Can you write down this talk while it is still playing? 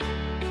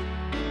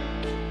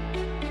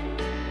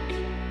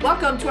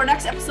Welcome to our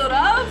next episode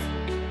of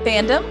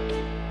Fandom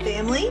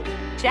Family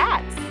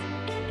Chats.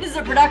 This is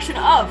a production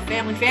of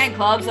Family Fan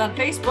Clubs on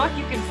Facebook.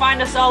 You can find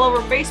us all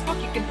over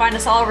Facebook. You can find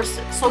us all over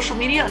social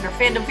media under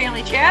Fandom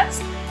Family Chats.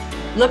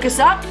 Look us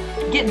up,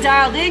 get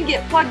dialed in,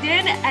 get plugged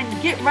in,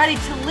 and get ready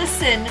to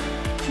listen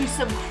to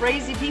some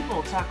crazy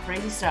people talk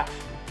crazy stuff.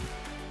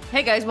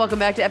 Hey guys, welcome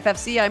back to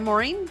FFC. I'm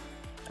Maureen.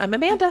 I'm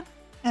Amanda.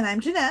 and I'm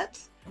Jeanette.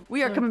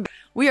 We are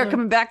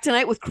coming back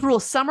tonight with Cruel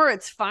Summer.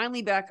 It's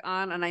finally back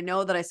on, and I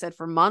know that I said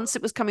for months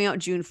it was coming out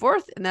June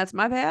 4th, and that's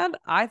my bad.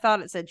 I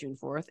thought it said June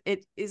 4th.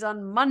 It is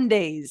on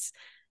Mondays.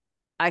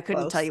 I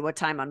couldn't tell you what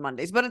time on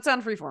Mondays, but it's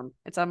on Freeform.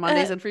 It's on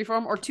Mondays on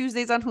Freeform or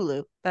Tuesdays on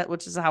Hulu.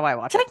 Which is how I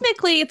watch it.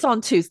 Technically, it's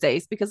on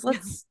Tuesdays because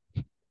let's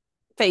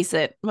face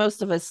it,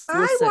 most of us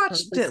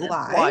watched it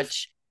live.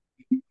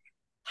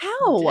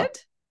 How?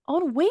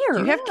 On where? Do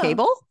you have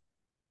cable?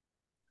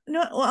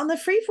 No, well, on the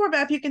Freeform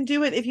app, you can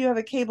do it if you have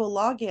a cable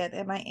login,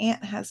 and my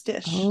aunt has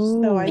Dish,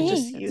 so I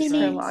just use her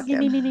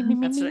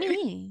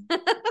login.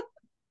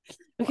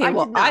 Okay,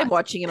 well, I'm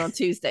watching it on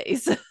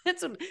Tuesdays.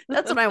 That's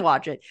when I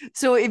watch it.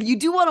 So if you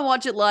do want to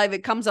watch it live,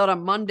 it comes out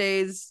on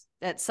Mondays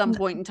at some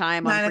point in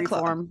time on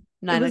Freeform.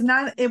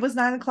 It was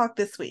 9 o'clock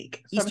this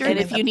week. So Eastern. And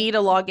if you need a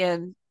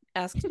login,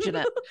 ask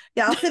Jeanette.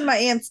 Yeah, I'll send my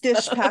aunt's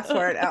Dish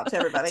password out to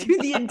everybody. To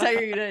the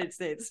entire United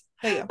States.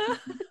 There you go.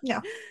 Yeah.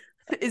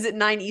 Is it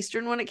 9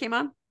 Eastern when it came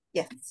on?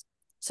 Yes.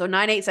 So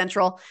 9/8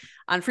 Central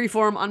on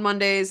Freeform on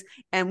Mondays.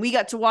 And we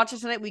got to watch it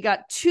tonight. We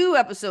got 2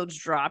 episodes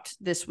dropped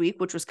this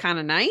week, which was kind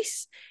of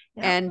nice.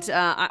 Yeah. And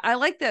I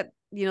like that,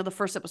 the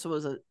first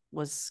episode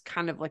was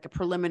kind of like a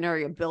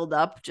preliminary build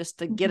up just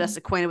to get us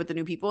acquainted with the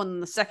new people.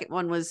 And the second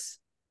one was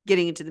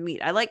getting into the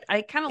meat.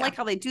 I kind of like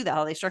how they do that,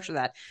 how they structure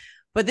that.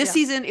 But this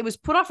season, it was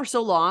put off for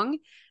so long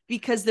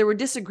because there were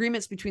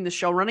disagreements between the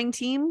show running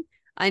team.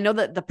 I know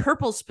that the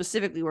Purples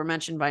specifically were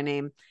mentioned by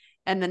name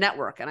and the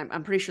network. And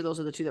I'm pretty sure those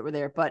are the 2 that were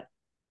there. But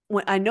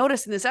when I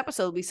noticed in this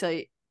episode, we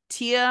say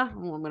Tia,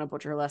 I'm going to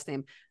butcher her last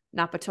name,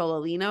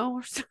 Napatolino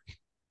or something.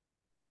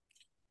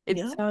 It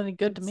sounded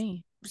good to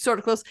me. Sort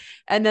of close.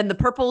 And then the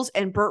Purples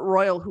and Burt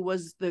Royal, who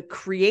was the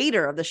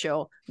creator of the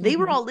show, they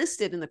were all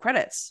listed in the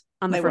credits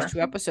on the first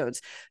 2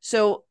 episodes.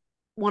 So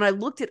when I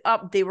looked it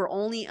up, they were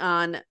only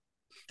on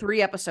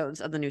 3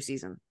 episodes of the new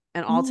season,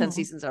 and all 10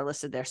 seasons are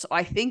listed there. So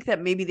I think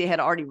that maybe they had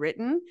already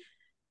written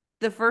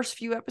the first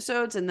few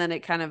episodes, and then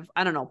it kind of,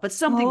 I don't know, but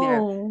something there.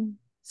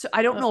 So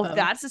I don't know if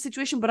that's the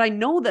situation, but I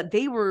know that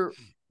they were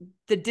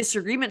the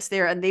disagreements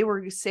there, and they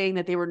were saying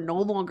that they were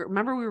no longer,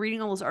 remember we were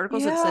reading all those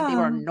articles that said they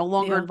were no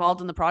longer involved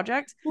in the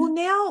project? Well,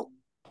 now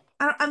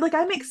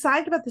I'm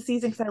excited about the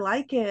season because I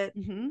like it,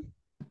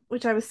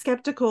 which I was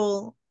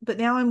skeptical, but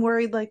now I'm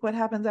worried like what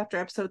happens after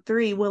episode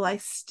 3. Will I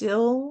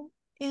still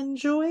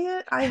enjoy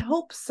it? I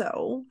hope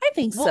so. I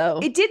think so.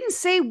 It didn't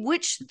say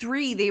which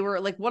 3 they were,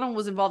 like one of them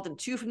was involved in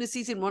 2 from this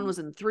season, one was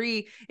in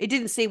 3. It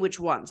didn't say which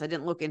ones. I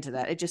didn't look into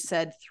that. It just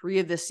said 3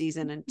 of this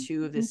season and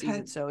 2 of this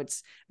season. So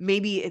it's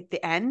maybe at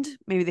the end,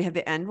 maybe they have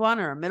the end one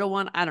or a middle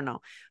one. I don't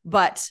know,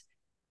 but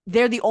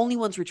they're the only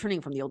ones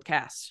returning from the old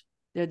cast.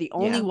 They're the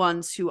only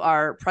ones who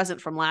are present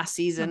from last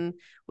season,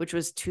 which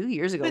was 2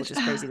 years ago, which is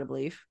crazy to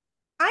believe.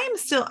 I'm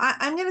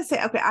going to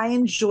say, okay, I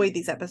enjoyed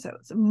these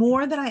episodes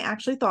more than I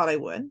actually thought I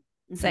would.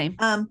 Same.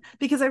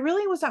 Because I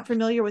really was not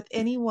familiar with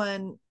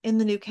anyone in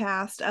the new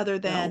cast other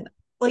than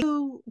I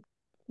know who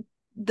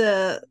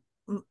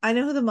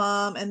the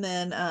mom and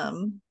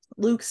then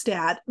Luke's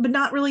dad, but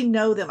not really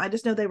know them. I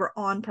just know they were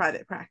on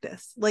Private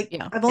Practice.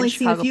 I've only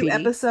seen a few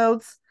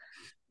episodes.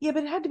 Yeah,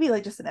 but it had to be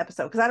like just an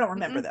episode because I don't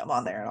remember them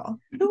on there at all.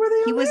 Who were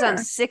they? He was on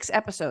 6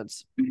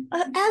 episodes.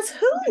 As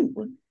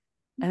who?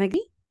 I think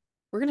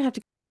we're gonna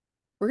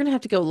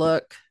have to go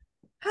look.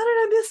 How did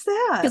I miss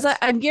that? Because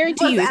I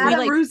guarantee you,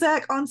 Adam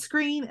Ruzak on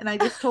screen, and I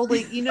just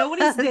totally, when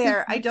he's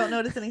there, I don't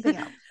notice anything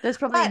else. That's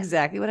probably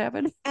exactly what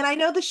happened. And I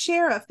know the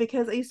sheriff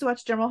because I used to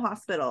watch General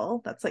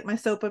Hospital. That's like my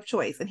soap of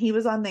choice, and he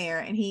was on there,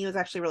 and he was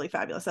actually really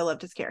fabulous. I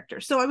loved his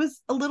character, so I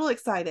was a little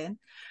excited,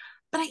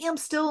 but I am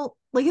still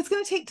it's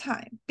going to take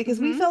time because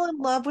we fell in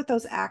love with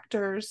those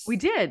actors. We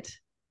did,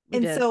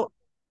 so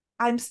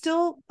I'm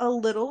still a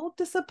little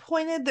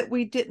disappointed that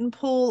we didn't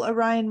pull a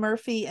Ryan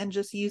Murphy and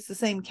just use the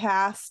same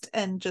cast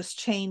and just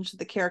change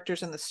the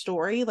characters in the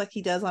story like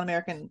he does on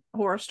American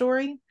Horror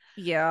Story.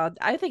 Yeah,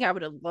 I think I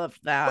would have loved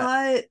that.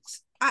 But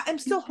I'm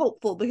still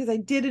hopeful because I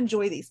did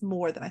enjoy these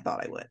more than I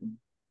thought I would.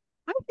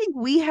 I think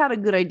we had a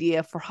good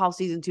idea for how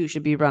season 2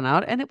 should be run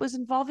out, and it was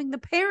involving the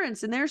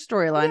parents and their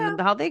storyline and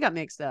how they got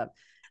mixed up.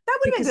 That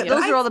would have been good.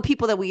 Those are all the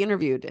people that we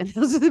interviewed, and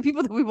those are the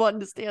people that we wanted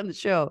to stay on the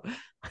show.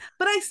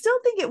 But I still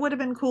think it would have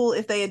been cool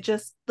if they had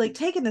just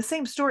taken the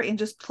same story and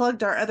just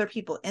plugged our other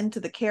people into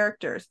the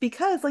characters,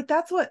 because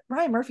that's what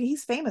Ryan Murphy,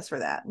 he's famous for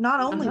that.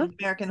 Not only with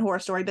American Horror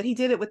Story, but he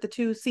did it with the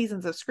 2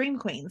 seasons of Scream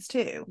Queens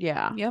too.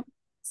 Yeah. Yep.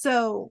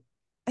 So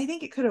I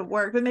think it could have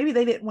worked, but maybe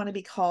they didn't want to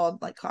be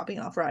called copying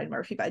off Ryan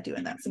Murphy by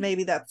doing that. So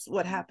maybe that's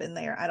what happened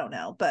there. I don't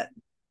know, but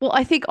well,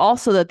 I think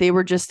also that they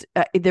were just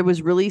there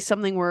was really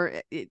something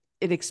where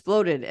it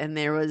exploded, and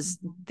they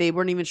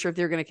weren't even sure if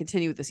they were going to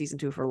continue with the season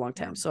 2 for a long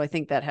time. Yeah. So I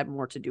think that had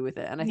more to do with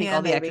it. And I think Yeah,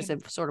 all the maybe. actors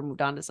have sort of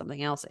moved on to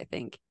something else, I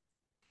think.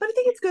 But I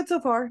think it's good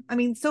so far. I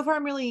mean, so far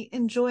I'm really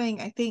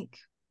enjoying, I think,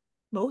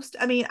 most.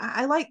 I mean,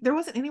 I like, there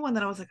wasn't anyone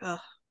that I was like, oh,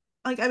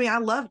 like, I mean, I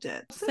loved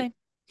it. Same.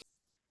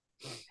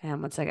 Hang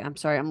on 1 second. I'm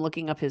sorry. I'm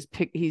looking up his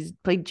pic. He's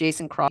played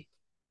Jason Crawford.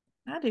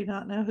 I do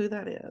not know who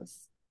that is.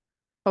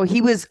 Oh,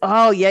 he was.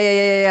 Oh,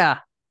 yeah.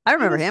 I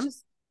remember him.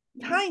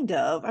 Kind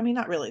of. I mean,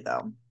 not really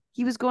though.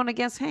 He was going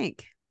against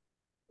Hank.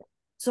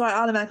 So I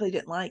automatically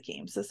didn't like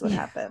him. So this is what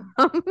happened.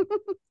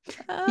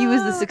 He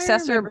was the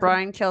successor of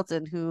Brian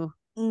Kelton, who.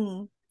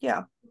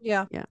 Yeah.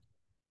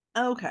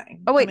 Okay.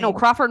 Oh wait, no.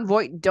 Crawford and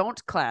Voight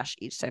don't clash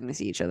each time they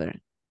see each other.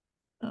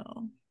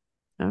 Oh.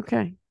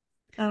 Okay.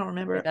 I don't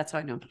remember it. That's how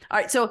I know. All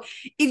right. So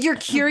if you're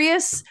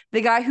curious, the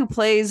guy who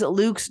plays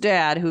Luke's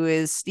dad, who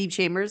is Steve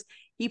Chambers,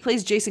 he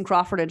plays Jason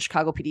Crawford in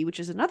Chicago PD, which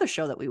is another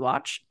show that we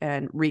watch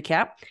and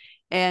recap.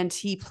 And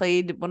he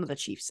played one of the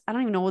chiefs. I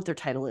don't even know what their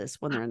title is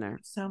when they're in there.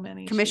 So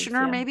many. Commissioner,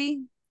 chiefs, yeah.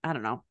 maybe? I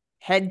don't know.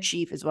 Head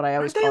chief is what I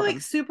always Aren't they call like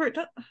them. super?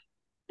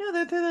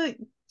 No, they're like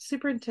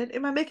superintendent.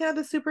 Am I making out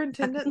the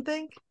superintendent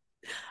thing?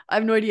 I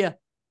have no idea.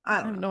 I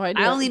have don't know. no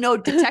idea. I only know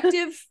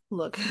detective.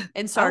 Look,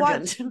 and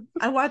sergeant.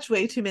 I watch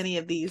way too many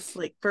of these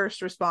like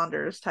first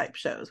responders type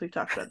shows. We've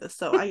talked about this,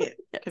 so I get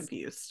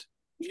confused.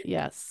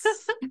 Yes.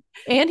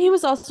 And he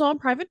was also on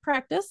Private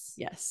Practice.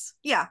 Yes.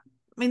 Yeah.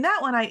 I mean, that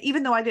one,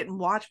 even though I didn't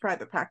watch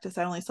Private Practice,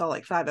 I only saw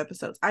like 5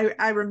 episodes.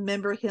 I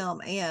remember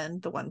him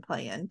and the one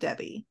playing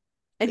Debbie.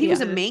 And he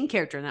was a main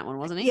character in that one,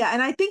 wasn't he? Yeah,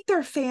 and I think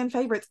they're fan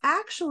favorites.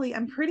 Actually,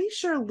 I'm pretty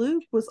sure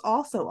Luke was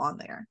also on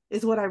there,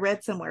 is what I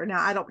read somewhere.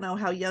 Now, I don't know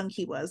how young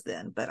he was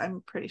then, but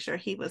I'm pretty sure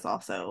he was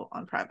also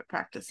on Private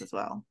Practice as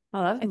well.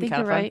 Oh, I think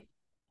you're right.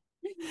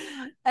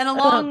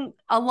 And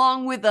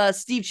along with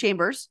Steve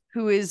Chambers,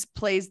 who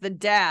plays the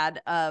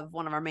dad of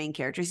one of our main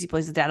characters, he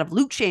plays the dad of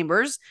Luke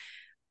Chambers.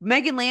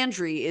 Megan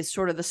Landry is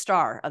sort of the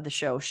star of the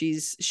show. She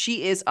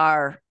is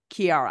our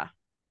Kiara.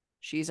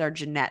 She's our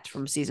Jeanette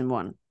from season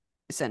 1,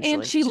 essentially.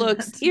 And she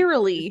looks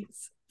eerily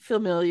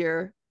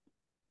familiar.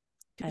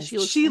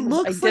 She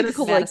looks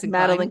identical like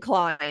Madeline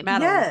Klein.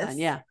 Yes. Klein,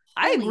 yeah.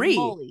 I agree.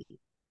 Moly.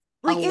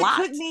 Like it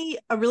took me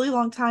a really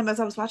long time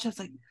as I was watching. I was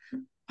like,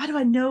 why do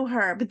I know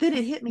her? But then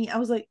it hit me. I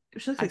was like,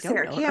 she looks like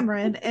Sarah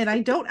Cameron, and I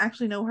don't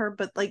actually know her,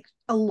 but like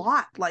a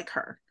lot like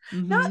her.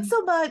 Mm-hmm. Not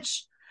so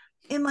much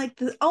in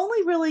like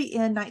only really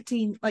in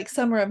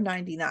summer of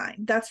 99.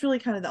 That's really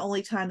kind of the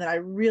only time that I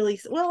really,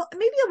 well,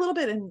 maybe a little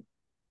bit in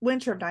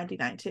winter of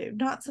 99 too.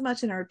 Not so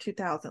much in her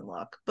 2000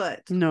 look,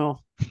 but no.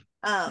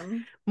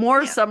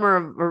 More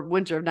summer or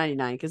winter of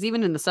 99, because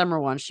even in the summer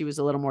one, she was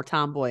a little more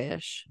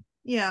tomboyish.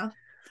 Yeah.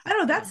 I don't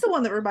know. That's the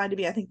one that reminded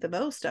me, I think, the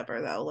most of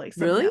her though. Like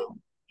somehow. Really?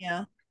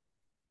 Yeah.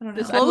 I don't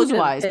know. Clothes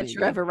wise,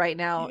 picture of her right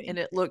now, and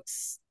it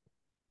looks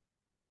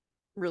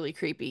really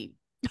creepy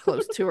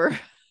close to her.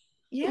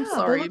 Yeah, I'm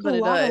sorry, but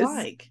it does.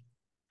 Alike.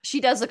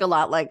 She does look a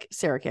lot like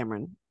Sarah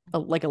Cameron,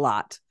 like a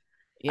lot.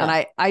 Yeah.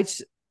 And I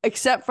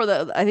except for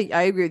I think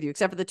I agree with you.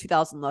 Except for the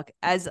 2000 look,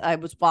 as I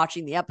was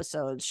watching the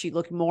episodes, she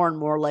looked more and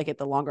more like it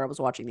the longer I was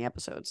watching the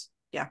episodes.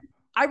 Yeah.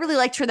 I really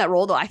liked her in that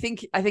role, though. I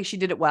think she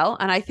did it well,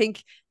 and I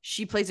think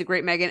she plays a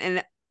great Megan.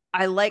 And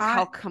I like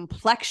how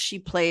complex she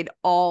played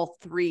all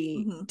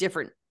 3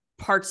 different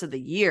parts of the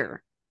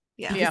year.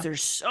 Yeah, because they're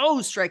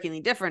so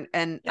strikingly different,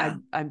 and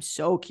I'm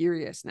so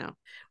curious now.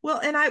 Well,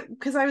 and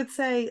because I would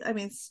say, I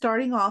mean,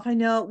 starting off, I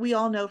know we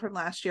all know from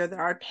last year that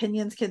our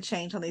opinions can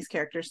change on these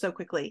characters so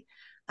quickly.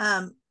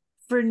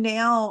 For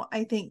now,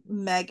 I think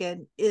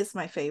Megan is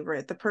my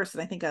favorite, the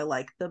person I think I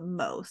like the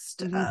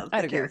most of the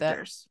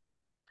characters.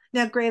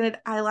 Now, granted,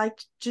 I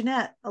liked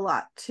Jeanette a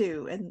lot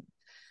too, and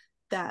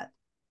that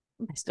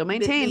I still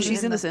maintain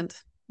she's innocent.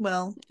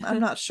 Well,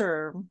 I'm not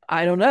sure.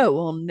 I don't know.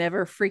 We'll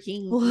never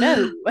freaking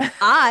know.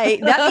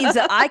 That means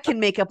that I can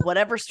make up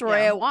whatever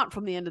story I want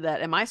from the end of that.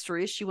 And my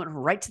story is she went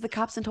right to the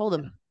cops and told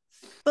them.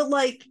 But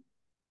like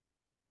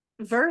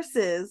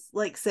versus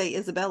like say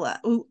Isabella,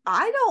 who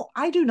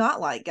I do not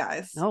like,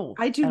 guys. No,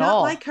 I do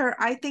not like her.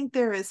 I think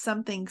there is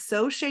something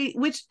so shady,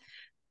 which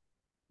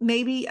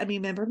maybe, I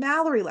mean, remember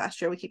Mallory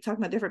last year, we keep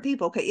talking about different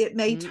people. Okay, it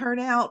may turn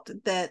out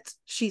that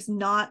she's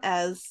not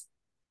as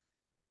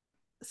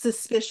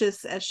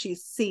suspicious as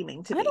she's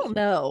seeming to be. I don't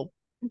know,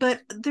 but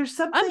there's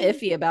something I'm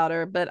iffy about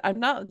her, but I'm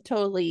not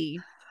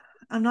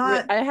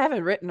I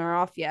haven't written her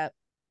off yet.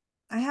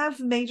 I have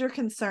major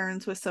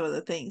concerns with some of the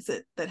things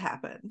that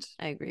happened.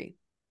 I agree.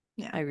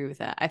 Yeah, I agree with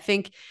that. I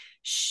think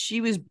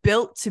she was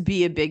built to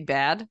be a big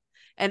bad,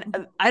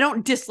 and I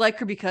don't dislike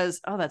her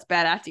because that's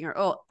bad acting,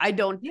 or I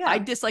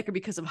dislike her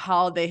because of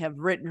how they have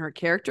written her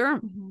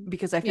character,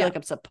 because I feel like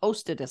I'm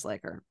supposed to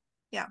dislike her.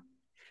 Yeah.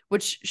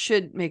 Which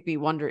should make me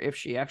wonder if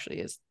she actually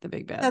is the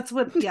big bad. That's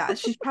what,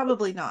 she's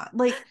probably not.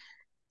 Like,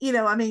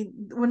 I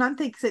mean, when I'm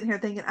sitting here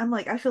thinking, I'm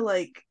like, I feel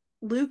like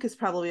Luke is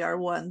probably our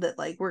one that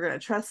like, we're going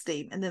to trust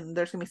him. And then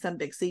there's going to be some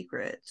big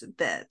secret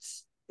that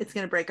it's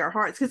going to break our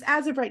hearts. Because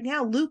as of right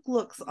now, Luke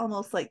looks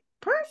almost like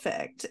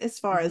perfect as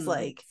far as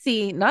like.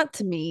 See, not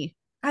to me.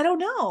 I don't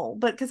know,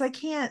 but because I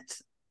can't.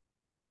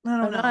 I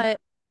don't know.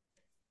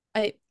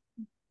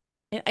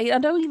 I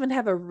don't even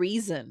have a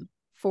reason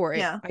for it.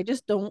 Yeah. I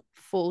just don't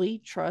fully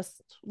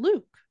trust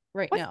Luke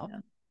right now.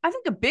 I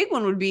think a big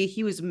one would be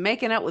he was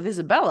making out with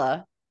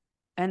Isabella,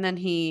 and then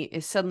he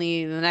is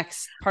suddenly the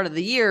next part of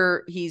the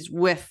year he's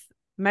with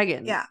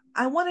Megan. Yeah,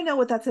 I want to know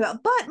what that's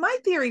about. But my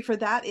theory for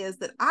that is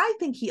that I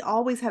think he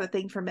always had a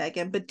thing for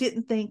Megan, but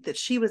didn't think that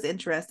she was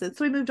interested.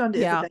 So he moved on to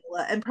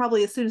Isabella, and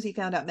probably as soon as he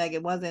found out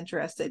Megan was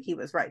interested, he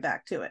was right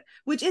back to it,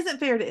 which isn't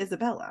fair to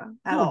Isabella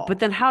at all. But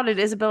then how did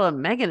Isabella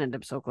and Megan end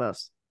up so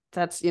close?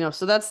 That's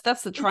so that's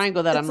the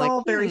triangle that I'm like,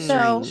 all very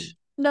strange.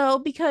 No,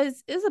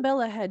 because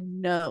Isabella had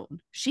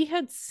known. She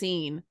had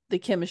seen the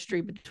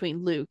chemistry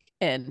between Luke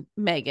and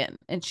Megan,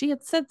 and she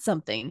had said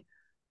something.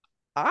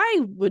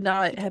 I would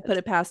not have put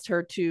it past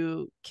her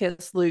to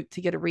kiss Luke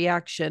to get a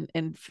reaction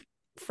and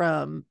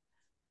from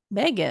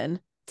Megan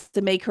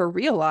to make her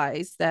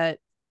realize that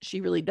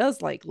she really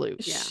does like Luke.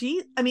 Yeah.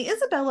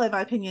 Isabella, in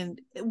my opinion,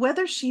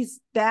 whether she's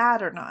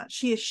bad or not,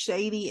 she is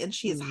shady and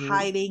she is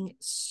hiding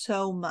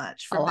so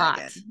much from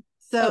Megan.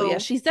 So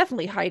she's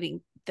definitely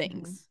hiding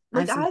things.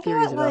 Like I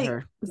got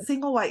like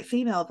single white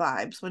female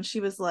vibes when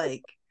she was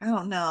like, I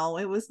don't know,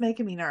 it was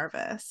making me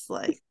nervous.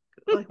 Like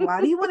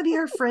why do you want to be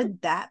her friend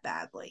that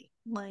badly?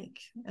 Like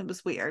it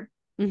was weird.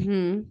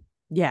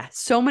 Yeah,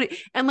 so many.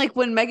 And like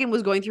when Megan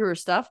was going through her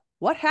stuff,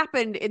 what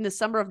happened in the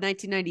summer of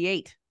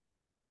 1998?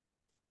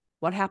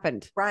 What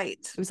happened? Right.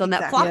 It was on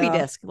that floppy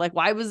disk. Like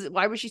why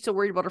was she so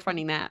worried about her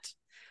finding that?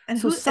 And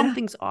so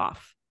something's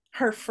off.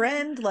 Her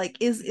friend, like,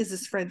 is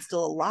this friend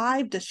still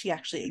alive? Does she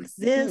actually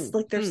exist?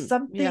 Like there's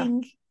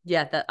something.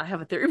 Yeah, that I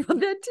have a theory about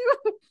that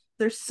too.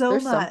 There's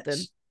much. Something.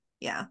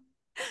 Yeah.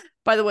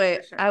 By the way,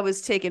 I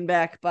was taken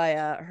back by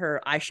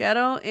her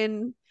eyeshadow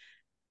in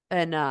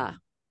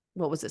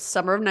what was it,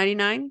 summer of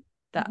 99?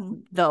 That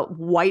the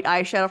white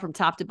eyeshadow from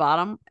top to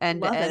bottom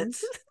and Love it.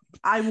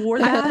 I wore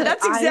that.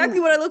 That's exactly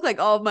what I look like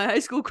all of my high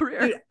school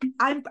career. Dude,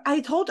 I think I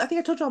told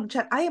you all in the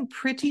chat. I am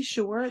pretty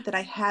sure that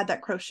I had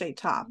that crochet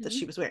top that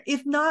she was wearing.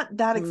 If not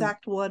that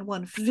exact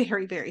one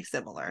very, very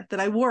similar that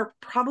I wore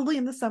probably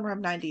in the summer of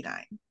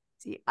 99.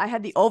 See, I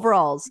had the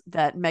overalls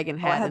that Megan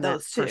had, I had in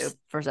those that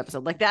first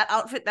episode. Like that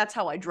outfit, that's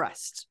how I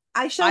dressed.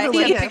 I showed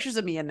Elena pictures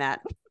of me in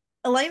that.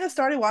 Elena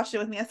started watching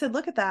it with me. I said,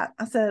 look at that.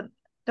 I said,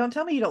 don't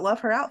tell me you don't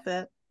love her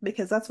outfit,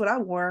 because that's what I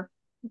wore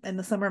in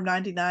the summer of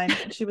 99.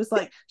 And she was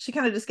like, she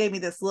kind of just gave me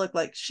this look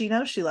like she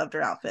knows she loved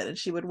her outfit and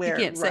she would wear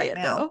it right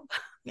now. Though.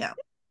 Yeah.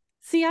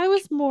 See, I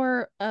was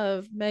more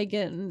of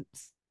Megan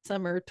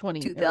summer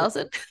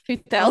 2000.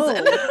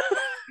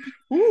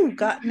 Ooh,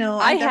 God, no.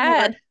 I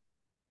had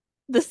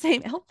the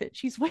same outfit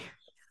she's wearing.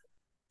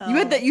 You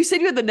had that. You said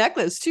you had the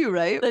necklace too,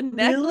 right? The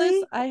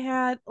necklace I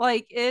had,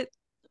 like, it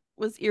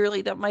was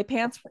eerily that my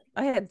pants.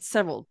 I had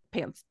several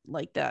pants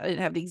like that. I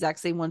didn't have the exact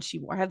same one she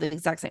wore. I had the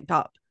exact same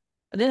top.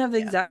 I didn't have the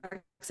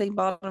exact same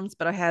bottoms,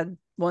 but I had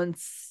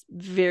ones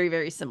very,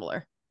 very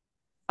similar.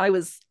 I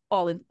was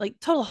all in, like,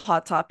 total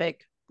Hot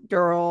Topic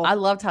girl. I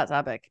loved Hot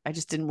Topic. I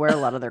just didn't wear a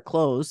lot of their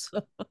clothes.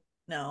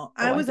 No,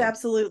 I was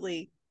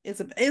absolutely.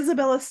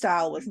 Isabella's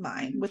style was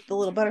mine, with the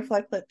little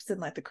butterfly clips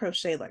and like the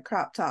crochet like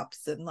crop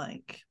tops and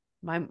like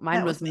mine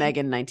was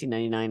Megan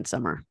 1999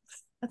 summer.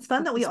 It's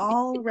fun that we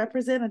all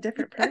represent a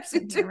different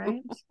person here,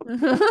 right?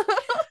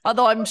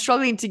 Although I'm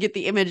struggling to get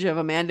the image of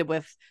Amanda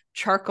with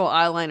charcoal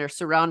eyeliner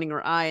surrounding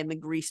her eye and the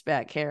grease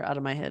back hair out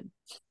of my head.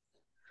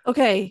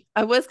 Okay,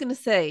 I was gonna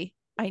say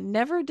I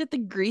never did the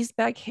grease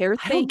back hair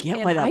thing. I don't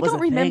get why that was a thing.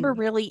 I don't remember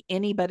really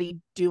anybody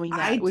doing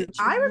that.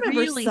 I remember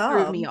really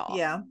threw me off.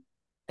 Yeah.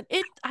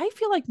 I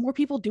feel like more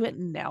people do it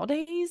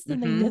nowadays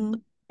than they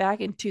did back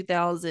in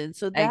 2000.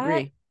 So that I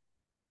agree.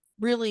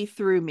 Really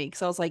threw me,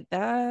 because I was like,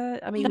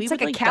 that. I mean, we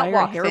would like a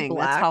catwalk thing.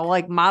 Black. That's how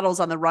like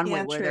models on the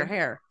runway wear their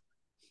hair.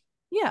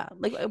 Yeah,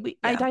 like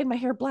I dyed my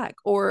hair black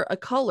or a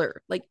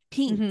color like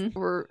pink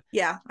or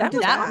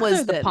that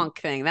was the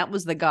punk thing. That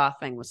was the goth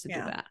thing, was to do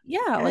that.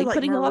 Yeah, like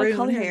putting a lot of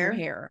color in your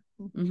hair.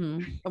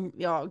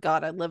 Oh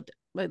God, I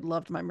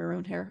loved my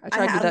maroon hair. I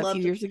tried to do that a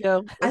few years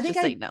ago.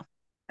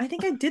 I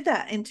think I did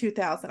that in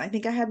 2000. I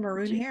think I had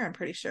maroon hair, I'm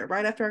pretty sure,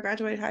 right after I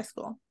graduated high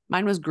school.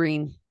 Mine was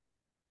green.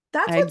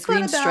 I had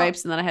green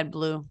stripes and then I had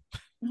blue.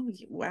 Oh,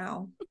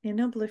 wow. Yeah,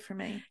 no blue for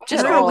me.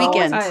 Just for a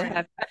weekend.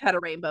 I've had a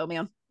rainbow,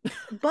 man.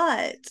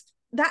 But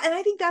and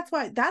I think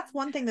that's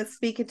one thing that's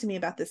speaking to me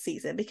about this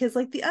season, because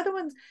like the other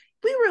ones,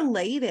 we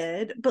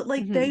related, but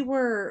like they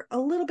were a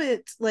little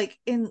bit like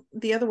in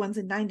the other ones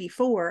in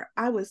 94,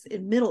 I was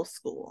in middle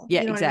school.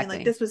 Yeah, you know exactly. what I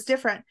mean? Like this was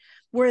different.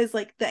 Whereas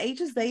like the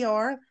ages they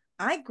are,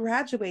 I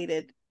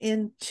graduated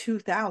in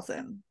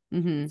 2000.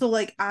 So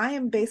like I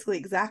am basically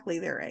exactly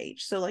their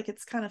age. So like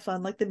it's kind of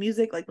fun. Like the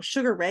music, like when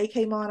Sugar Ray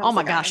came on. Oh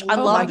my gosh, I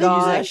love the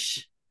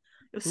music.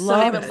 It was so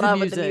in love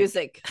with the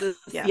music.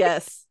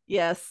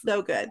 Yes,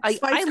 so good.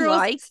 Spice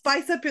Girls,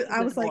 Spice Up.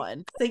 I was like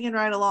singing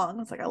right along. I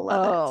was like, I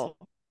love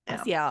it.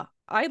 Yeah,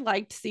 I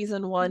liked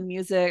season 1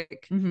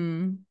 music.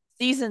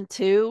 Season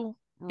 2,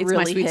 it's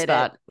really my sweet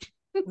spot.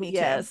 Me too.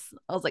 Yes,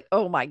 I was like,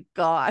 oh my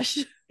gosh.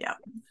 Yeah.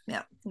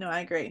 No, I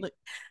agree. Like,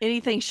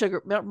 anything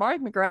Sugar,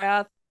 Mark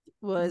McGrath,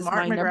 was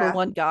Mark my number McGrath.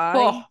 one guy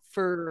Oh.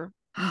 for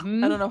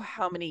Mhm. I don't know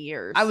how many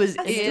years. I was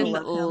I still in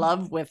love him.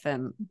 love with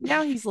him.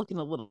 Now he's looking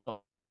a little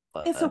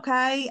It's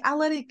okay. I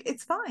let it.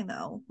 It's fine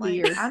though. Like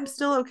Weird. I'm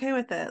still okay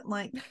with it.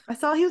 Like I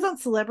saw he was on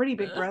Celebrity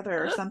Big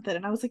Brother or something,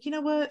 and I was like, you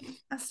know what?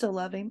 I still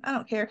love him. I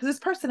don't care because his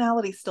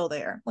personality's still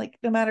there. Like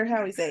no matter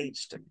how he's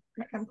aged,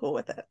 I'm cool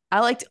with it. I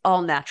liked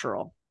all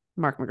natural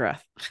Mark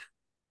McGrath.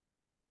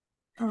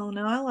 Oh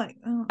no, I like.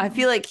 Oh, I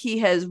feel like he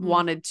has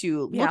wanted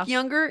to Yeah. look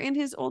younger in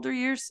his older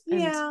years. And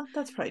yeah,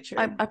 that's probably true.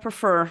 I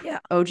prefer Yeah.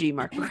 OG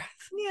Mark McGrath.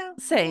 yeah,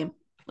 Same.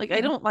 Like I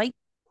Yeah. don't like.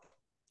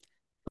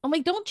 I'm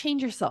like, don't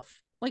change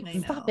yourself. Like I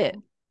stop know. it.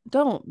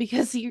 Don't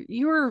because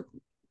you're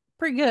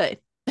pretty good.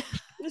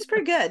 It's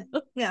pretty good.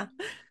 Yeah,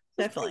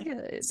 It's pretty definitely.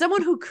 good.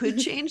 Someone who could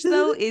change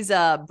though is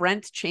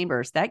Brent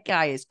Chambers. That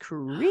guy is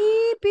creepy.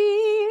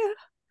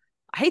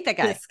 I hate that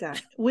guy. This guy.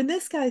 When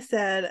this guy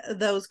said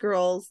those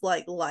girls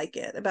like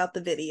it about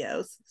the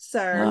videos,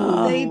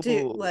 sir, they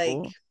do like.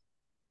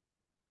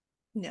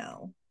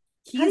 No.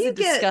 How do He's a you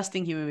get-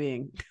 disgusting human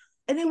being.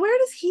 And then where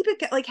does he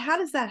get like how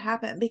does that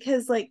happen?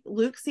 Because like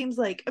Luke seems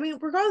like I mean,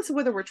 regardless of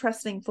whether we're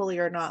trusting fully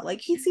or not,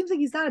 like he seems like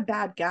he's not a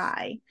bad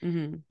guy.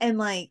 Mm-hmm. And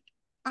like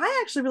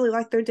I actually really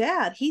like their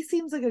dad. He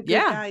seems like a good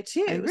Yeah, guy I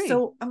too. agree.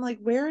 So I'm like,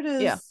 where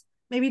does Yeah.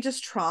 maybe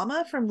just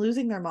trauma from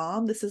losing their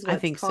mom? This is I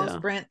what's think caused so.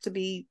 Brent to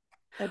be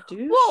a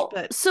douche. Well,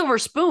 But Silver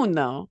Spoon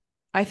though.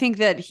 I think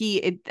that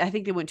I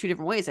think they went two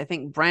different ways. I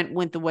think Brent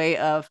went the way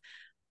of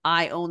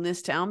I own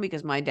this town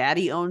because my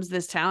daddy owns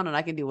this town and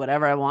I can do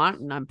whatever I want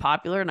and I'm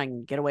popular and I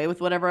can get away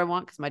with whatever I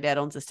want because my dad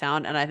owns this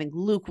town. And I think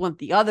Luke went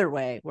the other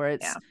way where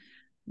it's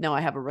no, I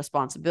have a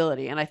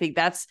responsibility. And I think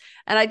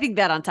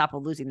that on top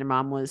of losing their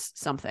mom was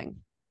something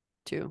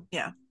too.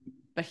 Yeah.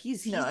 But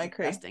he's No, I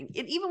agree. disgusting.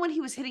 And even when he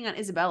was hitting on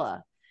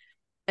Isabella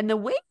and the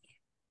way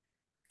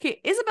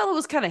Isabella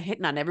was kind of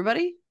hitting on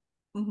everybody.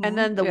 Mhm. And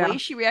then the Yeah. way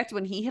she reacted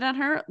when he hit on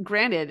her,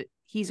 granted,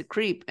 he's a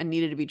creep and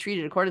needed to be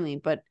treated accordingly.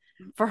 But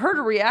for her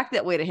to react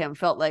that way to him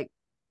felt like,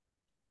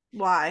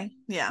 Why?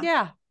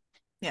 Yeah.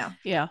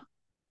 Yeah.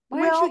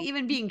 why aren't you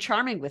even being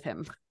charming with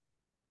him?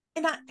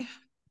 And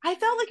I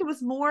felt like it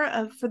was more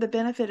of for the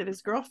benefit of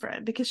his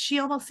girlfriend because she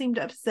almost seemed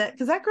upset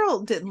because that girl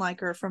didn't like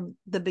her from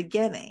the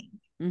beginning.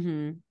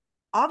 Mm-hmm.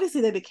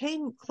 Obviously, they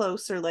became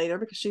closer later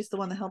because she's the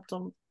one that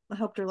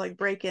helped her like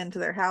break into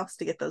their house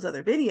to get those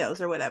other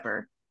videos or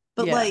whatever.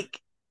 But Yeah. like,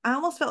 I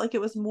almost felt like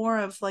it was more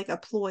of like a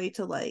ploy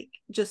to like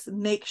just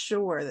make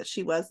sure that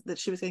she was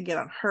going to get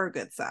on her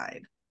good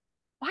side.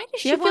 Why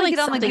does See, she I feel want to like get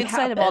on the something good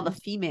side of all the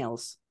happened.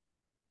 females?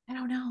 I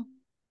don't know.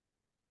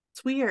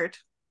 It's weird.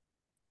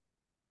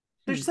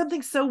 There's Hmm.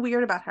 something so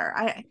weird about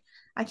her.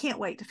 I can't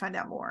wait to find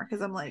out more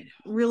because I'm like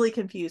really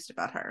confused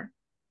about her.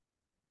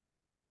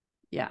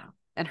 Yeah.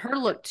 And her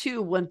look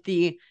too went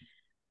the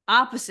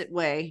opposite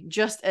way,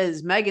 just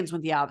as Megan's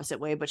went the opposite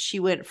way, but she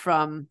went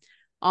from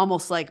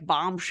almost like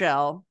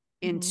bombshell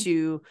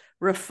into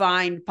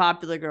refined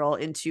popular girl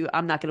into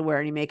I'm not going to wear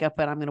any makeup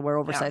and I'm going to wear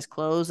oversized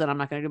clothes and I'm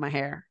not going to do my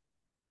hair.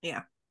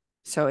 Yeah.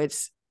 So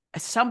it's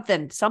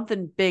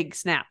something big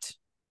snapped,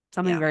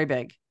 something very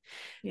big.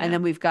 Yeah. And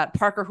then we've got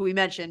Parker, who we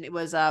mentioned. It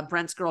was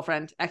Brent's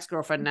girlfriend,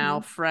 ex-girlfriend now,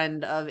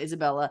 friend of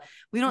Isabella.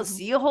 We don't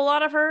see a whole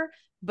lot of her,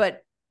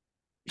 but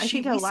I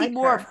think I we see like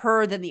more her. of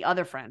her than the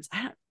other friends.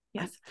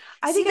 Yes.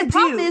 I think the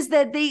problem is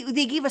that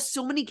they gave us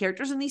so many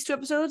characters in these two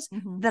episodes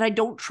that I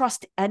don't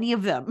trust any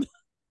of them.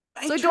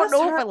 So I don't trust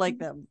know her. if I like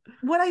them.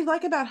 What I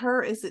like about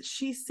her is that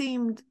she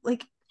seemed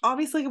like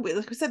obviously,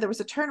 like we said, there was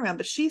a turnaround,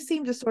 but she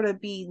seemed to sort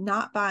of be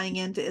not buying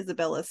into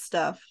Isabella's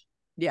stuff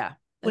Yeah.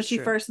 when she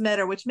true. first met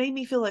her, which made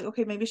me feel like,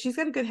 okay, maybe she's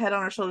got a good head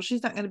on her shoulders.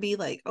 She's not going to be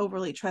like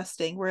overly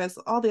trusting. Whereas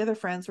all the other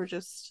friends were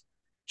just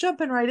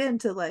jumping right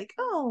into like,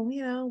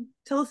 oh,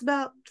 tell us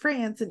about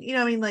France and,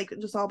 I mean, like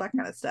just all that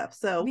kind of stuff.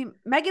 So, I mean,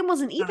 Megan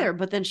wasn't either,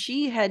 but then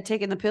she had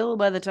taken the pill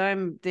by the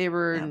time they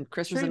were in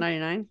Christmas of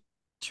 '99.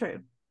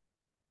 True.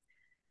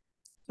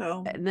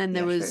 So, and then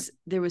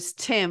there was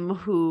Tim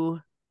who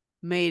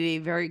made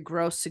a very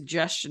gross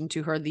suggestion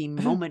to her the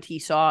moment he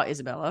saw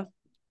Isabella.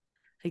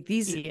 Like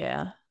these.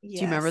 Yeah. Do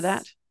you remember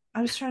that?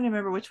 I was trying to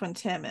remember which one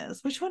Tim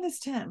is. Which one is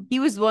Tim? He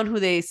was the one who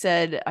they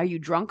said, "Are you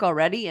drunk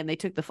already?" And they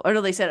took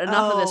they said,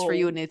 "Enough of this for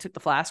you," and they took the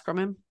flask from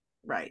him.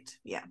 Right.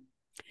 Yeah.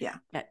 Yeah.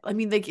 I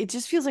mean, like it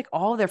just feels like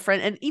all of their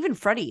friends, and even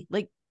Freddie,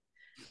 like,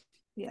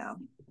 yeah.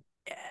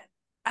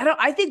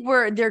 I think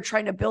they're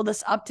trying to build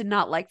us up to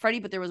not like Freddie,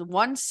 but there was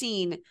one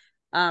scene.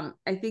 I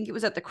think it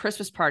was at the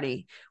Christmas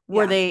party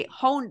where they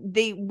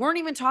weren't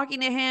even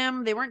talking to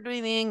him. They weren't doing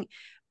anything,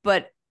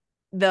 but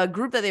the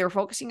group that they were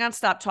focusing on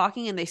stopped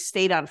talking and they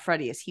stayed on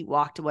Freddie as he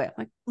walked away.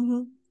 I'm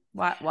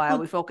like, why are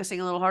we focusing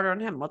a little harder on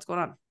him? What's going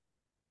on?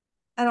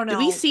 I don't know.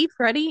 Did we see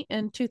Freddie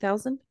in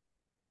 2000?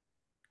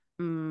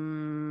 I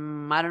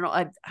don't know.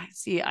 I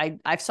see.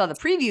 I saw the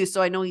preview,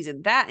 so I know he's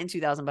in that in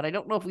 2000, but I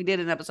don't know if we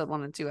did in episode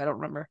 1 and 2. I don't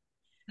remember.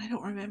 I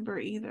don't remember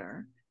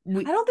either.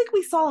 I don't think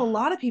we saw a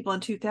lot of people in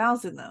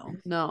 2000 though.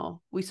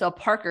 No, we saw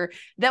Parker.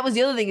 That was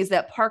the other thing is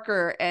that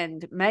Parker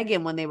and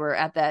Megan, when they were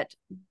at that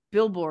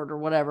billboard or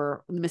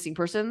whatever, the missing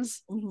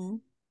persons,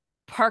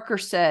 Parker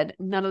said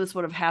none of this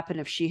would have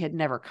happened if she had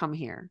never come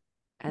here.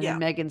 And then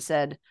Megan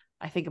said,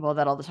 I think about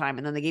that all the time.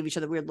 And then they gave each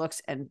other weird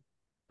looks, and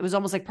it was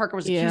almost like Parker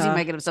was accusing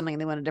Megan of something and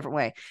they went a different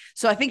way.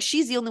 So I think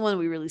she's the only one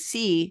we really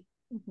see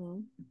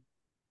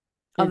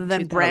other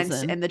than Brent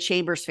and the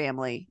Chambers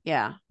family.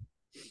 Yeah.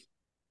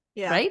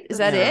 Right? Is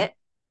that it?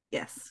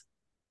 Yes.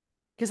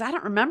 Because I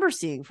don't remember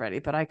seeing Freddie,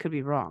 but I could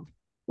be wrong.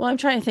 Well, I'm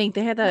trying to think.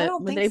 They had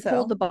that when they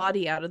pulled the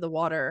body out of the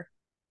water.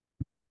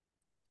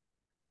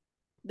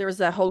 There was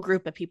that whole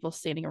group of people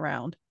standing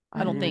around.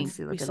 I don't think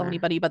we saw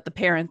anybody but the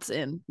parents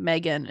and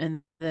Megan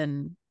and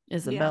then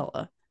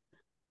Isabella.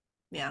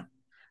 Yeah.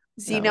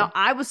 See, now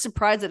I was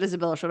surprised that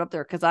Isabella showed up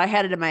there because I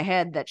had it in my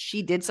head that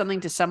she did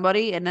something to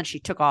somebody and then she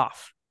took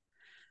off.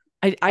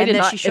 I did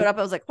not. She showed up.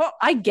 I was like, "Whoa!"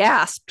 I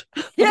gasped.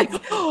 Yeah.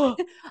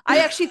 I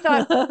actually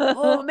thought,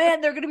 "Oh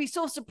man, they're going to be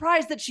so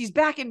surprised that she's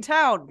back in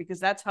town," because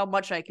that's how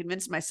much I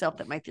convinced myself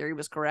that my theory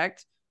was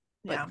correct.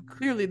 But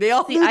clearly, they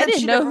all knew I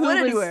didn't know who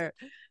went was. Anywhere.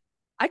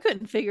 I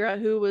couldn't figure out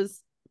who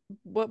was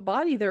what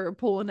body they were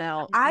pulling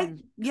out. So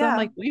I'm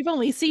like, we've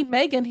only seen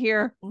Megan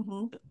here.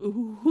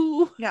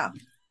 Ooh. Yeah.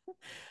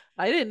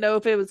 I didn't know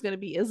if it was going to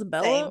be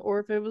Isabella or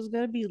if it was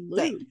going to be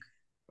Luke.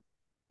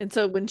 And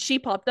so when she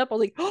popped up, I was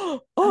like,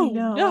 oh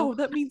no,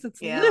 that means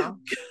it's Luke.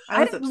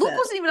 Luke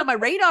wasn't even on my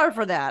radar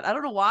for that. I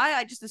don't know why.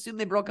 I just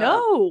assumed they broke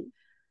up. No.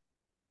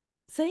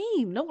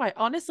 Same. No, I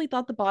honestly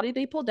thought the body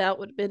they pulled out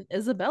would have been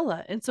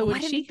Isabella. And so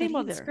when she came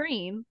on the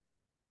screen,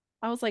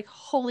 I was like,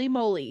 holy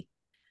moly.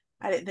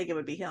 I didn't think it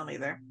would be him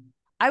either.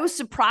 I was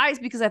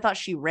surprised because I thought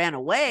she ran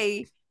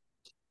away.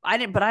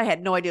 But I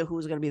had no idea who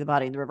was going to be the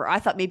body in the river. I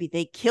thought maybe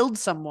they killed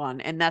someone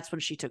and that's when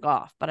she took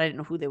off, but I didn't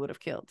know who they would have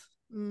killed.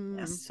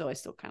 So I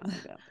still kind of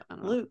think that. I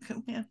don't know. Luke,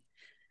 yeah.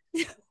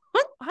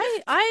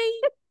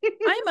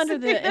 I'm under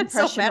the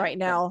impression right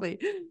now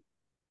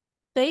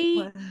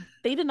they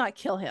did not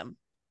kill him.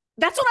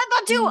 That's what I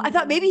thought too. I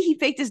thought maybe he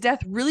faked his death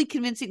really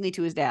convincingly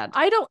to his dad.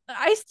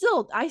 I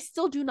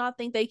still do not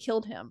think they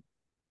killed him.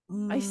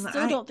 I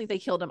still don't think they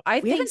killed him. I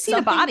think seen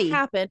a body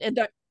happened, and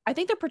I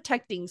think they're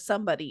protecting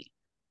somebody.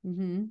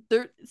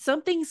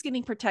 Something's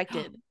getting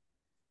protected,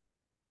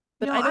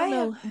 but I don't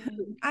know.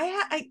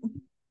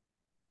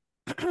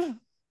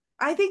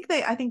 I think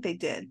they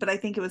did, but I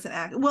think it was an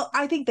act. Well,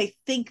 I think they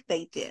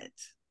did.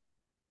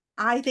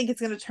 I think it's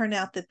going to turn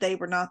out that they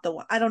were not the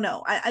one. I don't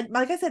know. I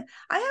like I said,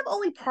 I have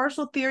only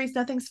partial theories.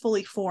 Nothing's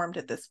fully formed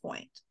at this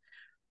point.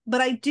 But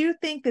I do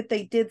think that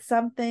they did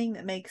something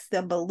that makes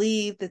them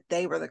believe that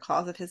they were the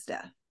cause of his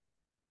death.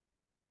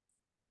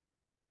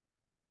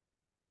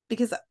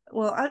 Because,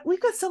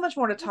 we've got so much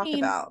more to talk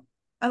about.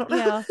 I don't know.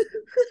 Yeah.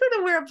 I don't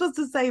know where I'm supposed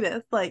to say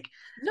this. Like,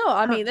 no,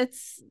 I mean,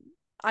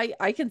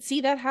 I can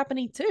see that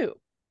happening too.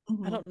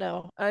 I don't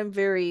know.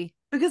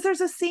 Because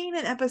there's a scene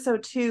in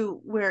episode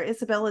 2 where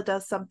Isabella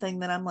does something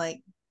that I'm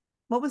like,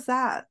 what was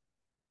that?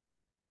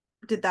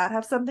 Did that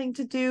have something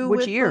to do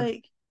with year?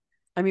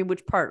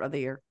 Which part of the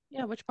year?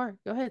 Yeah, which part?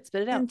 Go ahead,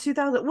 spit it out. In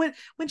 2000,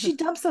 when she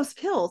dumps those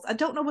pills, I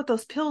don't know what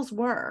those pills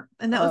were,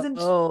 and that was in.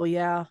 Oh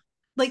yeah.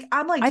 Like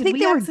I'm like, I think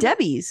they were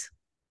Debbie's.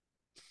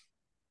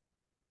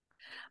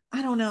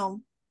 I don't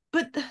know,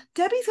 but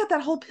Debbie's got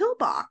that whole pill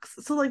box.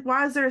 So like,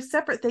 why is there a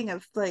separate thing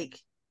of like?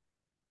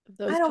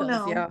 Those I don't pills,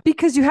 know. Yeah.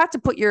 Because you have to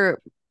put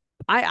your.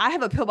 I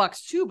have a pill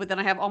box too, but then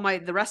I have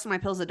the rest of my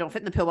pills that don't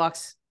fit in the pill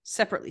box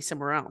separately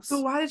somewhere else.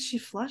 So why did she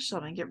flush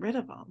them and get rid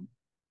of them?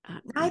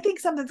 I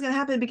think something's gonna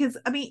happen because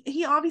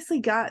he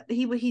obviously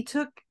they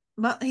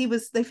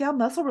found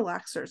muscle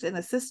relaxers in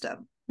the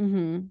system.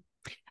 And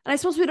I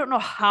suppose we don't know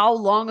how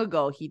long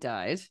ago he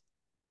died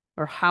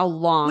or how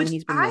long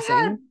he's been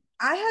missing.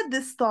 I had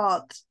this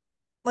thought,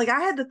 like I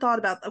had the thought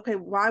about, okay,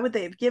 why would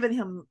they have given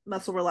him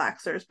muscle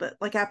relaxers? But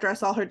like after I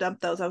saw her dump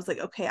those, I was like,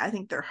 okay, I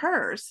think they're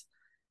hers.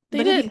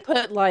 They didn't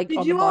put like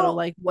on the bottle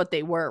like what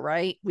they were,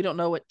 right? We don't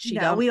know what she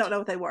dumped. We don't know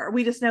what they were.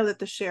 We just know that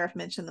the sheriff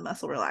mentioned the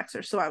muscle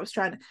relaxers. So I was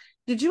trying to.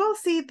 Did you all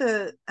see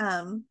the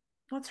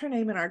what's her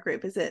name in our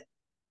group? Is it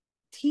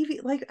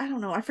TV? Like I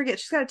don't know. I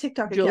forget. She's got a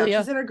TikTok account.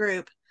 She's in our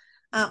group.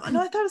 No,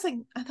 I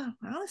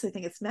honestly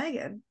think it's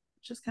Megan,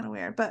 which is kind of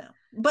weird, but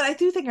I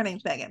do think her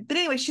name's Megan. But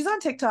anyway, she's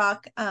on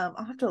TikTok.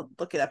 I'll have to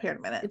look it up here in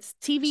a minute. It's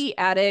TV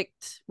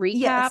Addict Recap.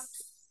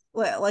 Yes.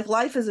 Like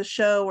Life is a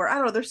Show, or I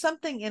don't know, there's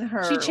something in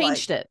her. She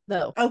changed it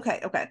though.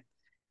 Okay.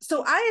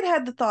 So I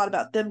had the thought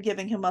about them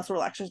giving him muscle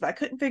relaxers, but I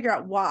couldn't figure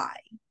out why,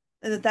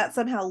 and that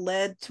somehow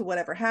led to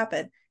whatever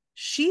happened.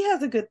 She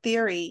has a good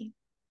theory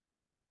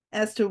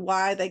as to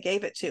why they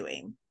gave it to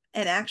him,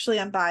 and actually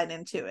I'm buying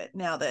into it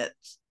now that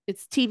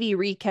it's TV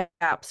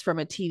recaps from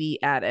a TV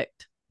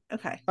addict.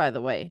 Okay. By the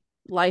way,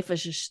 Life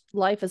is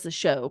a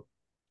Show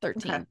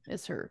 13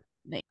 is her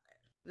name.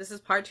 This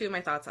is part 2 of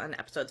my thoughts on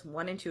episodes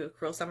 1 and 2 of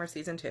Cruel Summer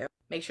Season 2.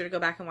 Make sure to go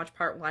back and watch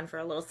part 1 for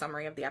a little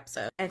summary of the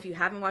episode. And if you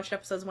haven't watched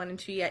episodes 1 and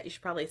 2 yet, you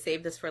should probably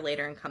save this for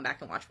later and come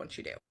back and watch once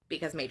you do,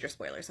 because major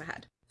spoilers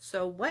ahead.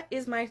 So what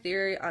is my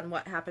theory on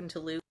what happened to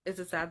Luke? Is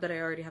it sad that I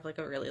already have like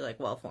a really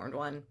well-formed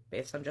one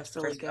based on just the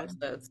first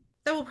episodes?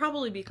 That will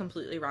probably be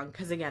completely wrong,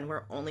 because again,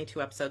 we're only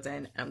 2 episodes in,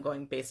 and I'm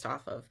going based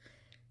off of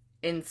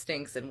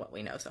instincts and what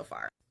we know so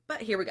far.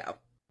 But here we go.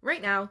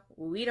 Right now,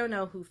 we don't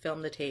know who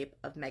filmed the tape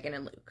of Megan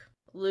and Luke.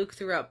 Luke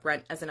threw out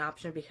Brent as an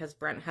option because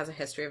Brent has a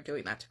history of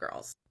doing that to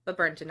girls. But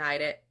Brent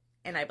denied it,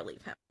 and I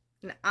believe him.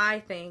 And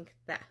I think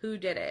that who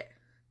did it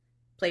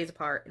plays a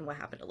part in what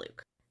happened to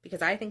Luke.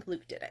 Because I think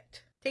Luke did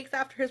it. Takes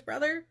after his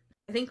brother.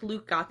 I think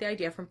Luke got the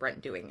idea from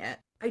Brent doing it.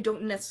 I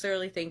don't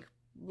necessarily think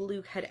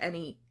Luke had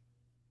any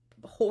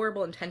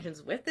horrible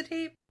intentions with the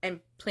tape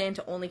and planned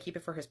to only keep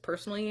it for his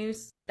personal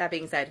use. That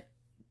being said,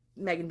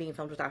 Megan being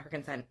filmed without her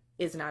consent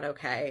is not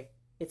okay.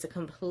 It's a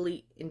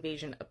complete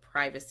invasion of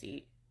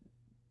privacy.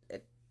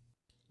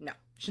 No,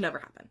 should never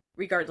happen,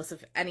 regardless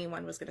if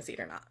anyone was going to see it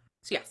or not.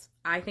 So yes,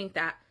 I think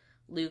that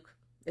Luke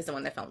is the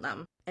one that filmed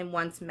them. And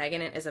once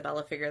Megan and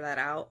Isabella figure that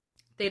out,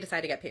 they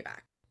decide to get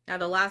payback. Now,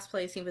 the last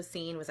place he was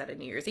seen was at a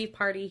New Year's Eve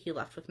party. He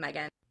left with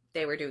Megan.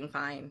 They were doing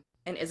fine.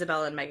 And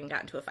Isabella and Megan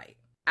got into a fight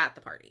at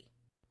the party.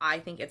 I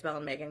think Isabella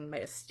and Megan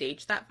might have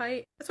staged that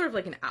fight. It's sort of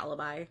like an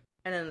alibi.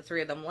 And then the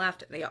three of them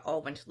left, and they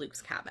all went to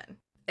Luke's cabin.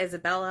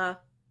 Isabella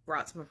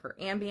brought some of her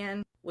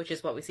Ambien, which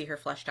is what we see her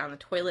flush down the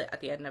toilet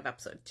at the end of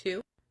episode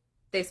 2.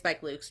 They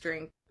spike Luke's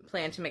drink,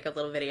 plan to make a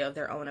little video of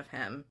their own of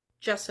him,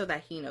 just so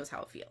that he knows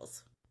how it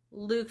feels.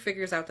 Luke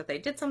figures out that they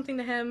did something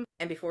to him,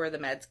 and before the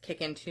meds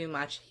kick in too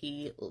much,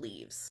 he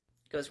leaves.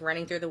 Goes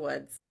running through the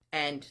woods,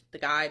 and the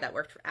guy that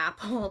worked for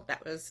Apple,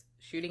 that was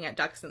shooting at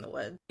ducks in the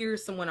woods,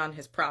 hears someone on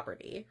his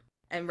property,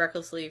 and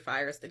recklessly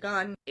fires the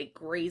gun. It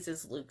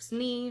grazes Luke's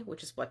knee,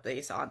 which is what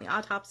they saw in the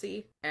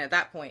autopsy, and at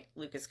that point,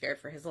 Luke is scared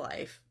for his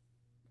life,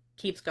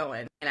 keeps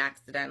going, and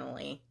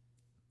accidentally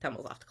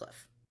tumbles off the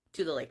cliff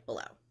to the lake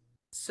below.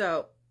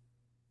 So,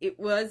 it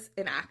was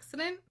an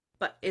accident,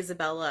 but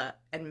Isabella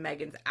and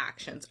Megan's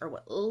actions are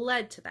what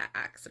led to that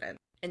accident,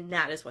 and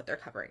that is what they're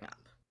covering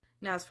up.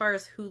 Now, as far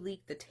as who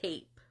leaked the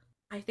tape,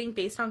 I think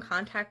based on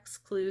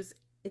context clues,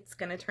 it's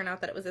going to turn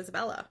out that it was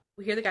Isabella.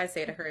 We hear the guy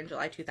say to her in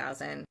July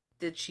 2000,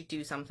 did she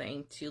do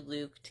something to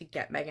Luke to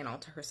get Megan all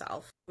to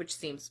herself? Which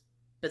seems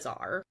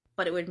bizarre,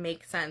 but it would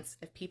make sense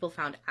if people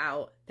found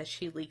out that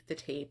she leaked the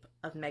tape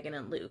of Megan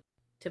and Luke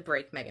to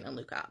break Megan and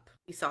Luke up.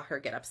 We saw her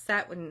get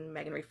upset when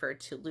Megan referred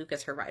to Luke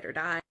as her ride or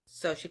die,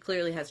 so she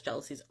clearly has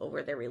jealousies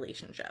over their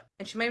relationship.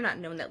 And she may have not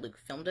known that Luke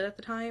filmed it at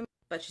the time,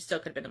 but she still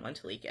could have been the one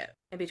to leak it.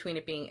 And between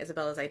it being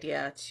Isabella's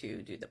idea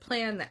to do the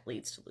plan that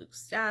leads to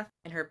Luke's death,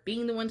 and her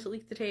being the one to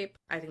leak the tape,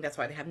 I think that's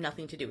why they have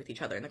nothing to do with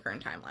each other in the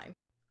current timeline.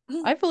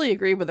 I fully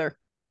agree with her.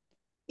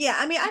 Yeah,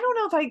 I mean, I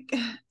don't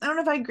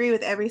know if I agree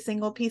with every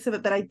single piece of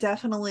it, but I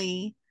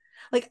definitely,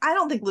 like, I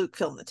don't think Luke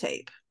filmed the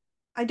tape.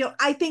 I do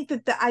think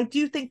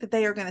that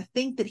they are going to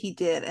think that he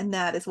did, and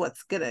that is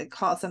what's going to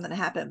cause something to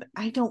happen. But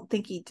I don't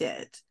think he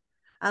did.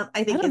 I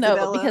think I don't Isabella,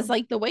 know, because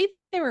like the way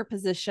they were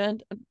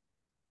positioned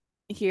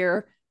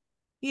here,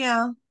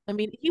 yeah, I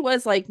mean, he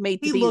was like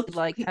made to He be looked-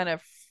 like he- kind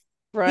of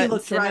front and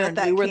looked center right at and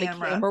that knew where the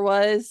camera. camera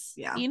was,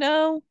 Yeah. you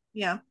know?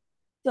 yeah,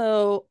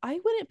 So I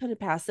wouldn't put it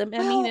past him. I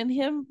mean, Well- and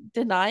him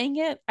denying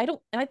it, I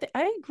don't, and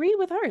I agree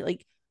with her.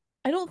 Like,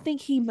 I don't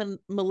think he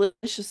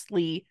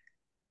maliciously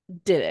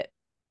did it.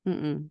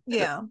 Mm-mm.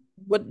 yeah.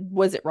 What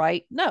was it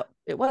right? No,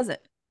 it wasn't.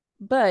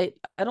 But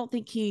I don't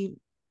think he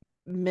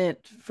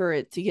meant for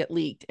it to get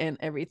leaked and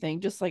everything.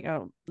 Just like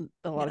a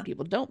lot Yeah. of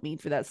people don't mean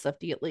for that stuff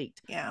to get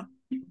leaked. Yeah.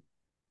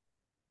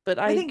 But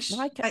I think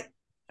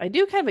I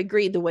do kind of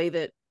agree the way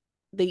that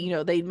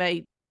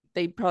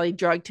they probably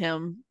drugged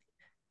him.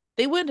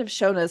 They wouldn't have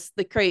shown us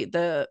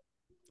the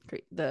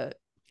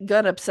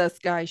gun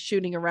obsessed guy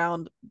shooting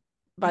around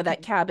by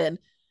that cabin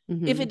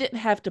Mhm. if it didn't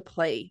have to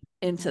play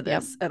into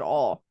this at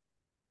all.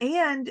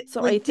 and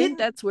So like, I think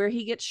that's where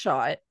he gets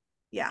shot,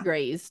 yeah.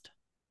 grazed.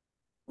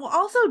 Well,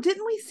 also,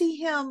 didn't we see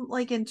him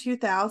like in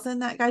 2000?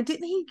 That guy,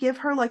 didn't he give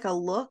her like a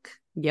look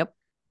Yep.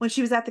 when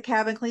she was at the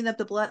cabin cleaning up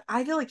the blood?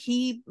 I feel like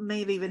he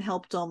may have even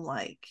helped them.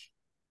 Like,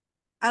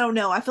 I don't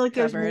know. I feel like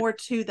there's Covered. more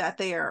to that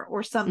there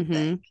or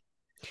something.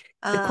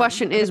 The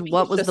question is, maybe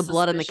what he's was the just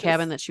blood in the suspicious.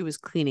 cabin that she was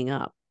cleaning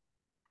up?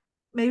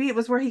 Maybe it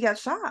was where he got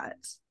shot.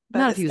 by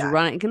Not if this he was guy.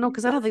 running. No,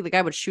 because I don't think the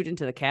guy would shoot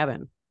into the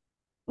cabin.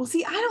 Well,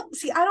 I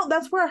don't.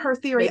 That's where her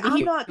theory. Maybe I'm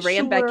he not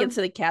ran sure. back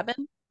into the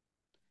cabin.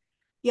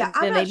 Yeah, and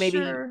I'm then not maybe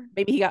sure.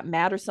 he got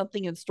mad or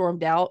something and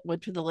stormed out,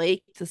 went to the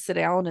lake to sit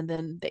down, and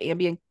then the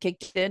Ambien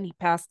kicked in. He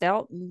passed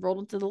out and rolled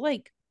into the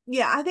lake.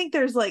 Yeah, I think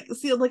there's like,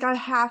 I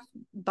half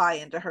buy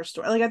into her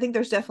story. Like, I think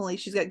there's definitely,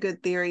 she's got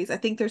good theories. I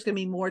think there's gonna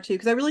be more too,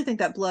 because I really think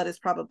that blood is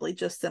probably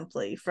just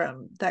simply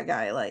from that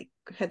guy, like,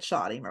 had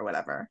shot him or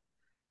whatever.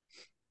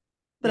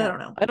 But Yeah. I don't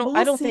know. I But don't. we'll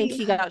I don't think see.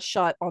 he got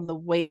shot on the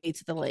way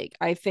to the lake.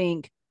 I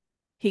think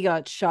he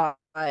got shot,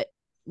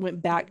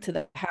 went back to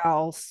the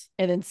house,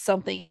 and then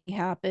something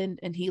happened,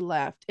 and he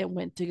left and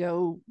went to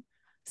go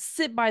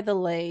sit by the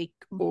lake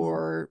Mhm.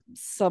 or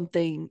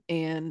something,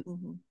 and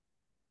Mhm.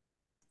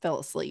 fell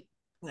asleep.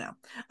 No,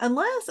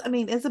 unless, I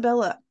mean,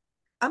 Isabella,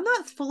 I'm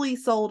not fully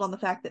sold on the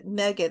fact that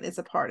Megan is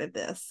a part of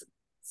this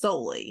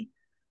solely.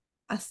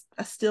 I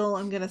still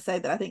am going to say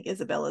that I think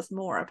Isabella's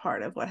more a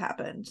part of what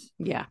happened.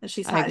 Yeah. And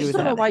she's I agree I hiding with just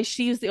don't know that. why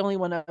she's the only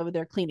one over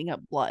there cleaning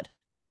up blood.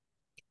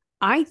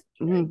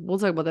 We'll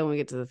talk about that when we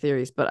get to the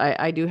theories, but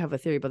I do have a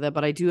theory about that,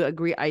 but I do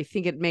agree. I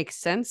think it makes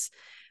sense.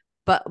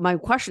 But my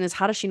question is,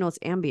 how does she know it's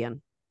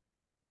Ambien?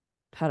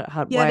 Yeah,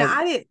 no,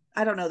 why?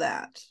 I don't know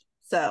that.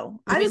 So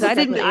Because I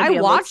didn't. what I Ambien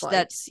looks watched like.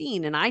 that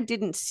scene and I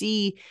didn't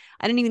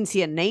even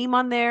see a name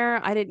on there.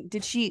 I didn't.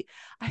 Did she?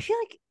 I feel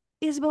like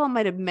Isabella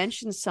might have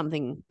mentioned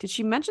something. Did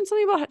she mention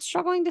something about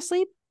struggling to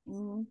sleep?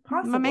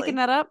 possibly. Am I making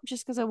that up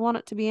just because I want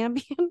it to be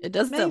Ambien? It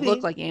doesn't Maybe.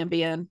 look like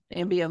Ambien.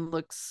 Ambien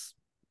looks.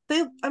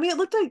 It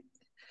looked like,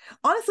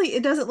 honestly,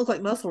 it doesn't look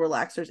like muscle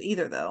relaxers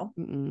either, though.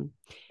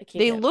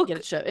 They look. Get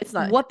it show. It's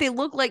not what they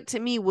look like to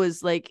me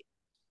was like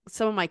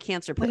some of my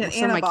cancer Like pills, an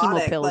some of my chemo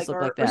antibiotic, pills like, look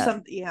or, like or that.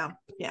 something. Yeah.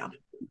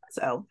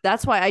 So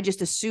That's why I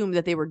just assumed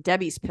that they were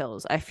Debbie's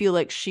pills. I feel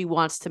like she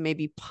wants to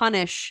maybe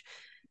punish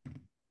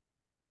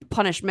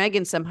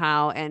Megan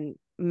somehow, and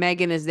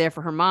Megan is there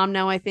for her mom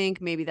now. I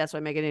think maybe that's why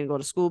Megan didn't go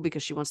to school,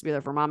 because she wants to be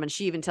there for mom. And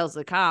she even tells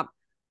the cop,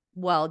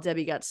 well,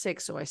 Debbie got sick,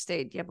 so I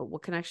stayed. Yeah, but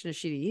what connection is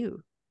she to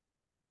you?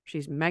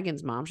 She's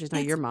Megan's mom. She's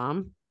not your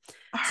mom.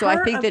 So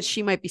I think that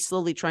she might be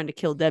slowly trying to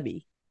kill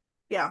Debbie.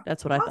 Yeah,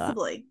 that's what I thought.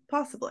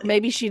 Possibly.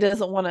 Maybe she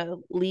doesn't want to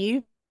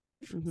leave.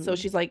 So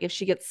she's like, if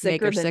she gets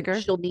sicker,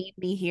 then she'll need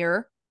me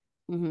here.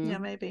 Yeah,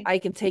 maybe I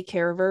can take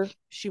care of her.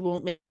 She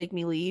won't make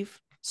me leave.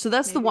 So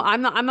that's the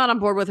one. I'm not on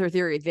board with her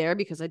theory there,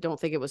 because I don't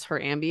think it was her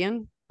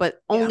Ambien,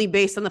 but only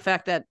based on the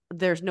fact that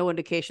there's no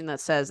indication that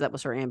says that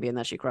was her Ambien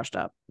that she crushed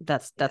up.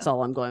 That's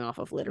all I'm going off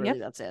of. Literally,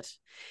 that's it.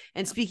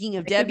 And speaking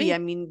of Debbie, I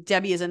mean,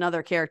 Debbie is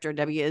another character.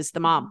 Debbie is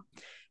the mom.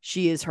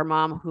 She is her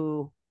mom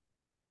who.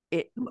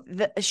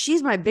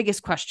 She's my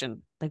biggest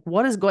question. Like,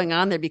 what is going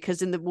on there?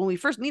 Because when we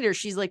first meet her,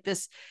 she's like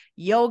this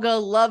yoga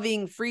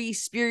loving, free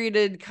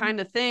spirited kind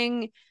of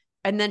thing.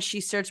 And then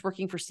she starts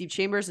working for Steve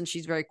Chambers, and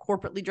she's very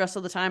corporately dressed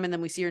all the time. And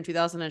then we see her in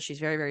 2000 and she's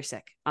very, very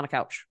sick on a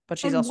couch, but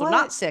she's also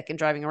not sick and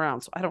driving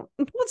around. So I don't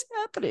know what's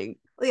happening.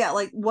 Yeah.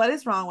 Like, what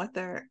is wrong with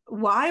her?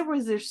 Why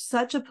was there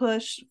such a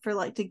push for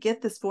like to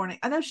get this morning?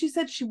 I know she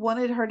said she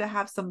wanted her to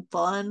have some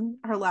fun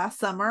her last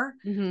summer.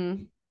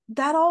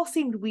 That all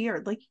seemed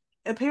weird. Like,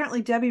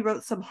 apparently Debbie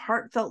wrote some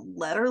heartfelt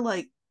letter,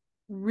 like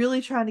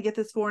really trying to get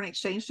this foreign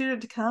exchange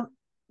student to come.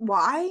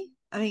 Why?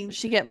 I mean,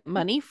 she get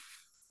money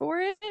for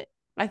it?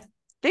 I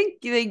think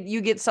you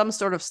get some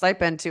sort of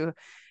stipend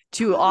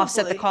to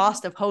offset the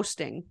cost of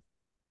hosting.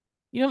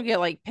 You don't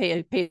get like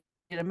paid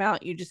an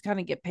amount. You just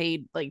kind of get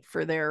paid like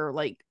for their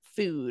like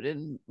food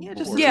and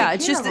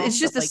it's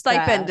just a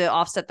stipend to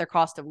offset their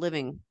cost of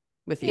living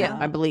with you,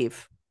 I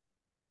believe.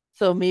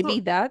 So maybe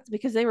that's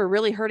because they were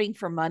really hurting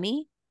for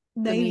money.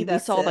 Maybe we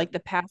saw like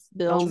the past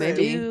bills.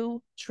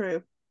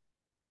 True.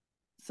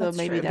 So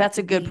maybe that's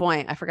a good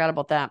point. I forgot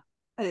about that.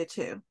 I did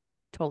too.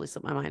 Totally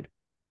slipped my mind.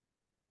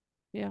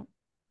 Yeah.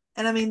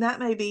 And I mean, that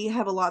maybe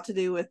have a lot to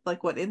do with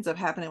like what ends up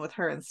happening with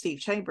her and Steve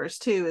Chambers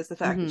too, is the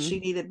fact that she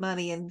needed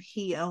money and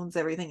he owns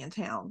everything in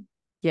town.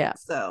 Yeah.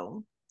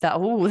 So that's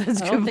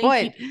a good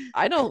point.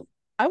 I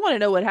want to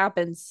know what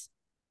happens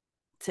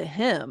to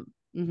him.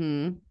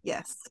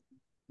 Yes.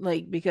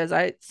 Like, because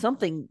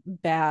something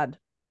bad.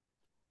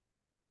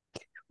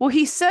 Well,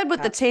 he said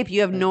with the tape,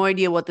 you have no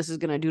idea what this is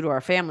going to do to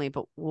our family,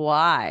 but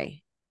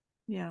why?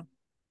 Yeah.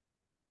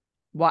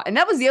 Why? And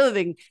that was the other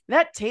thing.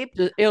 That tape,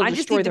 it'll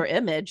destroy their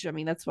image. I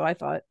mean, that's what I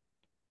thought.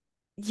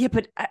 Yeah,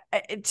 but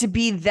to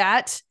be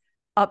that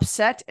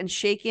upset and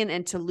shaken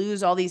and to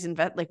lose all these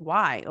like,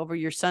 why over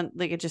your son?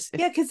 Like, it just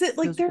because it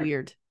like they're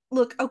weird.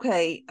 Look,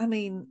 okay. I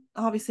mean,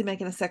 obviously,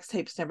 making a sex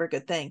tape is never a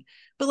good thing,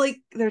 but like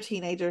they're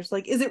teenagers.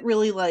 Like, is it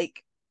really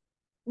like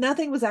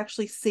nothing was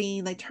actually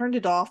seen? They turned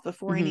it off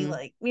before any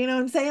like, you know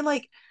what I'm saying?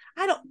 Like,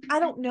 I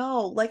don't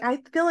know. Like, I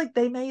feel like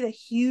they made a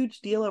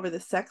huge deal over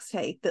the sex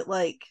tape that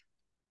like.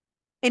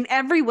 In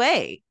every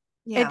way.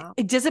 Yeah.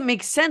 It doesn't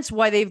make sense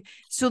why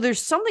so there's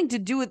something to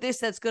do with this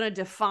that's going to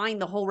define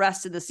the whole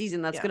rest of the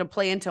season. That's going to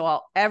play into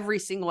every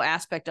single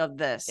aspect of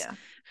this. Yeah.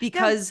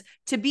 Because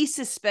to be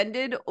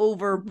suspended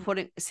over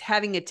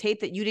having a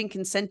tape that you didn't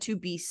consent to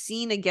be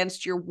seen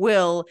against your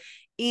will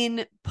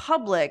in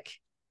public,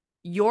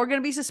 you're going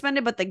to be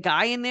suspended, but the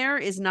guy in there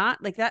is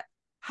not. Like that.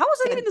 How is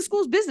that even the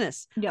school's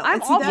business? Yeah,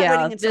 I'm all for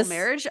waiting until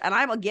marriage, and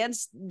I'm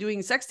against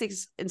doing sex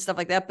tapes and stuff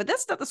like that, but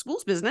that's not the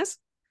school's business.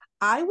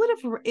 I would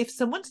have, if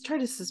someone's tried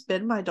to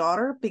suspend my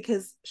daughter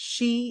because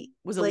she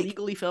was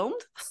illegally filmed,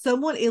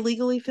 someone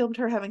illegally filmed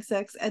her having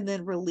sex and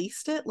then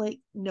released it. Like,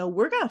 no,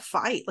 we're going to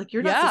fight. Like,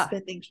 you're not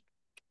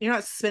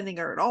suspending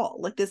her at all.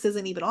 Like, this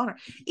isn't even on her.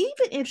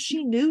 Even if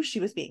she knew she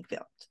was being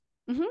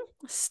filmed.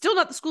 Still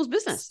not the school's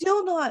business.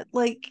 Still not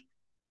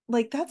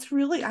like that's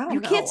really, I don't know.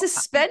 You can't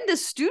suspend a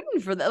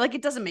student for that. Like,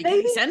 it doesn't make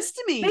any sense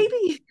to me.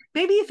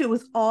 Maybe if it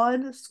was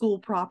on school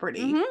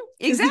property,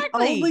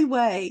 exactly, the only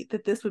way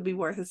that this would be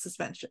worth a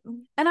suspension.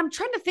 And I'm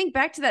trying to think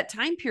back to that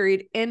time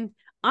period, and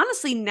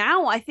honestly,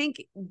 now I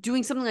think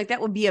doing something like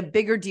that would be a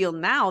bigger deal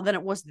now than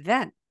it was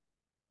then.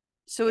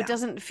 So it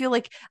doesn't feel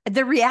like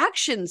the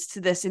reactions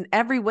to this in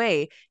every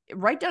way,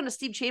 right down to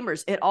Steve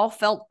Chambers, it all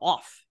felt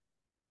off.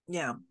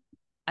 Yeah,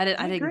 I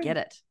didn't get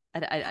it.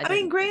 I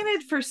mean,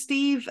 granted, for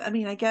Steve, I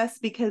mean, I guess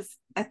because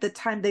at the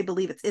time they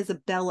believe it's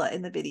Isabella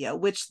in the video,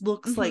 which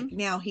looks like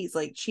now he's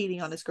like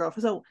cheating on his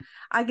girlfriend. So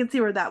I can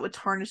see where that would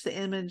tarnish the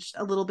image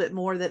a little bit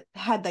more, that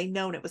had they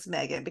known it was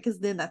Megan, because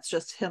then that's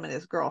just him and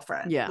his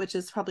girlfriend, which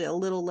is probably a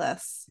little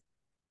less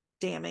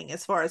damning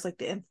as far as like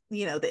the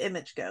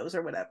image goes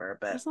or whatever.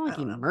 But it's not like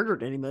he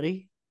murdered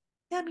anybody.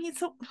 Yeah, I mean,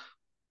 so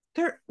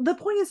the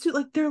point is to,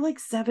 like, they're like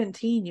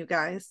 17, you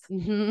guys.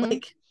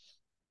 Like,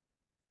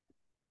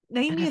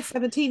 name me a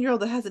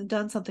 17-year-old that hasn't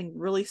done something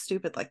really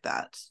stupid like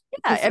that.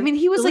 Yeah, I mean,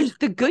 he was like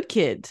the good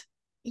kid.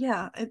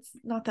 Yeah, it's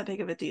not that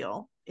big of a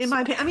deal, in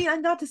my opinion. I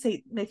mean, not to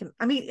say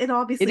I mean, it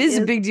obviously is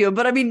a big deal,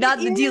 but I mean, not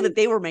the deal that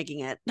they were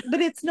making it.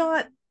 But it's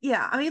not.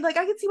 Yeah, I mean, like,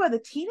 I can see why the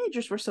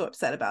teenagers were so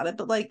upset about it,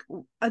 but like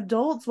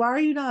adults, why are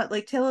you not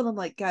like telling them,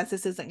 like, guys,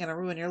 this isn't going to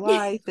ruin your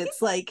life?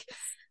 It's like,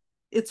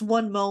 it's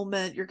one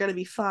moment, you're going to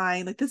be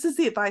fine. Like, this is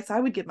the advice I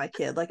would give my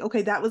kid. Like,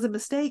 okay, that was a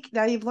mistake.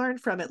 Now you've learned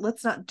from it.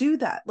 Let's not do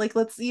that. Like,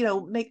 let's,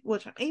 make,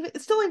 which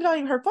it's still even not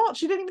even her fault.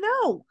 She didn't even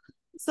know.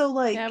 So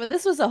like, yeah, but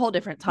this was a whole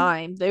different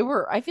time.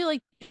 I feel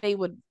like it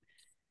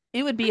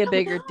would be a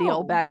bigger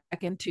deal back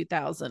in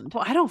 2000.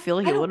 Well, I don't feel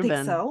like it would have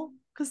been. So,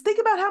 because think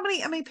about how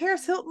many, I mean,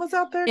 Paris Hilton was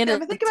out there. In I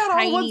mean, think about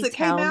all the ones that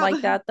came out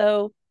like that,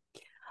 though.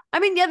 I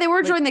mean, yeah, they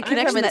were drawing the I'm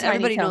connection from a that tiny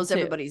everybody town, knows too.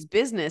 everybody's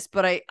business.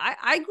 But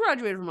I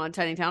graduated from a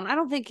tiny town. I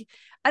don't think it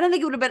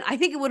would have been. I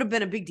think it would have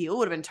been a big deal. It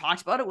would have been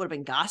talked about. It would have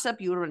been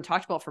gossip. You would have been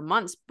talked about for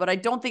months. But I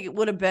don't think it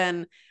would have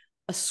been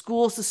a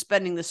school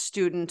suspending the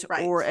student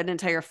or an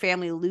entire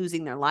family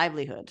losing their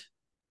livelihood.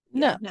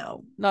 No,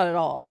 not at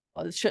all.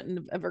 It shouldn't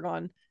have ever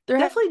gone. There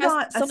definitely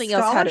not something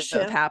else had to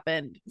have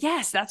happened.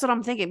 Yes, that's what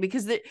I'm thinking,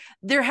 because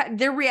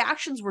their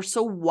reactions were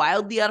so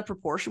wildly out of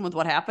proportion with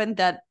what happened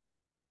that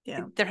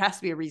there has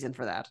to be a reason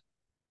for that.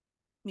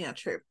 Yeah,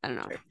 true. I don't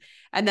know. True.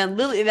 And then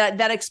Lily,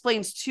 that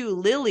explains too,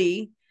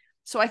 Lily.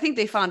 So I think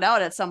they found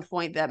out at some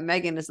point that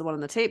Megan is the one on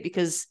the tape,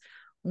 because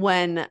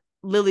when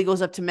Lily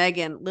goes up to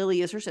Megan,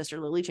 Lily is her sister,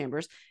 Lily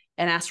Chambers,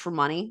 and asks for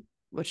money.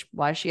 Which,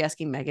 why is she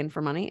asking Megan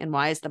for money? And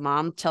why is the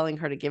mom telling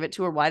her to give it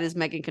to her? Why does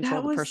Megan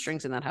control the purse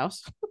strings in that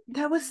house?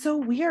 That was so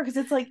weird, because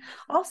it's like,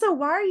 also,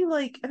 why are you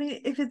like, I mean,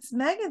 if it's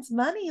Megan's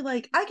money,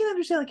 like, I can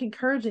understand like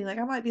encouraging, like,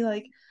 I might be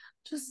like,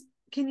 just,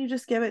 can you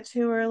just give it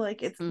to her?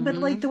 Like, it's, but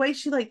like the way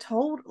she like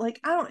told, like,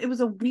 it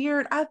was a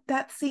weird,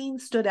 that scene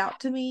stood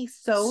out to me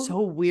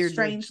so weird,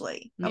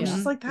 strangely. I was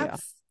just like,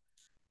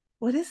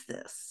 what is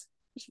this?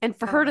 And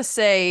for her to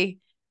say,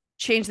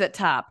 change that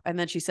top, and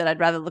then she said,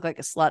 I'd rather look like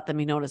a slut than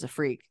be known as a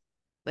freak.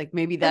 Like,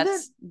 maybe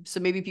so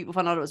maybe people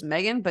found out it was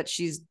Megan, but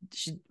she's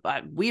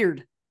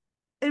weird.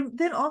 And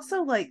then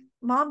also, like,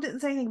 mom didn't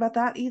say anything about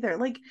that either.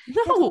 Like,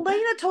 no. If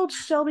Elena told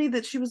Shelby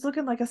that she was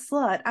looking like a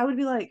slut, I would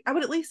be like, I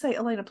would at least say,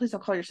 Elena, please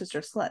don't call your sister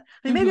a slut.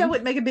 I mean, maybe I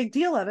wouldn't make a big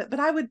deal of it, but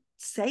I would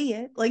say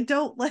it. Like,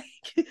 don't, like.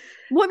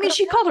 Well, I mean,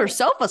 she called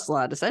herself a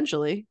slut,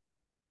 essentially.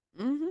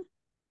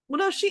 Well,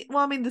 no,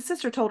 I mean, the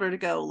sister told her to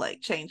go, like,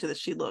 change that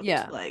she looked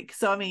like.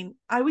 So, I mean,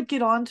 I would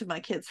get on to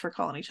my kids for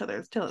calling each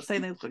other,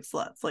 saying they look like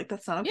sluts. Like,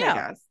 that's not okay,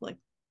 guys. Like,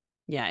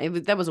 yeah,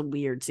 that was a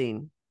weird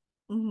scene.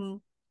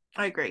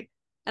 I agree.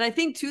 And I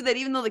think too that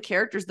even though the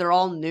characters, they're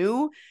all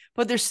new,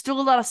 but there's still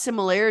a lot of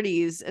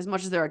similarities as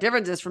much as there are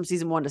differences from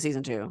season 1 to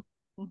season 2.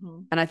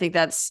 And I think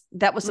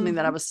that was something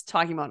that I was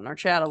talking about in our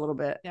chat a little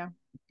bit. Yeah,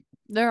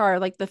 there are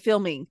like the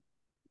filming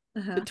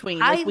between,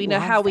 like, we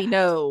know how we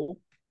know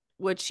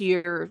which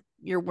year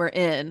we're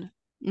in.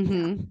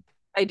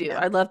 I do.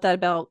 I love that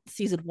about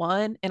season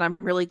 1, and I'm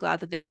really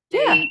glad that they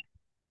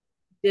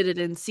did it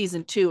in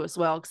season 2 as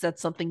well, because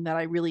that's something that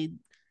I really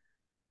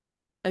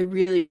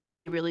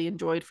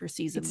enjoyed for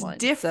season 1.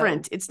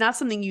 Different. So. It's not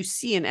something you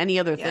see in any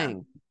other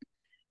thing.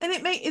 And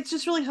it's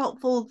just really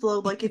helpful, though.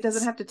 Like, it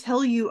doesn't have to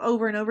tell you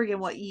over and over again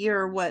what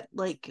year, what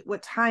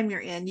time you're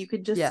in. You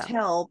could just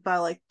tell by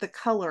like the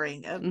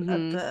coloring of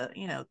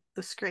the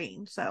the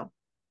screen. So.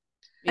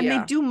 And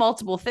they do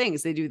multiple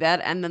things. They do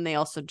that, and then they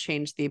also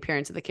change the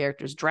appearance of the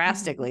characters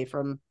drastically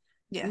from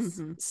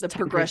the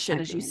progression,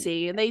 as you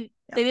see. And they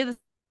did the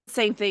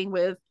same thing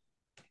with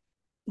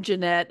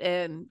Jeanette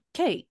and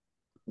Kate.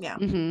 Yeah.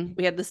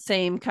 We had the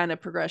same kind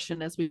of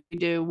progression as we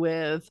do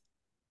with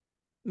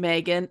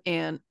Megan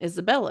and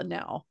Isabella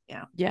now.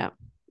 Yeah.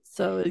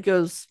 So it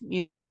goes,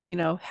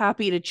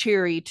 happy to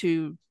cheery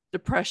to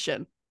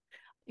depression.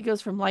 It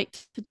goes from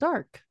light to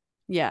dark.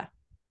 Yeah.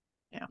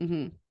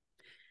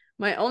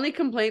 My only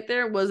complaint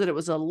there was that it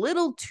was a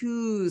little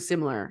too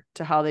similar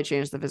to how they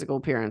changed the physical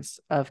appearance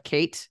of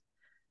Kate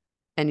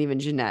and even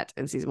Jeanette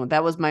in season 1.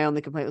 That was my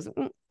only complaint. It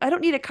was, I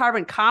don't need a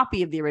carbon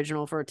copy of the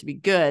original for it to be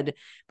good,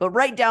 but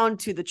right down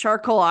to the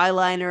charcoal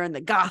eyeliner and the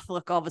goth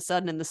look all of a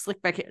sudden, and the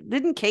slick back hair.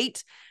 Didn't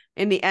Kate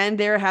in the end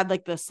there had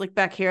like the slick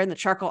back hair and the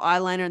charcoal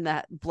eyeliner and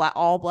that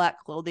all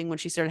black clothing when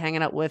she started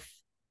hanging out with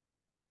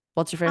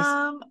what's her face?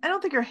 I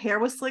don't think her hair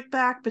was slicked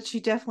back, but she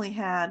definitely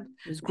had.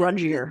 It was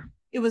grungier.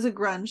 It was a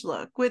grunge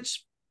look,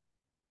 which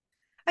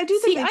I do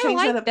think they changed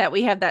like that up. That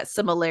we have that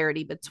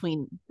similarity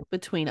between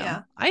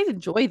them. I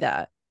enjoy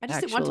that. I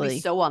just didn't want it to be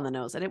so on the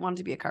nose. I didn't want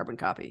it to be a carbon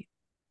copy.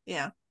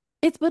 Yeah.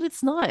 But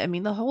it's not. I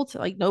mean, the whole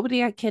like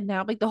nobody got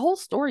kidnapped. Like the whole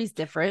story's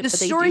different. The but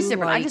they story's do,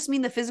 different. I like, just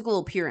mean the physical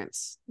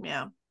appearance.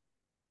 Yeah.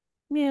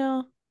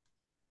 yeah.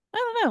 I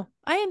don't know.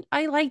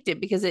 I liked it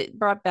because it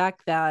brought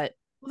back that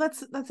Well,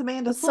 that's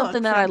Amanda's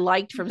something look, that I so-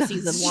 liked from That's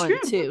season true.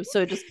 1 too.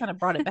 So it just kind of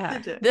brought it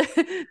back.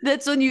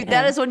 That's when you.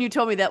 That is when you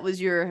told me that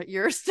was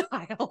your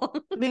style.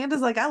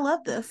 Amanda's like, I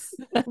love this.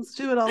 Let's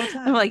do it all the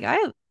time. I'm like,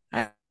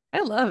 I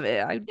love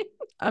it.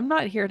 I'm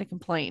not here to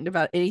complain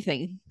about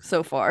anything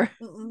so far.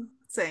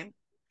 Same.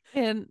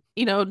 And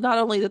not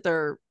only that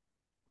their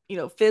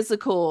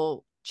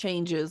physical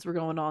changes were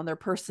going on, their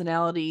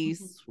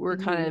personalities were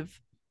kind of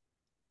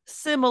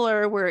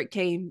similar, where it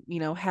came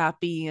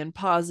happy and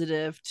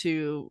positive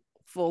to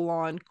full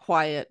on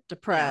quiet,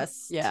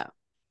 depressed. Yeah.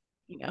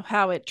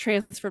 How it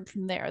transferred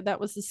from there. That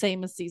was the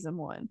same as season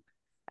 1.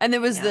 And there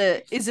was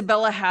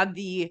Isabella had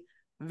the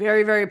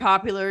very, very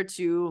popular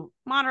to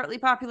moderately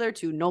popular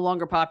to no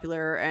longer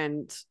popular,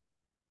 and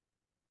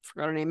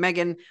forgot her name.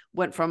 Megan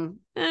went from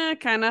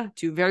kind of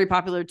to very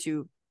popular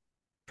to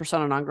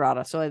persona non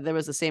grata. So there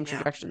was the same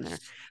trajectory there.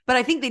 But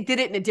I think they did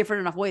it in a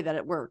different enough way that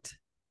it worked.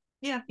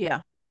 Yeah.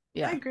 I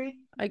agree.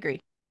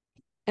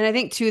 And I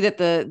think too that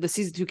the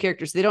season 2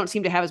 characters, they don't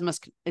seem to have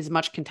as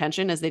much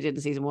contention as they did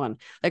in season 1.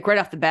 Like right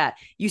off the bat,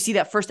 you see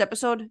that first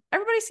episode,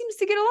 everybody seems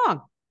to get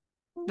along.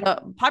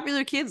 The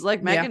popular kids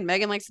like Megan.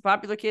 Megan likes the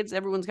popular kids.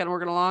 Everyone's kind of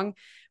working along.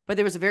 But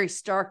there was a very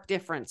stark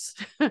difference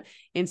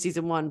in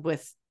season 1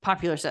 with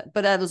popular set.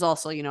 But that was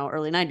also,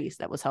 early 90s.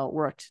 That was how it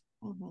worked.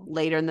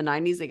 Later in the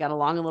 90s, they got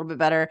along a little bit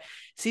better.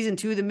 Season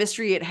 2, the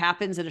mystery, it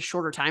happens in a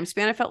shorter time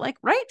span, I felt like,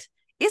 right?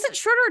 Is it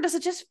shorter or does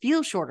it just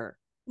feel shorter?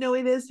 No,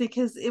 it is,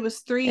 because it was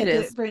 3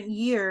 different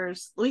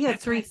years. We had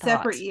 3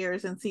 separate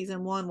years in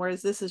season 1,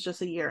 whereas this is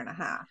just a year and a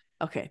half.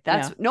 Okay.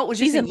 No, it was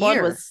just season a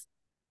year. 1 was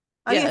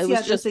it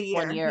was just a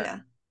year. 1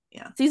 year.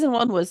 Yeah. Season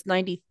 1 was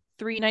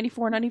 93,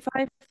 94,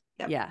 95.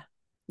 Yep.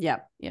 Yeah.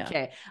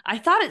 Okay. I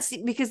thought it's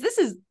because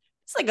it's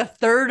like a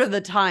third of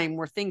the time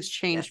where things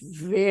change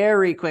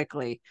very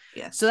quickly.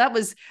 Yes. So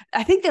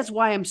I think that's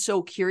why I'm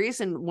so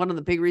curious. And one of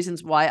the big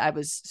reasons why I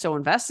was so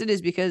invested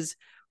is because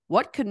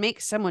what could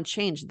make someone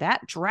change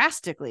that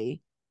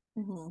drastically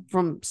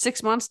from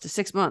 6 months to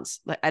 6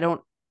 months? Like,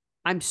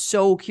 I'm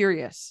so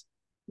curious.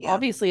 Yeah.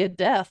 Obviously a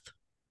death.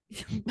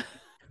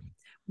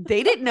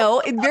 They didn't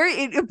know.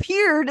 It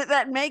appeared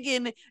that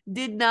Megan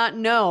did not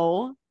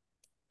know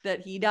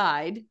that he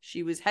died.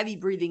 She was heavy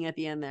breathing at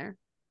the end there.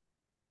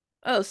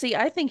 Oh, see,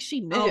 I think she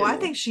knew. Oh, I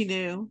think she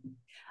knew.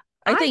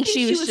 I think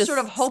she was just sort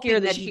of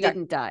hoping that he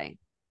didn't die.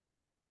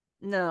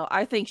 No,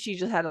 I think she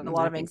just had a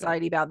lot of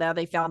anxiety about now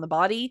they found the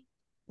body.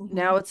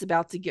 Now it's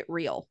about to get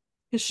real.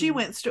 Because she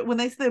went when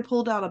they said they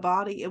pulled out a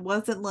body, it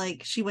wasn't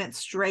like she went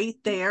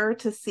straight there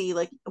to see,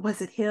 like,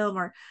 was it him,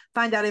 or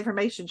find out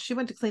information. She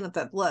went to clean up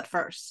that blood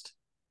first.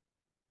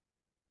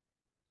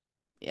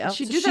 Yeah. Did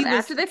she do that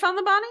after they found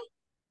the body?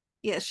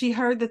 Yeah, she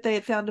heard that they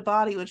had found a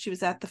body when she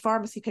was at the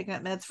pharmacy picking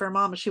up meds for her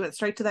mom, and she went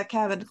straight to that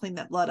cabin to clean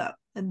that blood up.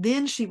 And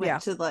then she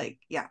went to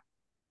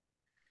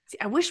See,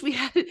 I wish we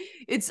had it.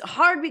 It's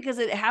hard because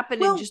it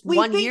happened in just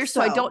 1 year,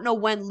 so I don't know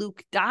when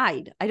Luke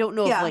died. I don't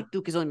know if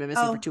Luke has only been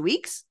missing for 2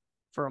 weeks,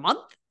 for a month.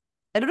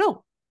 I don't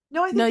know.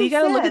 No, you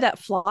got to look at that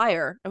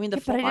flyer. I mean,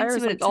 the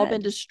flyers have all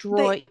been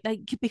destroyed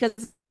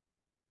because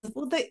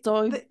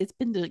it's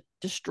been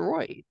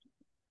destroyed.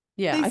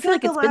 Yeah, I feel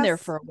like it's been there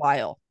for a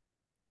while.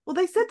 Well,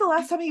 they said the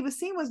last time he was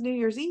seen was New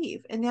Year's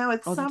Eve, and now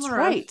it's summer. That's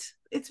right.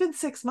 It's been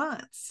 6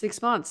 months.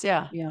 6 months,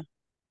 yeah.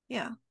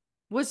 Yeah. It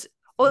was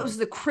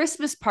the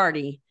Christmas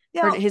party.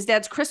 Yeah. His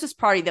dad's Christmas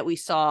party that we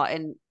saw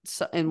in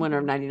winter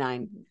of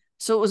 99.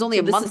 So it was only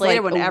a month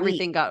later when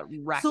everything got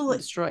wrecked and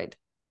destroyed.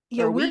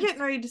 Yeah, we're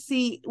getting ready to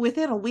see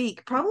within a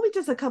week, probably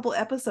just a couple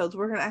episodes,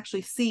 we're going to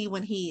actually see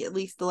when at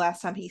least the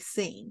last time he's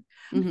seen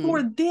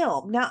for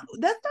them. Now,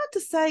 that's not to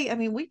say, I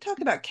mean, we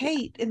talked about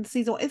Kate in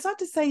season 1. It's not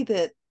to say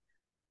that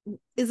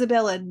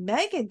Isabella and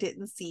Megan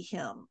didn't see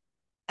him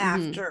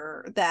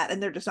after that,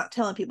 and they're just not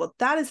telling people.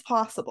 That is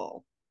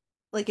possible.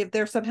 Like, if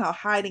they're somehow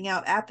hiding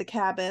out at the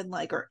cabin,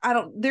 like, or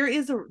there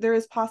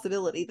is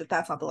possibility that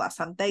that's not the last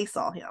time they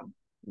saw him.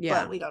 Yeah.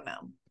 But we don't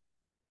know.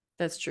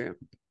 That's true.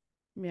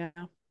 Yeah.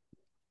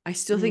 I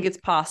still think it's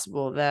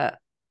possible that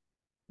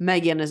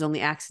Megan is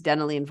only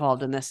accidentally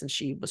involved in this and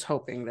she was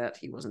hoping that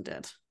he wasn't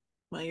dead.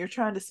 Well, you're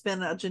trying to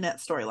spin a Jeanette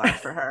storyline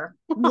for her.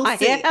 We'll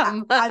see.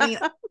 I mean,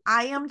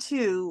 I am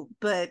too,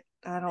 but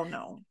I don't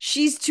know.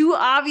 She's too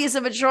obvious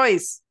of a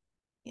choice.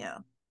 Yeah.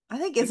 I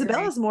think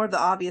Isabella's more of the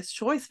obvious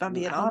choice, if I'm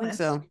being honest.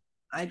 So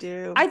I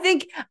do. I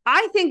think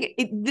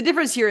the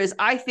difference here is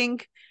I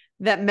think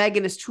that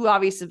Megan is too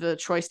obvious of a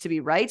choice to be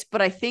right,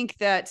 but I think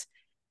that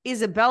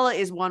Isabella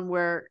is one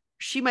where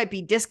she might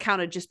be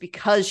discounted just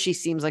because she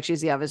seems like she's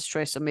the obvious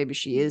choice. So maybe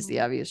she is the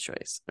obvious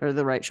choice or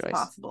the right choice.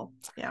 Possible.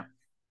 Yeah.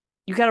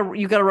 You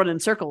gotta run in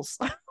circles.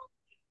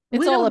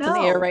 It's all up in the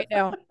air right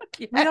now.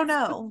 Yes. We don't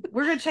know.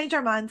 We're gonna change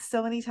our minds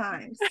so many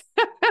times.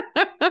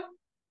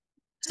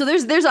 So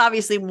there's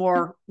obviously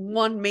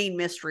one main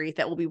mystery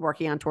that we'll be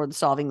working on toward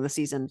solving the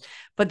season,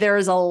 but there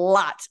is a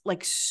lot,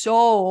 like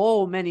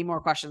so many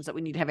more questions that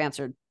we need to have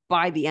answered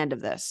by the end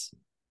of this.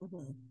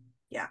 Mm-hmm.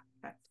 Yeah.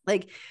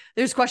 Like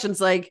there's questions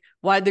like,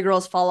 why'd the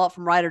girls fall out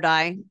from Ride or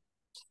Die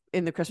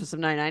in the Christmas of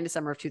 99,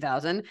 December of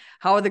 2000?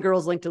 How are the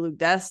girls linked to Luke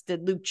deaths?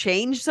 Did Luke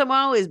change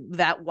somehow? Is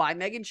that why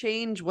Megan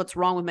changed? What's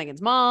wrong with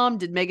Megan's mom?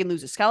 Did Megan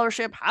lose a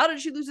scholarship? How did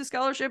she lose a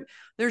scholarship?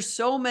 There's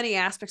so many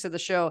aspects of the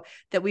show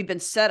that we've been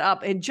set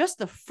up in just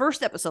the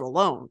first episode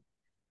alone.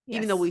 Yes.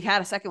 Even though we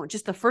had a second one,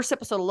 just the first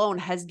episode alone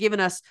has given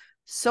us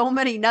so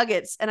many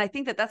nuggets. And I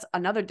think that that's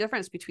another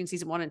difference between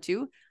season 1 and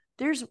 2.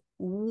 There's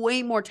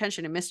way more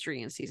tension and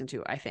mystery in season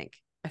 2, I think.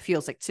 It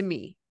feels like, to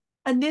me.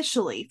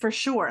 Initially, for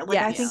sure. Like,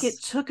 yes. I think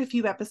it took a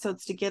few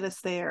episodes to get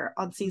us there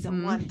on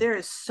season 1. There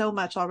is so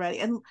much already.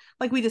 And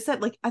like we just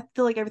said, like, I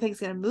feel like everything's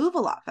going to move a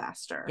lot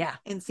faster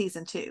in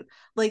season 2.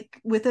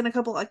 Like within a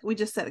couple, like we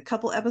just said, a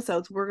couple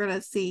episodes, we're going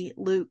to see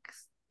Luke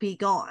be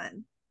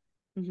gone.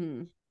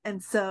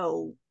 And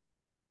so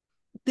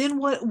then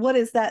what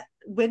is that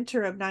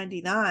winter of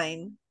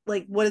 99?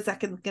 Like, what is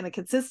that going to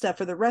consist of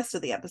for the rest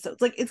of the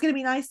episodes? Like, it's going to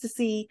be nice to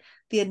see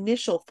the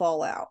initial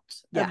fallout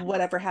of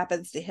whatever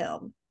happens to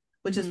him,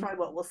 which is probably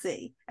what we'll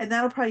see. And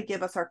that'll probably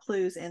give us our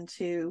clues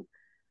into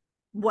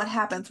what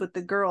happens with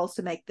the girls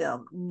to make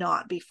them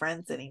not be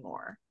friends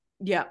anymore.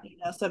 Yeah. You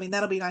know, so I mean,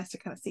 that'll be nice to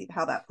kind of see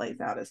how that plays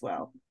out as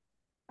well.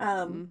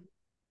 Like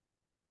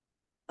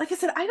I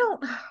said, I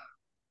don't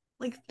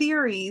like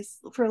theories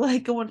for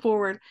like going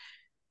forward.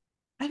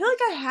 I feel like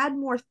I had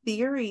more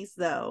theories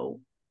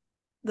though,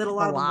 that a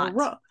lot of them were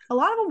wrong. A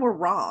lot of them were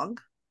wrong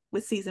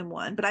with season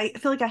 1, but I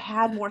feel like I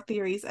had more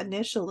theories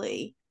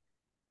initially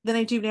than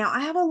I do now.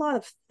 I have a lot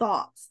of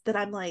thoughts that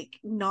I'm like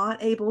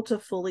not able to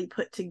fully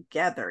put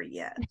together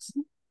yet.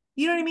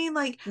 You know what I mean?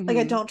 Like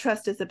I don't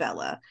trust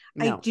Isabella.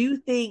 No. I do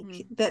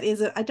think that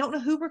I don't know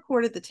who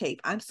recorded the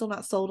tape. I'm still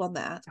not sold on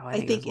that.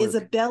 I think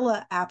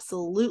Isabella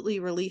absolutely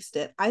released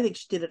it. I think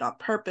she did it on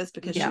purpose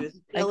because she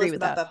was jealous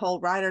about that whole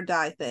Ride or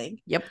Die thing.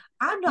 Yep.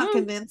 I'm not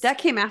convinced. That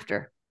came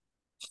after.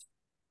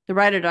 The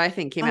Ride or Die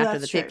thing came after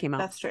the tape came out.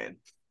 That's true.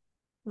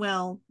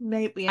 Well,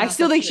 maybe. I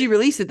still think she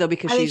released it though,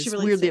 because she's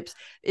weirdly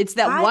it's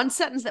that one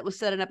sentence that was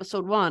said in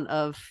episode 1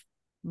 of,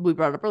 we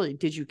brought it up earlier,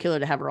 did you kill her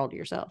to have her all to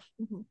yourself?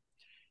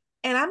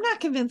 And I'm not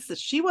convinced that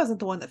she wasn't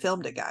the one that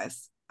filmed it,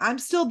 guys.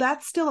 That's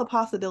still a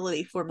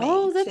possibility for me.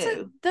 Oh,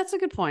 that's a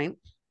good point.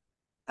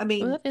 I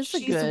mean,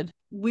 she's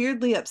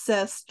weirdly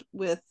obsessed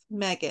with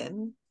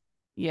Megan.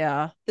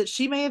 Yeah. That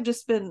she may have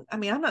just been, I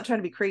mean, I'm not trying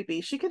to be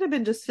creepy. She could have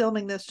been just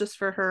filming this just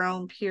for her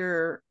own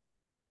pure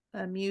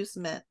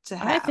amusement to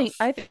have.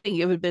 I think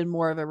it would have been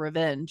more of a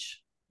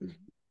revenge.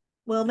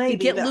 Well, maybe.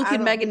 To get Luke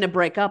and Megan to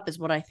break up is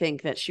what I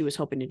think that she was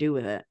hoping to do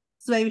with it.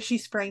 So maybe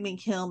she's framing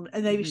him,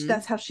 and maybe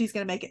that's how she's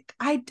going to make it.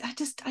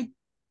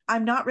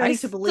 I'm not ready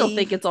to believe. I still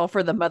think it's all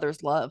for the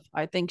mother's love.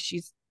 I think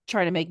she's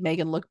trying to make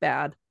Megan look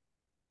bad.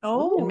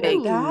 Oh,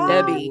 make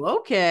Debbie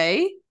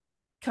okay.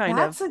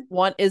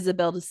 Want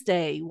Isabel to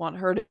stay, want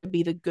her to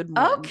be the good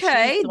one.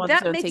 Okay,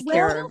 that makes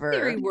care of her.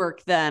 Theory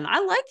work then.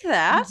 I like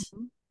that.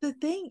 The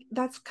thing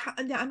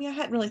I mean, I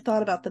hadn't really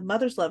thought about the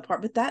mother's love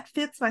part, but that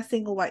fits my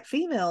single white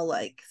female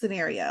like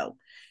scenario.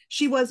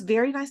 She was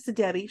very nice to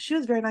Debbie. She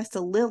was very nice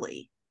to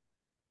Lily.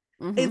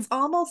 It's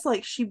almost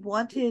like she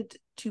wanted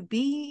to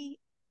be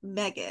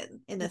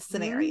Megan in this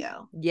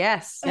scenario.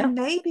 Yes. And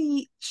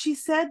maybe she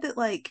said that,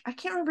 like, I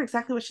can't remember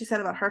exactly what she said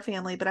about her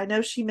family, but I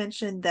know she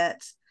mentioned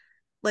that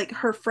like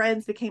her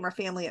friends became her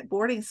family at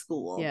boarding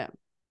school. Yeah.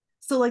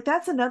 So like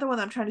that's another one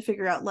I'm trying to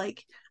figure out.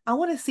 Like, I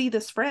want to see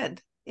this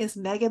friend. Is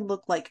Megan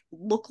look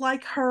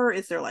like her?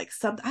 Is there like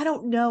some, I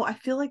don't know. I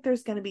feel like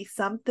there's going to be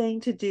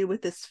something to do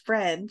with this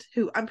friend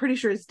who I'm pretty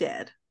sure is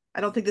dead. I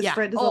don't think this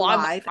friend is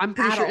alive. I'm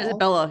pretty sure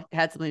Isabella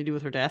had something to do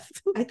with her death.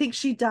 I think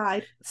she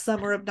died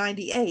summer of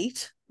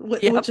 98,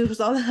 which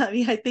was all. I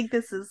mean, I think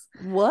this is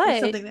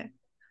something there.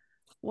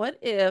 What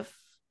if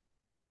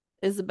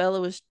Isabella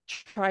was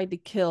tried to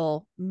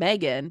kill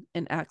Megan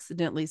and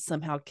accidentally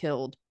somehow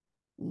killed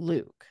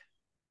Luke?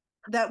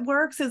 That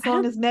works as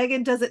long as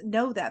Megan doesn't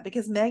know that,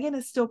 because Megan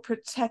is still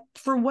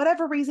for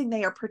whatever reason,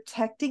 they are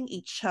protecting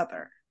each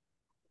other.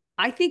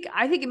 I think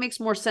it makes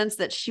more sense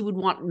that she would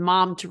want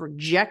Mom to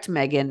reject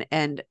Megan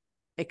and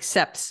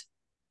accept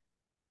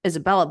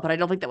Isabella, but I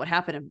don't think that would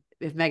happen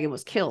if Megan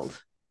was killed.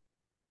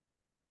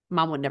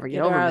 Mom would never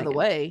get over out Megan. Of the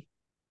way.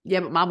 Yeah,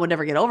 but Mom would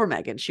never get over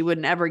Megan. She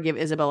wouldn't ever give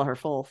Isabella her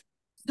full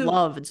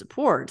love and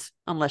support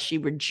unless she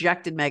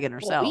rejected Megan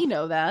herself. Well, we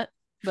know that,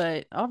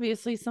 but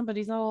obviously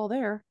somebody's not all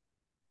there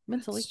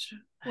mentally.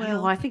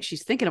 Well, I think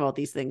she's thinking about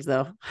these things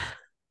though.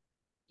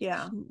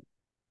 Yeah.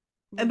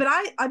 But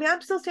I mean,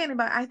 I'm still standing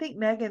by. I think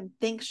Megan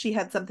thinks she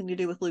had something to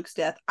do with Luke's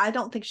death. I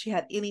don't think she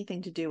had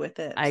anything to do with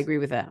it. I agree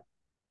with that.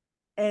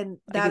 And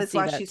that is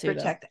why she's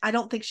protected. I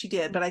don't think she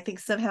did, but I think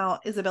somehow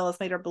Isabella's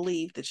made her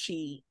believe that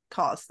she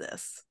caused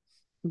this.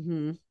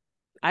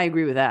 I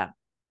agree with that.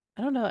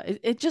 I don't know.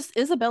 It just,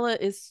 Isabella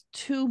is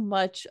too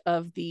much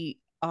of the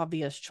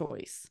obvious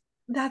choice.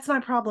 That's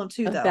my problem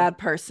too, though. Bad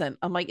person.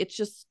 I'm like, it's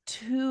just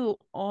too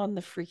on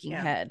the freaking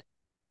head.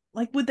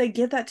 Like, would they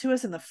give that to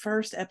us in the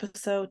first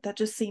episode? That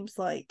just seems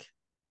like,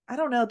 I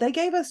don't know. They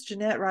gave us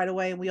Jeanette right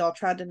away and we all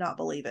tried to not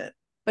believe it.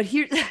 But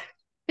here,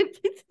 but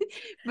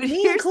Me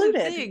here's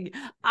included. the thing.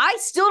 I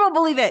still don't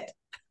believe it.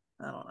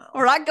 I don't know.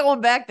 We're not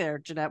going back there,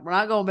 Jeanette. We're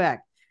not going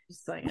back.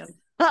 Just saying.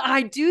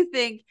 I do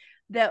think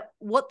that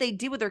what they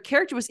did with her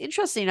character was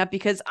interesting enough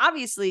because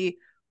obviously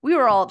we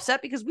were all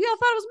upset because we all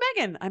thought it was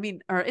Megan. I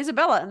mean, or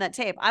Isabella in that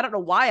tape. I don't know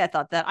why I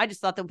thought that. I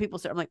just thought that when people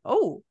started, I'm like,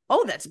 oh,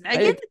 that's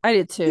Megan. I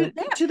did too.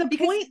 Yeah, To the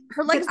because point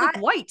her legs that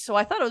look white, so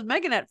I thought it was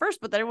Megan at first,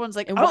 but then everyone's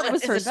like, And oh, why that's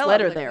was her Isabella.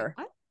 sweater I was like, there?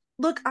 what?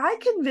 Look, I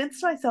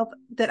convinced myself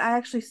that I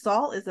actually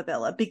saw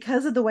Isabella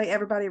because of the way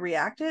everybody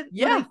reacted.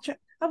 Yeah.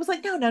 I was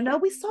like, no,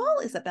 we saw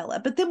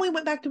Isabella. But then we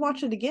went back to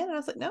watch it again, and I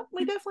was like, no,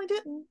 we definitely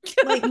didn't.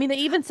 Like, I mean, they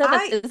even said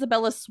that's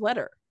Isabella's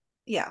sweater.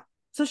 yeah.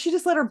 So she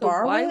just let her So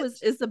borrow why it.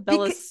 was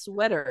Isabella's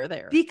sweater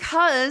there?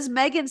 Because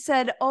Megan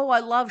said, oh, I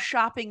love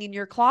shopping in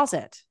your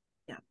closet.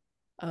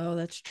 Oh,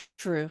 that's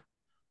true.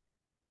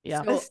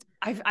 Yeah. So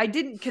I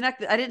didn't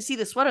connect. I didn't see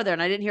the sweater there,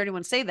 and I didn't hear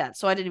anyone say that,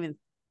 so I didn't even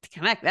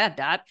connect that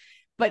dot.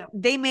 But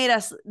they made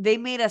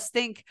us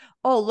think,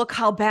 oh, look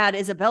how bad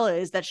Isabella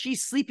is that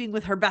she's sleeping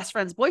with her best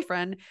friend's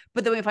boyfriend.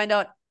 But then we find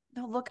out,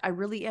 no, look, I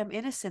really am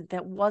innocent.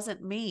 That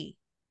wasn't me.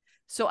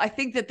 So I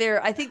think that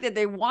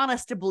they want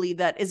us to believe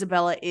that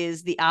Isabella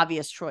is the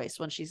obvious choice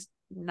when she's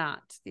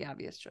not the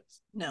obvious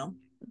choice. No.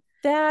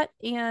 That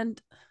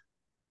and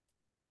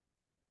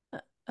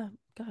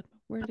God,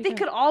 where did They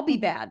could all be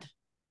bad.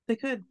 They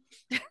could.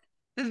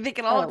 They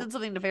could all have done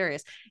something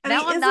nefarious. I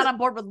Now mean, I'm not on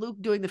board with Luke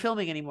doing the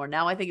filming anymore.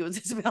 Now I think it was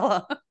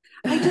Isabella.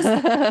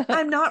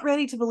 I'm not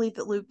ready to believe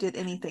that Luke did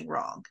anything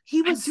wrong.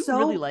 He was I do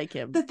really like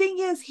him. The thing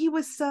is, he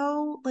was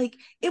so like,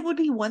 it would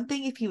be one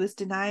thing if he was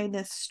denying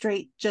this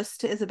straight just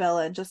to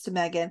Isabella and just to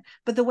Megan,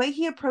 but the way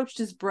he approached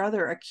his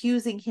brother,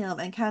 accusing him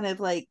and kind of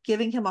like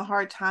giving him a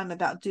hard time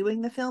about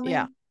doing the filming.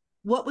 Yeah.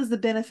 What was the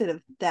benefit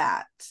of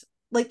that?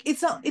 Like,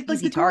 it's not, it's like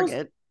Easy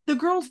target. The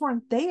girls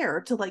weren't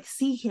there to like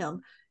see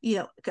him,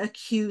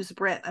 accuse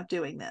Brett of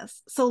doing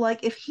this. So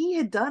like, if he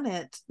had done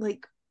it,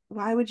 like,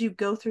 why would you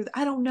go through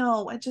I don't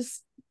know.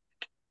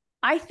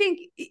 I think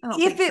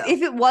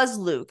if it was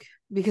Luke,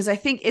 because I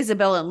think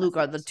Isabella and Luke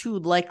are the two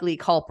likely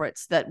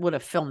culprits that would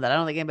have filmed that. I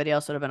don't think anybody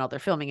else would have been out there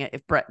filming it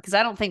if Brett, because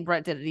I don't think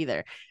Brett did it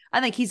either. I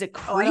think he's a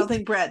creep. I don't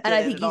think Brett did and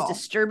I think it he's at all.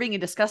 disturbing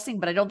and disgusting,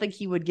 but I don't think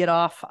he would get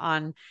off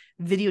on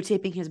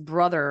videotaping his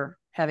brother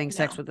having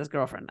sex with his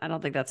girlfriend. I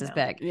don't think that's his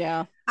bag.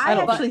 Yeah. I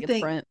don't actually it's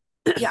think Brent.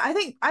 yeah, I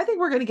think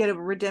we're going to get a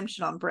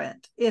redemption on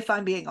Brent, if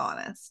I'm being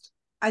honest.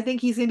 I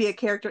think he's going to be a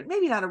character,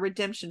 maybe not a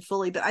redemption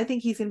fully, but I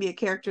think he's going to be a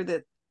character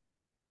that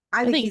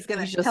I think he's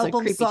going to help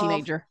him solve.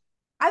 Teenager.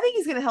 I think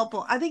he's going to help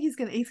him. I think he's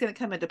going to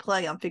come into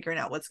play on figuring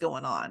out what's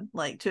going on,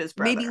 like to his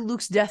brother. Maybe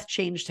Luke's death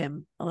changed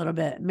him a little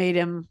bit, made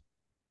him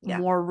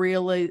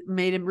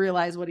made him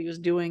realize what he was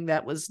doing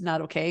that was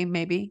not okay.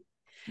 Maybe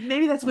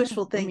that's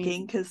wishful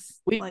thinking because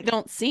we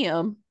don't see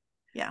him.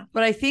 Yeah.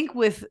 But I think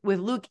with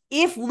Luke,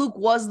 if Luke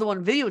was the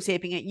one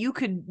videotaping it, you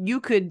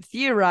could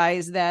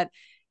theorize that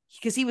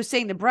because he was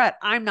saying to Brett,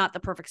 I'm not the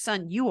perfect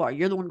son. You are.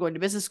 You're the one going to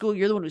business school.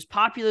 You're the one who's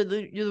popular.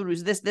 You're the one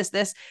who's this.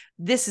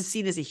 This is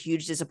seen as a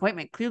huge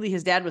disappointment. Clearly,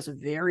 his dad was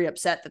very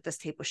upset that this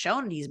tape was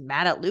shown and he's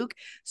mad at Luke.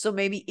 So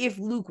maybe if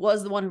Luke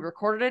was the one who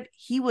recorded it,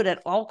 he would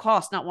at all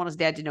costs not want his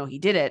dad to know he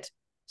did it.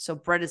 So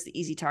Brett is the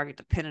easy target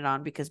to pin it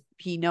on because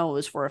he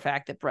knows for a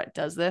fact that Brett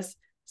does this.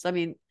 So, I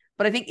mean,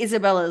 but I think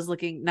Isabella is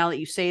looking, now that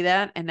you say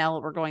that, and now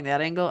that we're going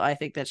that angle, I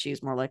think that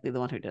she's more likely the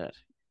one who did it.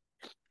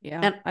 Yeah.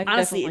 And I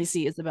honestly, definitely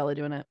see Isabella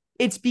doing it.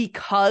 It's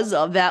because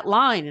of that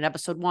line in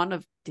episode 1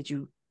 of, did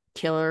you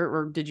kill her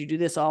or did you do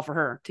this all for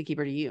her to keep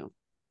her to you?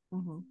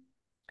 Mm-hmm.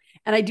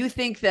 And I do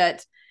think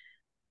that,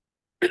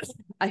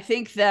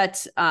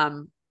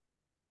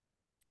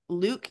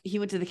 Luke, he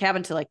went to the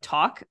cabin to like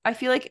talk, I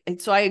feel like.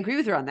 And so I agree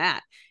with her on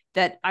that,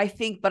 but I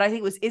think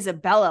it was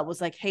Isabella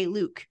was like, hey,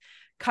 Luke,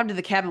 come to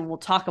the cabin. We'll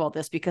talk about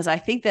this because I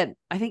think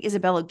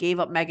Isabella gave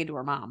up Megan to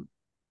her mom,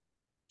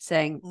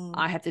 saying,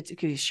 I have to,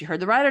 because she heard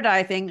the ride or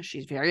die thing.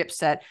 She's very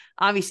upset.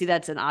 Obviously,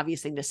 that's an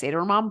obvious thing to say to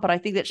her mom, but I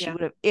think that she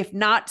would have, if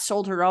not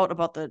sold her out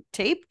about the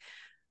tape,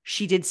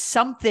 she did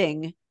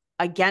something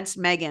against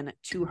Megan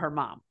to her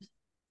mom,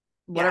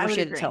 whatever she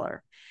had to tell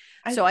her.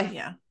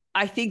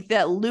 I think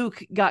that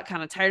Luke got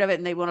kind of tired of it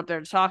and they went up there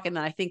to talk. And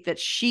then I think that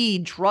she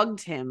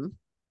drugged him.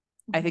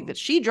 And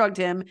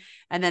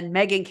then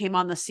Megan came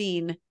on the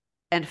scene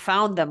and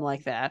found them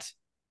like that.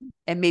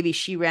 And maybe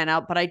she ran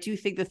out, but I do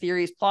think the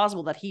theory is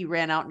plausible that he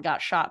ran out and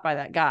got shot by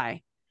that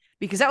guy,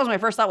 because that was my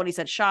first thought when he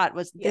said shot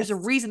was there's a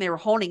reason they were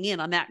honing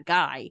in on that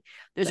guy.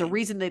 There's a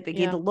reason that they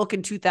gave the look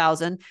in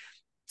 2000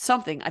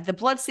 something. The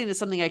blood scene is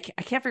something I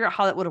can't figure out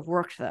how that would have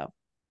worked though.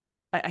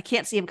 I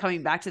can't see him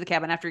coming back to the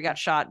cabin after he got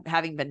shot,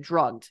 having been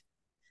drugged.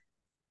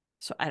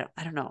 So I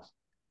don't know.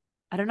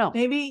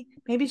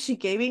 Maybe she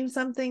gave him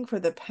something for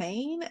the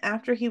pain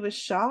after he was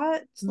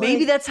shot.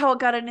 Maybe that's how it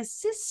got in his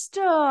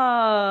system.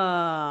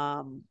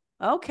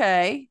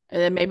 Okay. And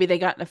then maybe they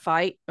got in a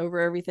fight over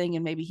everything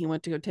and maybe he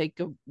went to go take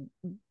a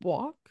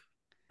walk.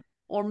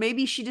 Or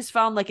maybe she just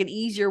found like an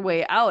easier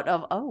way out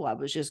of, oh, I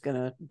was just going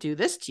to do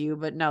this to you,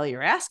 but now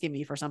you're asking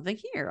me for something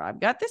here. I've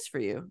got this for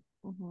you.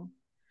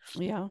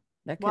 Mm-hmm. Yeah.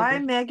 That could Why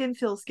be. Megan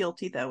feels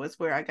guilty though is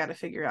where I got to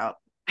figure out.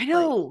 I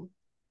know.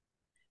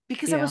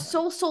 Because I was Yeah.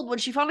 so sold when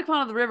she found him come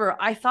out of the river.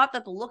 I thought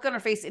that the look on her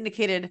face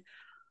indicated,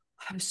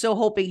 I'm so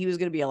hoping he was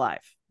going to be alive.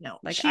 No,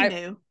 Like, she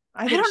knew.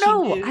 I think don't she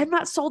know. knew. I'm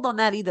not sold on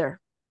that either.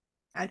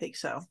 I think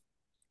so.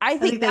 I I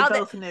think think they now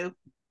both that knew.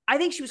 I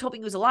think she was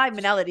hoping he was alive,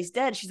 but now that he's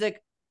dead, she's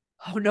like,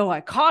 oh no, I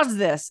caused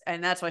this.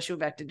 And that's why she went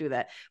back to do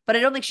that. But I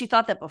don't think she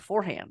thought that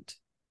beforehand.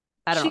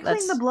 I don't She know.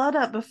 cleaned the blood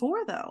up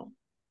before though.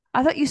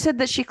 I thought you said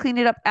that she cleaned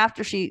it up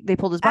after they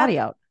pulled his body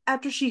out.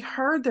 After she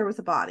heard there was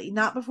a body,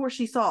 not before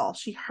she saw.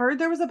 She heard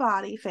there was a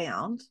body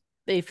found.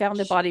 They found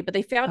the body, but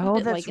they found Oh,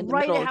 it that's like in the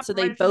right. It middle, happened so right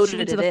they after she voted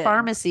went it to the in.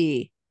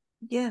 pharmacy.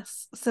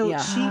 Yes. So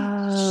Yeah.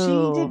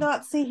 she did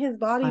not see his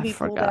body I be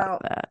pulled forgot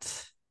out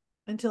that.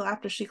 until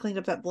after she cleaned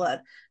up that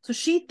blood. So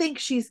she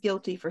thinks she's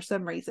guilty for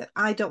some reason.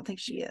 I don't think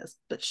she is,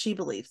 but she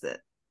believes it.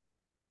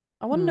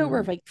 I want to know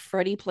where Hmm. like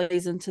Freddie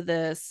plays into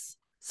this.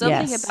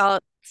 Something Yes.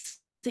 about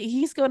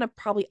he's going to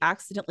probably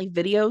accidentally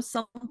video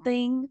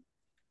something.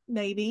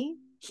 Maybe.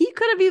 He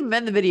could have even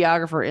been the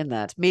videographer in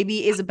that.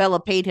 Maybe Isabella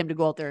paid him to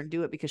go out there and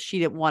do it because she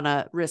didn't want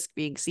to risk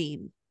being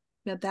seen.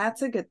 Now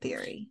that's a good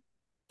theory.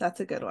 That's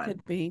a good one.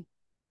 Could be.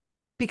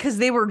 Because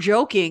they were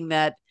joking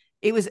that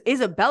it was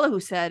Isabella who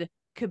said,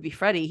 could be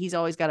Freddie. He's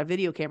always got a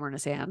video camera in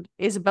his hand.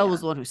 Isabella Yeah.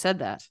 was the one who said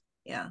that.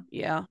 Yeah.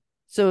 Yeah.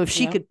 So if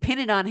she Yeah. could pin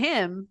it on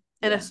him,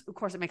 and Yeah. of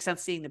course it makes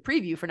sense seeing the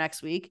preview for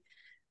next week,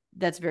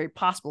 that's very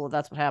possible if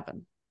that's what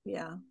happened.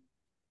 Yeah.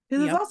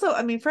 Because Yep. it's also,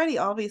 I mean, Freddie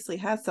obviously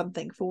has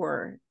something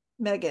for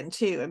Megan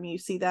too. I mean, you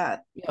see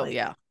that. Oh like,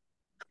 yeah.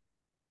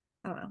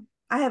 I don't know.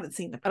 I haven't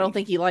seen the I don't preview.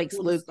 think he likes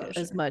Full Luke disclosure.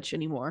 as much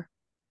anymore.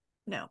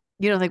 No.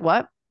 You don't think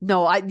what?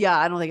 No, I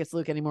don't think it's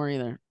Luke anymore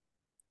either.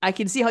 I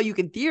can see how you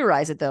can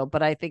theorize it though,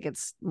 but I think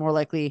it's more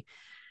likely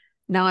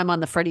now I'm on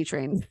the Freddie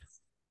train.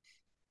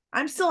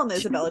 I'm still on the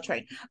Isabella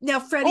train. Now,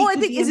 Freddie. Oh, I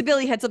could think be in-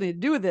 Isabella had something to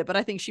do with it, but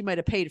I think she might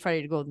have paid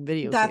Freddie to go and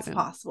videotape That's him.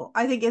 possible.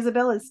 I think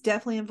Isabella is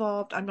definitely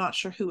involved. I'm not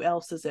sure who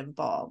else is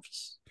involved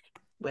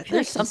with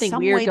There's it. something some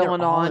weird way they're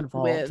going all on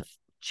involved.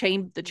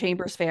 with the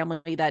Chambers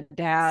family, that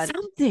dad.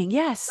 Something,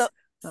 yes. So-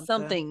 Something.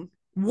 something.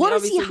 What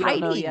is he Obviously, we don't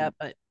know hiding? yet,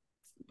 but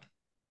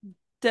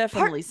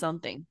definitely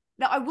something.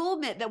 Now, I will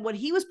admit that when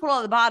he was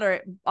pulled out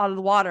of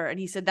the water, and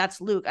he said,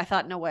 "That's Luke," I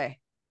thought, "No way,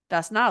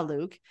 that's not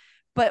Luke."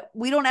 But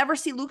we don't ever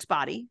see Luke's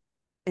body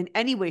in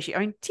any way. I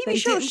mean, TV They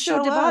shows didn't show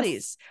show dead us.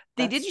 bodies.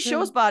 They That's didn't show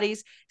true. us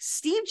bodies.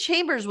 Steve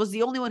Chambers was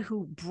the only one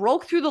who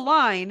broke through the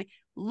line,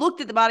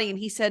 looked at the body, and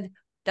he said,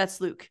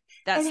 "That's Luke.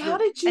 That's And how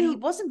Luke." did And you- he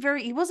wasn't But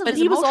as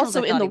he was emotional as also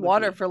I in thought the he would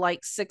water be. for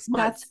like 6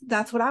 months.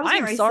 That's what I was I'm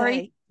getting ready to sorry.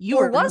 say. You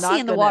Or are was not he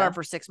in the gonna- water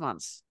for 6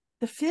 months?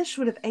 The fish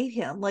would have ate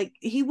him. Like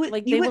he would.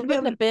 Like you they wouldn't be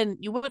wouldn't able have been.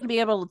 You wouldn't be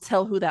able to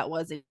tell who that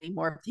was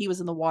anymore if he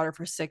was in the water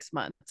for 6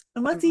 months.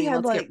 unless I he mean,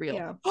 had let's get like. real.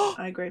 Yeah,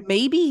 I agree.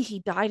 Maybe he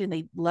died and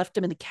they left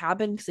him in the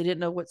cabin because they didn't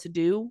know what to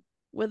do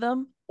with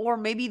him. Or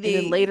maybe And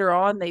then later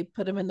on, they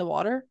put him in the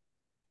water.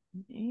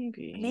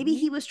 maybe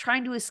he was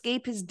trying to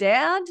escape his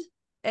dad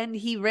and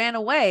he ran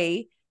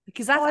away.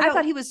 Because Oh, I I thought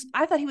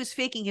don't- he was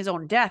faking his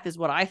own death is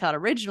what I thought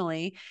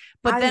originally.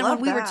 But I then when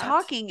love we were that.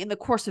 talking in the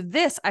course of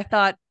this, I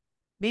thought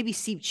maybe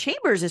Steve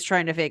Chambers is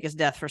trying to fake his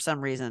death for some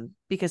reason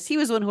because he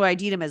was the one who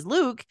ID'd him as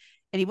Luke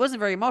and he wasn't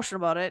very emotional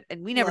about it.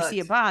 And we never see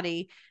a Look.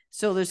 body.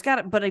 So there's got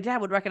to, but a dad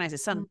would recognize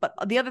his Mm. son. But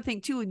the other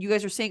thing too, and you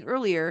guys were saying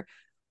earlier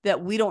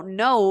that we don't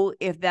know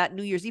if that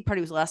New Year's Eve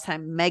party was the last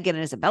time Megan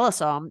and Isabella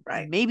saw him.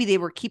 Right. Maybe they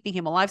were keeping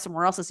him alive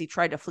somewhere else as he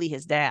tried to flee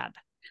his dad.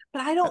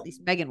 But I Or don't. at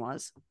least Megan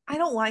was. I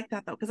don't like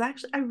that though, because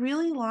actually, I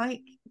really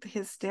like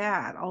his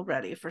dad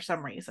already for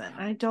some reason.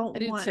 I don't I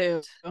do want.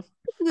 too.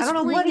 He was I don't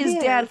know freeing what it his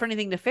dad is. for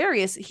anything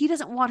nefarious. He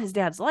doesn't want his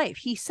dad's life.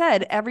 He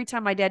said, every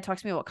time my dad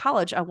talks to me about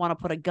college, I want to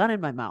put a gun in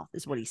my mouth,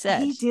 is what he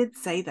said. He did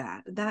say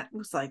that. That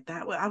was like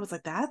that. I was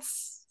like,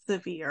 that's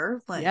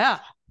severe. Like, Yeah.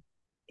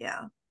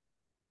 yeah.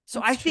 So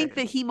That's I think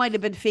true. that he might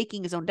have been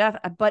faking his own death,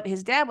 but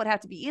his dad would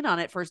have to be in on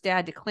it for his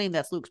dad to claim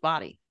that's Luke's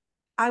body.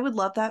 I would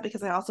love that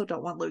because I also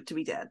don't want Luke to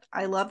be dead.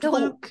 I loved No.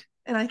 Luke,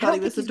 and I don't thought he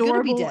think was he's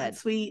gonna be adorable dead. and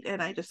sweet,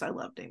 and I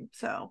loved him.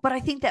 So But I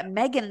think that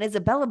Megan and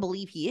Isabella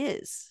believe he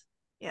is.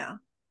 yeah,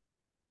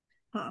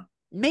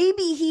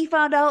 Maybe he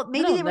found out,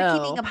 maybe don't they were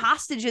keeping know. him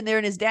hostage in there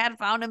and his dad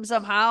found him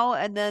somehow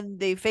and then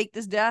they faked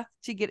his death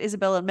to get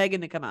Isabella and Megan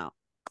to come out.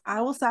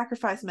 I will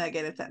sacrifice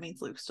Megan if that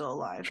means Luke's still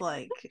alive.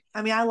 Like,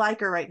 I mean, I like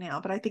her right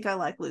now, but I think I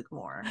like Luke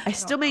more. I don't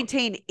still know.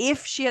 maintain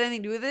if she had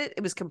anything to do with it,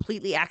 it was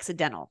completely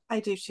accidental. I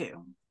do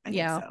too. I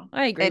Yeah, think so.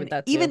 I agree And with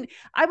that too. even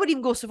I would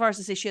even go so far as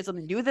to say she had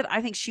something to do with it.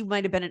 I think she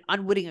might have been an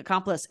unwitting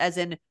accomplice, as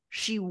in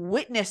she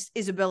witnessed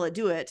Isabella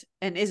do it,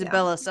 and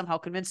Isabella somehow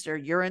convinced her,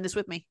 "You're in this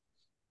with me."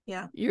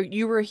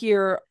 you were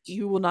here.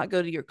 You will not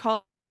go to your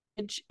college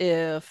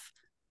if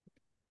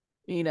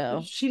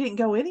But she didn't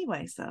go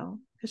anyway, so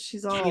because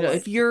she's all you know like,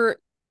 if you're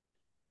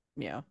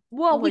yeah.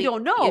 Well, we Like,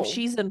 don't know if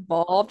she's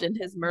involved in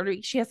his murder.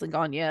 She hasn't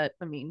gone yet.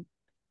 I mean,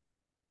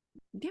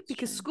 yeah,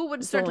 because true. school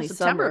wouldn't it's start only until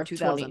September summer of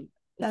 2000. It's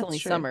That's only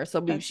true. summer, so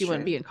That's she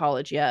wouldn't true. be in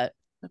college yet.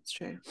 that's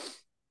true.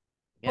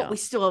 Yeah. But it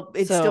still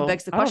So,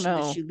 begs the I don't question: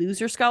 Did know. she lose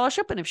her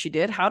scholarship? And if she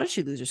did, how did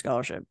she lose her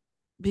scholarship?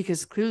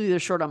 because clearly they're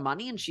short on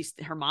money and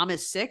her mom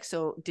is sick.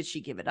 So did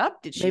she give it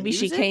up? Did she Maybe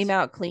she lose it? came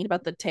out clean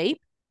about the tape.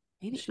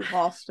 Maybe she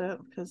lost it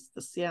because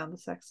the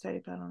sex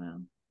tape. I don't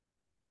know.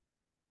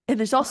 And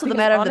there's also Because the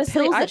matter honestly, of the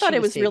pills. I that thought she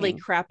it was really taking.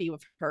 crappy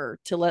of her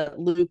to let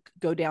Luke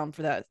go down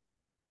for that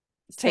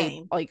tape,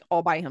 Same. like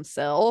all by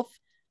himself.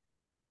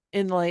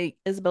 And like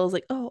Isabella's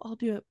like, oh, I'll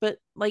do it. But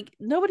like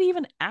nobody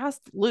even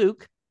asked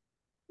Luke.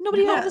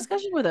 Nobody had a Yeah.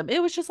 discussion with him.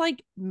 It was just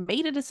like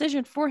made a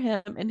decision for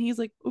him. And he's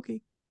like,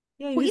 okay.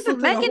 Yeah, you Well, just even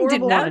look like a Megan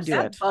didn't horrible- want to do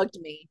That it. bugged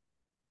me.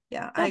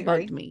 Yeah, That I agree.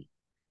 bugged me.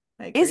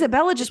 I agree.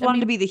 Isabella just I wanted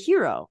mean- to be the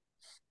hero.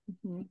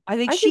 Mhm. I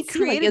think I she could see,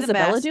 like, created the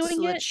Isabella mess doing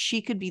so that it.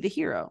 she could be the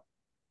hero.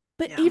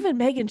 But Yeah. even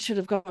Megan should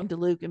have gone to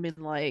Luke and been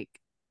like,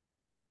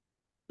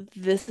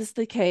 this is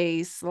the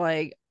case.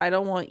 Like, I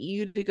don't want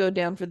you to go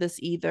down for this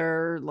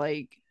either.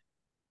 Like,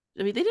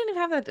 I mean, they didn't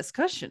even have that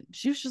discussion.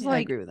 She was just I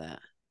like, agree with that.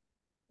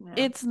 Yeah.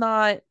 it's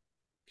not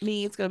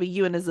me, it's gonna be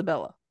you and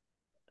Isabella.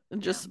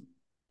 And just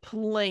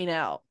plain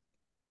out.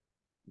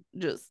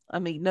 Just, I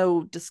mean,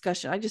 no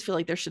discussion. I just feel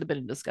like there should have been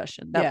a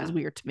discussion. That Yeah. was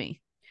weird to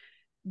me.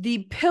 The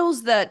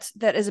pills that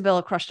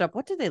Isabella crushed up,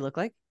 what did they look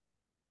like?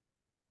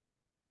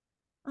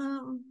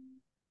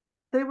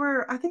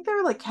 I think they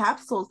were like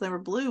capsules. They were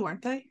blue,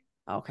 weren't they?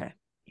 Okay.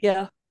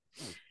 Yeah.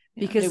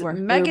 Because they were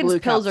Megan's blue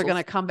pills are capsules.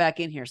 going to come back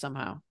in here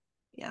somehow.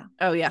 Yeah.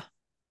 Oh yeah.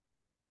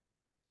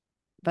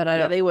 But I Yeah,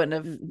 don't, they wouldn't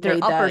have they're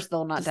made uppers that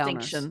though, not downers.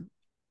 distinction.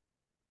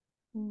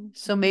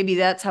 So maybe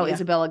that's how Yeah.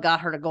 Isabella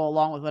got her to go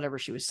along with whatever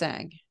she was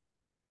saying.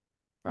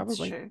 That's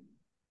Probably. true.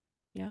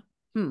 Yeah.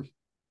 Yeah, I don't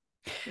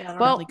Well, know.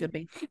 Probably could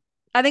be.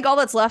 I think all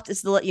that's left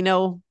is to let you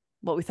know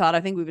what we thought.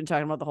 I think we've been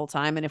talking about the whole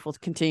time, and if we'll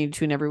continue to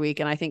tune every week.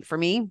 And I think for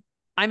me,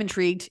 I'm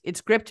intrigued.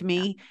 It's gripped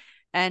me.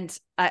 And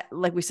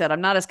like we said,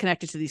 I'm not as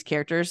connected to these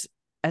characters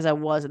as I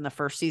was in the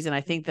first season.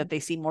 I think that they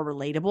seem more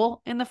relatable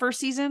in the first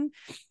season.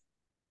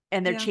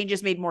 And their Yeah.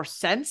 changes made more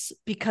sense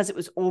because it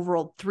was over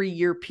a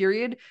 3-year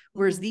period.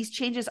 Whereas Mhm. these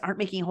changes aren't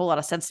making a whole lot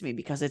of sense to me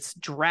because it's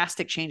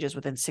drastic changes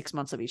within 6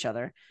 months of each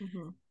other.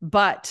 Mhm.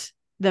 But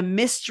the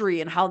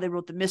mystery and how they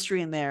wrote the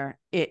mystery in there,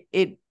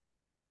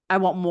 I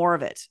want more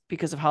of it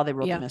because of how they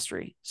wrote Yeah. the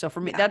mystery. So for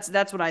me, Yeah.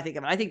 that's what I think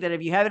of it. I think that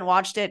if you haven't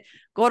watched it,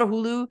 go to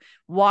Hulu,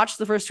 watch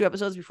the first 2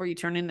 episodes before you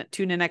tune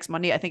in next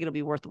Monday. I think it'll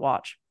be worth the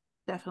watch.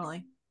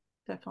 Definitely.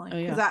 Definitely. Oh,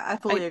 yeah. Because I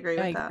fully agree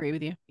with I that. agree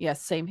with you.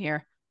 Yes, same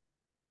here.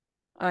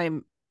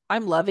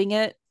 I'm loving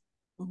it.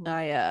 Mhm.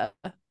 I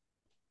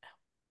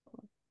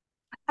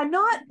I'm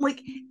not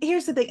like,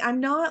 here's the thing. I'm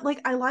not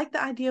like, I like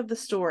the idea of the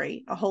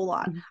story a whole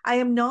lot. Mhm. I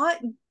am not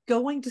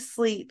going to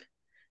sleep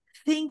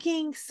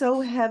thinking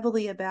so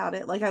heavily about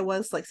it like I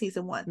was like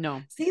season 1.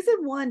 No. Season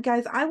 1,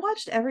 guys, I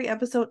watched every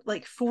episode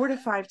like 4 to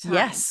 5 times.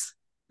 Yes.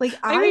 Like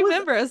I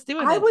remember us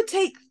doing I it. would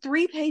take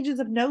 3 pages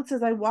of notes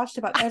as I watched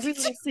about every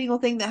little single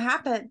thing that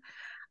happened.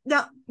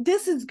 Now,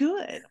 this is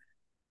good,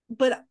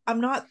 but I'm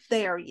not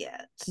there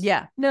yet.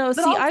 Yeah. No, But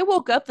see, also- I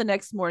woke up the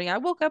next morning. I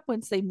woke up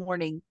Wednesday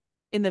morning,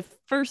 and the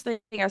first thing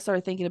I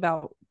started thinking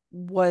about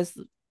was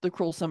the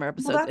Cruel Summer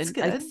episodes. that's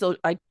and good.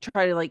 I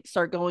try to like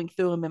start going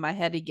through them in my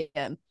head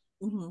again.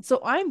 Mhm. So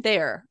I'm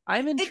there.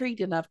 I'm intrigued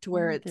enough to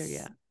where I'm it's not there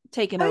yet.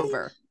 taken I mean,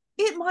 over.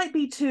 It might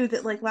be too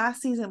that like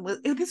last season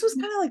this was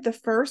kind of like the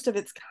first of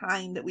its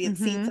kind that we had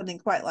seen Mhm. something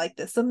quite like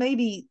this. So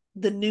maybe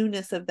the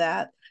newness of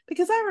that,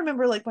 because I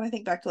remember like when I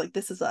think back to like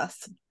This Is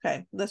Us.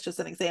 Okay, that's just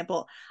an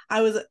example.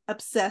 I was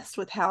obsessed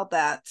with how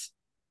that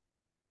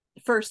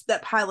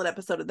pilot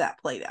episode of that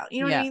played out.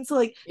 You know what I Yeah. mean? So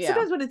like Yeah.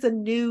 sometimes when it's a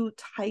new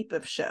type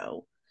of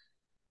show,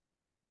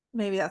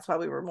 maybe that's why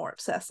we were more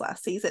obsessed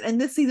last season. And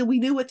this season we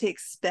knew what to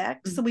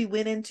expect, so we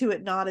went into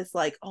it not as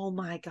like, oh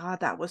my god,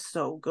 that was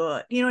so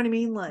good. You know what I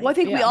mean? Like, Well, I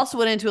think we Yeah. also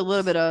went into a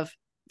little bit of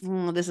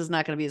this is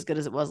not going to be as good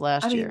as it was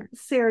last I mean, year.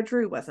 Sarah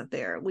Drew wasn't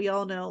there. We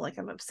all know, like,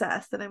 I'm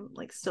obsessed, and I'm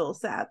like still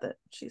sad that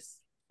she's.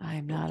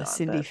 I'm moved not a on,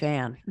 Cindy but-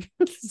 fan.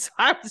 So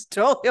I was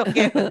totally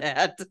okay with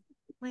that.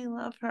 We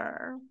love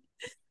her.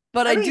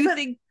 But I I mean, do but-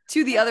 think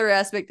too the other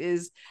aspect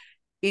is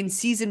in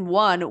season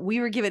 1, we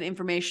were given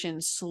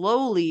information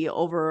slowly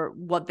over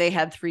what they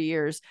had 3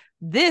 years.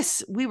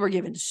 This, we were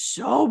given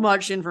so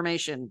much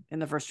information in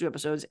the first 2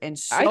 episodes and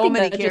I so think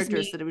many that just characters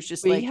means that it was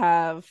just we like,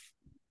 have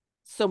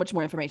so much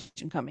more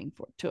information coming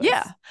to us.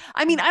 yeah.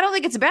 I mean, I don't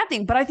think it's a bad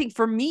thing, but I think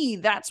for me,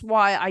 that's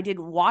why I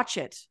didn't watch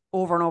it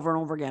over and over and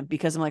over again,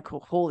 because I'm like,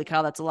 holy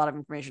cow, that's a lot of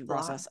information to A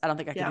lot. process. I don't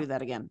think I can Yeah. do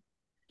that again.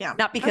 Yeah,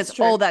 Not because, that's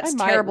true. oh, that's I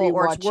might terrible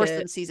or it's rewatch worse it.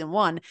 than season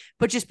 1,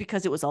 but just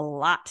because it was a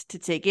lot to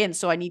take in.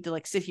 So I need to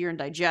like sit here and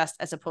digest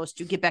as opposed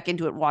to get back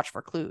into it and watch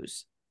for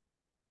clues.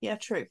 Yeah,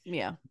 true,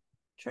 Yeah.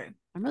 true.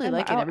 I'm really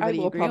liking everybody. I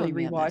will agree probably with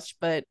me on rewatch, this.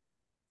 but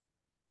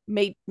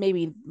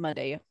maybe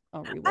Monday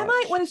I'll rewatch. I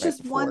might when it's right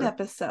just one before.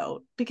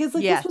 episode, because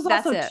like Yeah, this was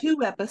that's also it.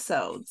 2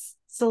 episodes.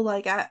 So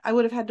like I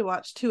would have had to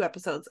watch 2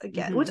 episodes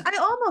again, which I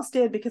almost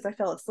did because I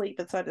fell asleep,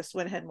 and so I just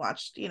went ahead and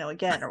watched,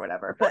 again or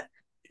whatever. But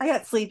I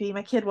got sleepy.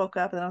 My kid woke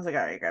up, and I was like, all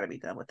right, I got to be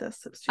done with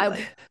this. It was too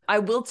late. I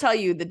will tell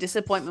you, the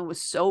disappointment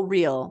was so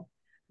real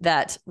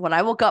that when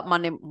I woke up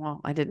Monday, well,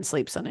 I didn't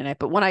sleep Sunday night,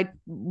 but when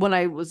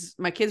I was,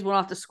 my kids went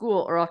off to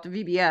school or off to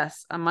VBS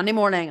on Monday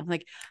morning, I'm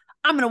like,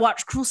 I'm going to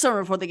watch Cruel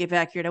Summer before they get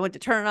back here. And I went to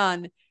turn it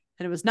on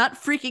and it was not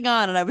freaking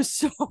on. And I was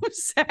so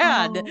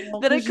sad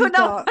that I could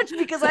not watch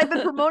because I've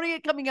been promoting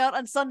it coming out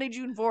on Sunday,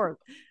 June 4th.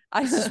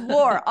 I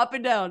swore up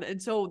and down.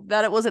 And so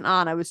that it wasn't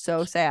on, I was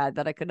so sad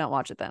that I could not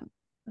watch it then.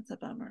 That's a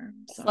bummer.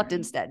 Slept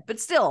instead. But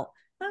still,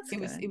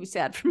 it was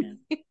sad for me.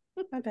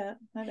 I bet.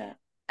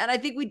 And I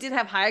think we did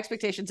have high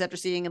expectations after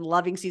seeing and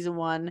loving season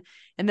 1.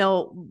 And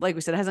though, like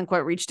we said, it hasn't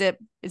quite reached it,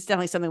 it's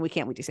definitely something we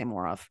can't wait to see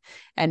more of.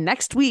 And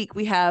next week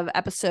we have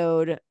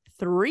episode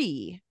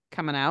 3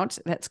 coming out.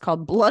 That's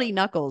called Bloody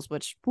Knuckles,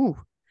 which,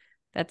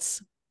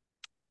 that's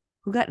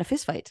who got in a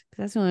fist fight.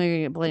 That's the only way you're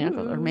gonna get bloody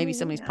knuckles. Or maybe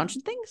somebody's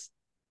punching things.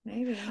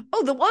 Maybe.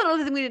 Oh, the one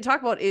other thing we didn't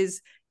talk about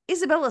is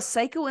Isabella's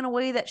psycho in a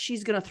way that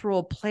she's going to throw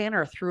a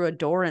planner through a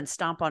door and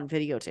stomp on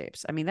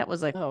videotapes. I mean, that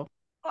was like,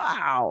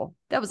 wow,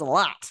 that was a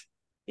lot.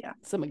 Yeah,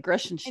 some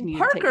aggression she needed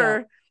Parker, to take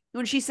out.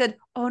 when she said,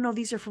 "Oh no,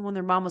 these are from when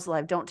their mom was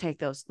alive. Don't take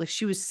those." Like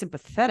she was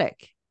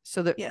sympathetic.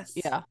 So that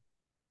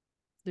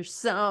there's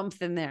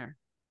something there,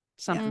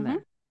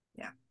 there.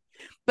 Yeah.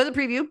 But the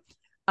preview,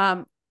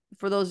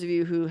 for those of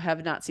you who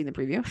have not seen the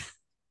preview,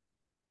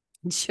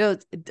 it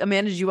shows.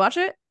 Amanda, did you watch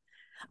it?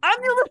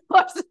 I'm the only one who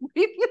watched the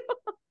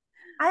preview.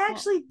 I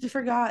actually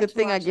forgot. Good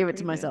thing I gave it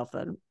to myself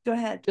then. Go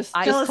ahead. Just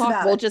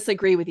talk. We'll just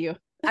agree with you.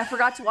 I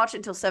forgot to watch it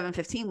until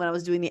 7:15 when I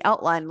was doing the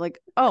outline. Like,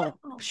 oh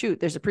shoot,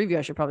 there's a preview.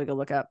 I should probably go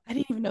look up. I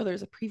didn't even know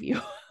there's a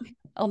preview.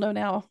 I'll know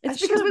now. It's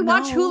because we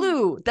watch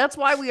Hulu. That's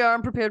why we are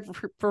unprepared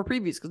for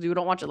previews, because we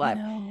don't watch it live.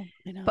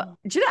 I know. But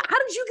Jenna, how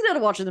did you get out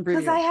of watching the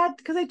preview?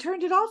 Because I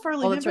turned it off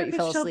early. Oh, that's right. You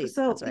fell asleep.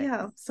 So that's right.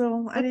 Yeah.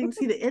 So I didn't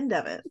see the end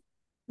of it.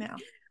 Yeah.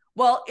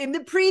 Well, in the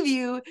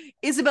preview,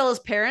 Isabella's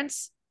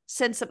parents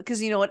send some,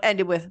 because you know it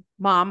ended with,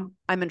 "Mom,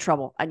 I'm in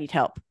trouble. I need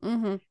help."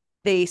 Mm-hmm.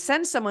 They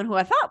send someone who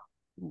I thought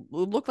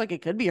looked like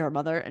it could be her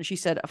mother, and she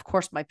said, "Of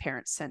course my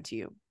parents sent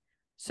you."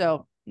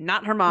 So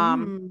not her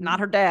mom, not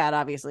her dad,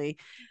 obviously.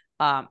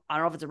 I don't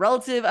know if it's a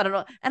relative. I don't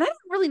know. And I don't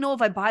really know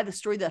if I buy the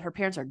story that her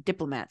parents are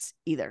diplomats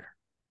either.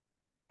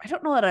 I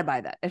don't know that I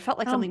buy that. It felt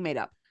like something made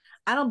up.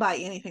 I don't buy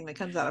anything that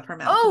comes out of her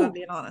mouth, if I'm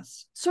being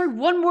honest. Sorry,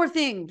 one more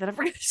thing that I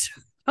forgot to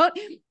talk about.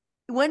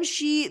 When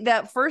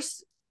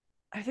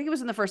I think it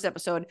was in the first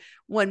episode,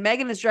 when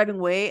Megan is driving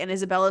away and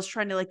Isabella's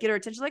trying to like get her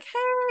attention, like, "Hey,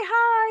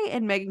 hi,"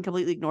 and Megan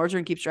completely ignores her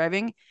and keeps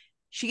driving.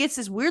 She gets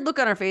this weird look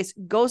on her face,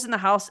 goes in the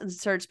house and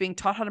starts being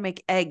taught how to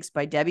make eggs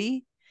by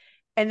Debbie.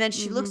 And then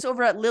she looks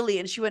over at Lily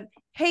and she went,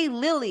 "Hey,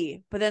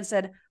 Lily," but then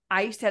said,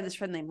 "I used to have this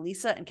friend named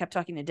Lisa," and kept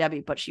talking to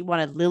Debbie, but she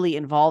wanted Lily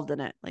involved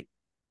in it. Like,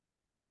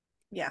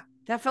 yeah,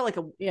 that felt like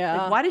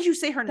like, why did you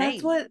say her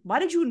name? Why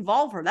did you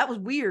involve her? That was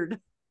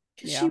weird.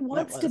 Because she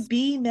wants to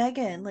be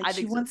Megan. Like,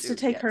 she wants to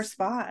take her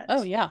spot.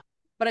 Oh, yeah.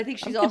 But I think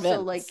she's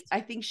also like,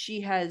 I think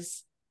she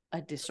has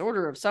a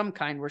disorder of some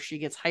kind where she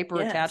gets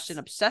hyper attached and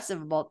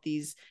obsessive about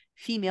these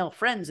female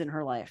friends in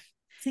her life.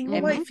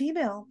 Single white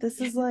female. This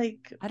is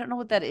like, I don't know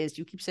what that is.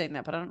 You keep saying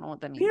that, but I don't know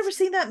what that means. Have you ever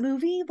seen that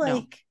movie?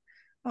 Like,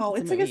 no.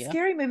 It's like a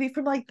scary movie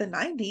from like the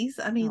 90s.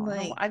 I mean,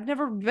 no. I've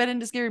never been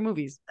into scary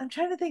movies. I'm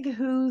trying to think of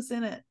who's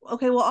in it.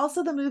 Okay, well,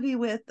 also the movie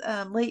with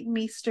Leighton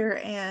Meester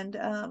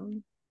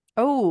and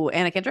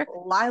Anna Kendrick,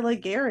 Lila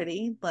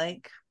Garrity.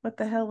 Like, what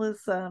the hell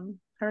is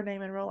her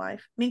name in real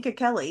life? Minka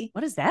Kelly.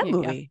 What is that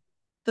movie?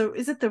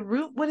 Is it The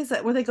Room? What is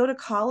that? Where they go to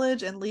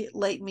college and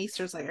Leighton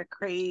Meester's like a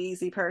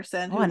crazy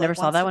person. I never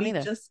saw that one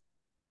either.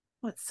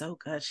 It's so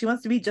good. She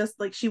wants to be just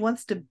like, she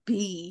wants to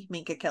be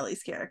Minka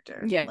Kelly's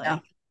character. Yeah.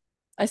 Like,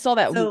 I saw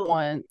that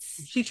once.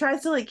 She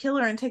tries to like kill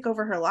her and take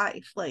over her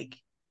life. Like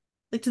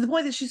to the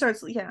point that she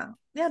starts,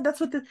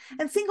 that's what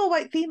and single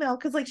white female,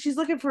 because like she's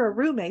looking for a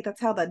roommate. That's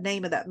how the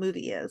name of that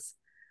movie is.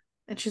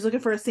 And she's looking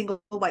for a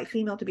single white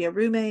female to be a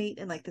roommate.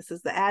 And like, this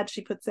is the ad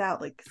she puts out.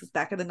 Like, this is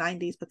back in the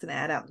 90s, puts an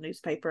ad out in the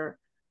newspaper.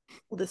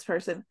 Well, this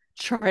person.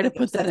 Try to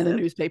put that in the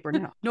newspaper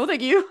now. No,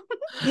 thank you.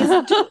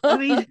 I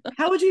mean,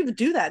 how would you even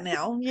do that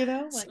now? You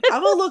know, like,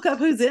 I'm gonna look up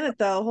who's in it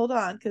though. Hold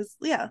on, because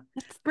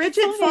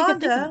Bridget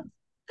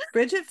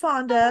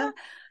Fonda,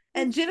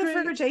 and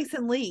Jennifer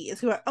Jason Leigh is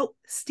who.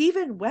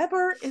 Steven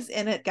Weber is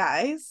in it,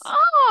 guys.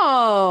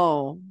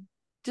 Oh,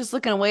 just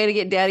looking away to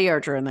get Daddy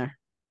Archer in there.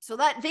 So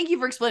thank you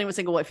for explaining what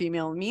single white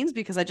female means,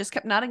 because I just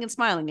kept nodding and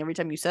smiling every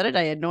time you said it.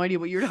 I had no idea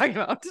what you were talking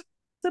about.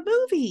 The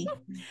movie.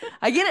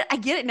 I get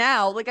it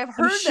now. Like, I've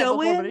heard that before,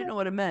 but I didn't know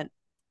what it meant.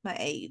 My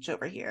age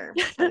over here.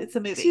 But it's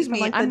a movie. Excuse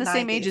me, like I'm the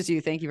same age as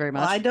you. Thank you very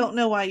much. Well, I don't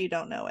know why you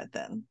don't know it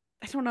then.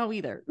 I don't know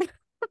either.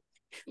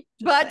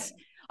 But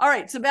all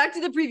right, so back to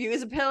the preview.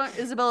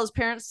 Isabella's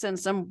parents send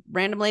some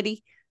random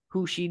lady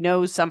who she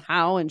knows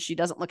somehow, and she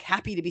doesn't look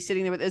happy to be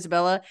sitting there with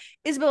Isabella.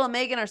 Isabella and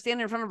Megan are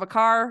standing in front of a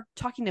car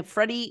talking to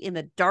Freddie in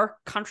the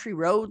dark country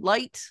road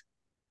light.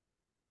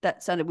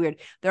 That sounded weird.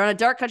 They're on a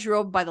dark country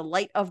road by the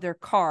light of their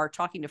car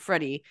talking to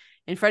Freddie.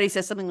 And Freddie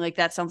says something like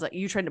that. Sounds like,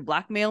 "You trying to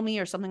blackmail me?"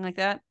 or something like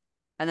that.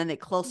 And then they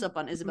close up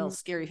on Isabella's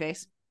scary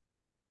face.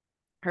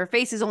 Her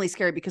face is only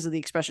scary because of the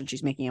expression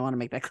she's making. I want to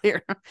make that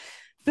clear.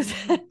 But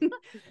then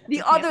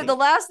the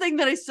last thing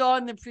that I saw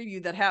in the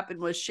preview that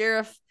happened was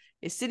Sheriff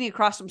is sitting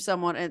across from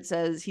someone and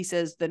he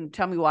says, "Then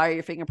tell me, why are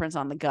your fingerprints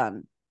on the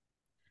gun?"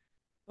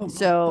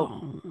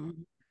 So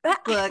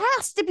that Look.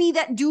 has to be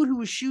that dude who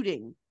was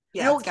shooting.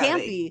 Yeah, No, it's it gotta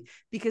can't be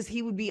because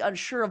he would be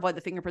unsure of why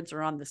the fingerprints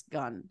are on this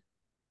gun.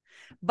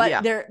 But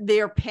Yeah.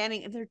 they're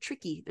panning. They're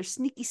tricky. They're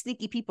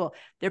sneaky people.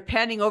 They're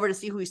panning over to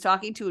see who he's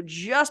talking to.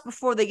 Just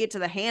before they get to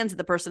the hands of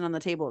the person on the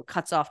table, it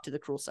cuts off to the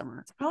Cruel Summer.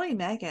 It's probably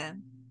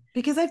Megan.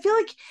 Because I feel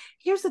like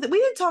here's the thing. We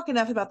didn't talk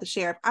enough about the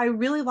sheriff. I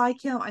really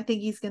like him. I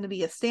think he's going to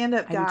be a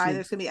stand-up I do guy. too.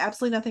 There's going to be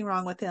absolutely nothing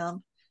wrong with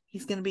him.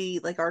 He's going to be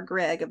like our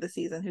Greg of the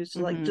season, who's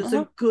just like Mhm. just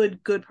a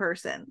good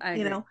person. I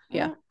You agree. know.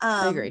 Yeah,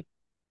 I agree.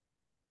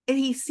 And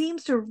he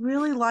seems to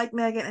really like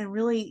Megan and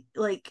really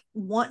like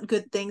want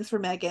good things for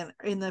Megan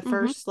in the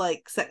first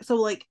like so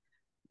like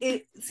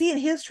seeing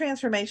his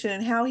transformation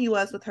and how he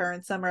was with her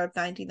in summer of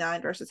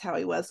 99 versus how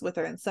he was with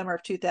her in summer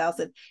of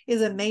 2000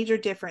 is a major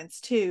difference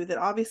too. That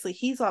obviously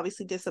he's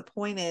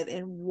disappointed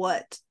in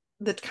what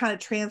the kind of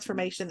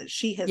transformation that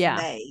she has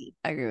made.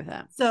 I agree with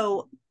that.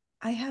 So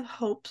I have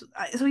hopes.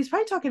 So he's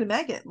probably talking to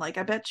Megan. Like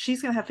I bet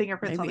she's gonna have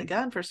fingerprints on the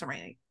gun for some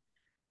reason.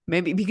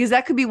 Maybe because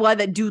that could be why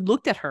that dude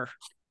looked at her.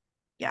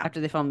 Yeah.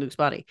 After they found Luke's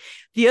body.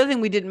 The other thing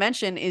we didn't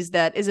mention is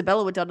that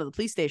Isabella went down to the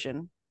police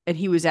station and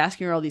he was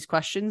asking her all these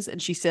questions.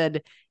 And she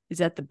said, "Is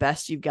that the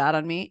best you've got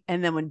on me?"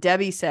 And then when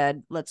Debbie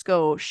said, "Let's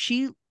go,"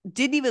 she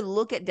didn't even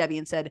look at Debbie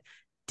and said,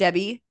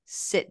 "Debbie,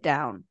 sit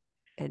down."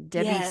 And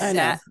Debbie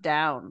sat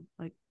down.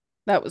 Like,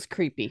 that was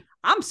creepy.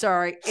 I'm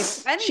sorry.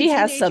 If any She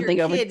has teenager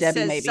something over kid Debbie,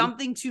 says maybe.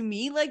 something to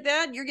me like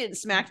that, you're getting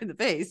smacked in the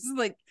face.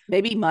 Like,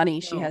 Maybe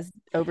money she No. has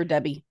over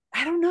Debbie.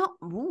 I don't know.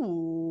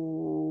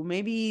 Ooh,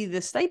 maybe the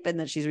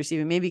stipend that she's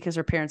receiving, maybe because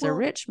her parents are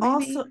rich. Maybe.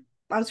 Also,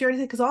 I was going to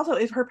say, because also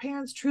if her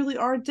parents truly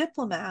are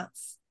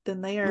diplomats,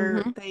 then they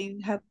are they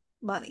have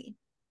money.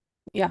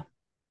 Yeah.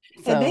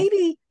 And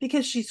maybe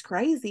because she's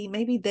crazy,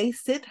 maybe they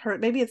sit her.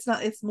 Maybe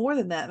it's more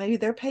than that. Maybe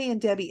they're paying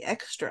Debbie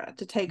extra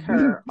to take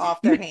her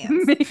off their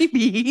hands.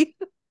 Maybe.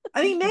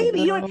 I mean, maybe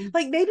you know,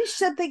 like maybe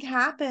something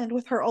happened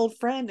with her old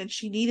friend and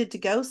she needed to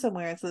go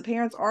somewhere, and so the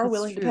parents are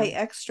willing to pay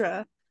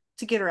extra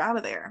to get her out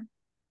of there.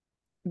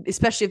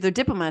 Especially if they're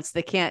diplomats,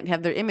 they can't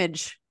have their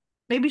image.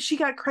 Maybe she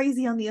got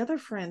crazy on the other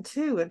friend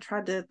too and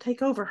tried to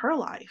take over her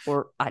life.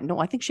 Or I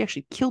think she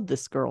actually killed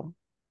this girl.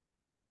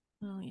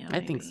 Oh yeah,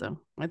 I think so.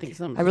 I think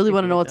so. I really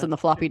want to know what's in the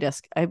floppy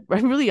disk. I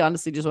really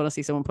honestly just want to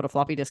see someone put a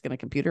floppy disk in a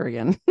computer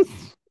again.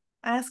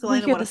 I asked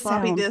Elena what a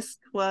floppy disk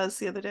was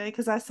the other day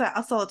because I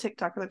saw a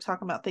TikTok where they're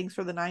talking about things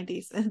for the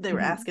 90s and they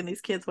were asking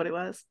these kids what it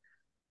was.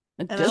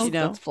 And does she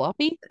know it's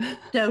floppy?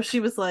 No,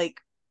 she was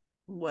like,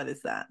 "What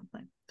is that?" I'm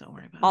like, don't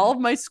worry about it. All of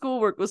my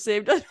schoolwork was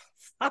saved on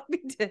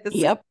floppy disk.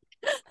 Yep.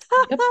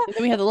 And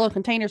then we had the little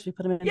containers we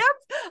put them in. Yep.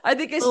 I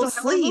think I still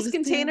have one of those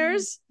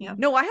containers. Yeah.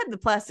 No, I had the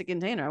plastic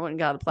container. I went and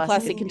got a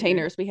plastic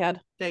containers we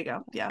had. There you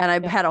go. Yeah. And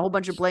I had a whole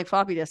bunch of blank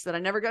floppy disks that I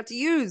never got to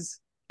use.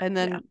 And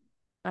then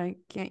I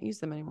can't use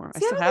them anymore.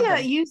 See, I still have them. I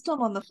used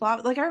them on the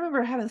flop. Like I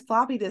remember having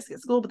floppy disk at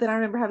school, but then I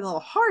remember having a little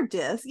hard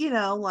disk, you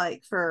know,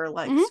 like for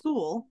like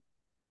school.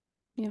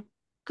 Yeah.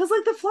 Because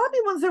like the floppy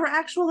ones, they were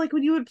actual like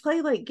when you would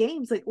play like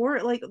games like or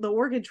like the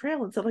Oregon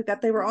Trail and stuff like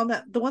that. They were on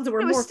that the ones that were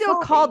It was more still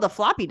floppy. called the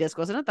floppy disk,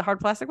 wasn't it? The hard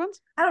plastic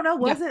ones? I don't know.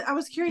 Was it? I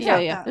was curious about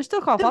that. They're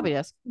still called floppy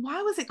disk.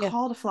 Why was it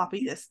called a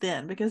floppy disk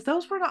then? Because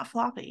those were not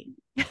floppy.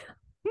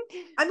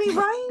 I mean,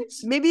 right?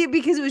 Maybe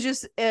because it was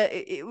just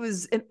it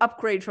was an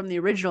upgrade from the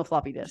original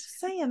floppy disk. Just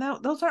saying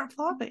that those aren't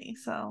floppy.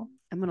 So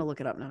I'm gonna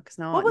look it up now because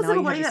now what was it, you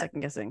have me Elena?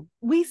 second guessing.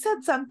 We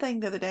said something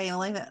the other day,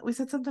 Elena. We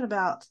said something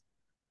about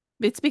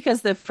It's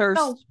because the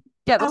first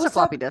yeah, those are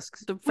floppy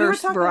disks. The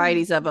first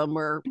varieties of them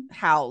were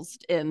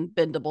housed in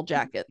bendable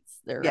jackets.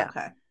 They're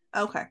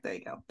Okay, there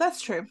you go.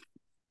 That's true.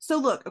 So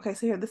look, okay,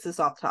 so here this is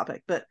off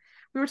topic, but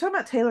we were talking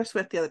about Taylor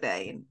Swift the other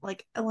day, and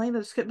like Elena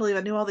just couldn't believe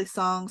I knew all these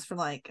songs from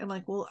like I'm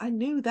like, well, I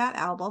knew that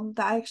album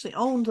that I actually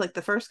owned like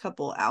the first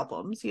couple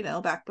albums, you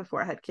know, back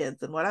before I had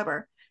kids and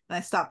whatever, and I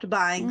stopped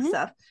buying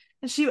stuff.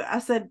 And I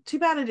said, too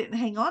bad I didn't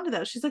hang on to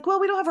those. She's like, well,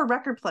 we don't have a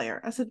record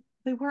player. I said,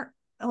 they weren't,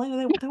 Elena,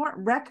 they weren't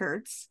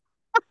records.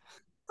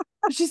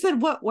 She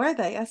said, what were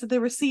they? I said, they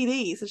were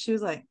CDs. And she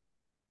was like,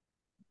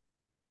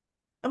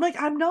 I'm like,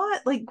 I'm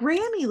not like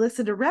Grammy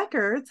listened to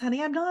records,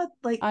 honey. I'm not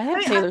like I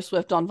have Taylor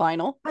Swift on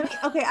vinyl. I mean,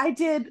 okay, I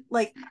did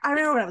like I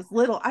remember when I was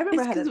little. I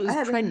remember it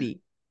was trendy.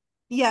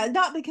 Yeah,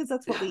 not because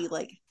that's what we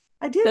like.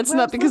 I did. That's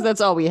not because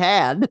that's all we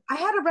had. I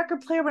had a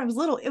record player when I was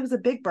little. It was a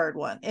Big Bird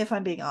one, if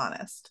I'm being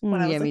honest.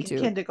 When I was like in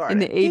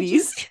kindergarten in the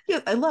 80s. Yeah,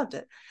 I loved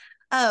it.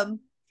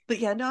 But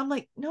yeah, no, I'm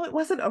like, no, it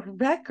wasn't a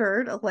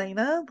record,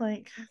 Elena.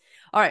 Like,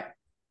 all right.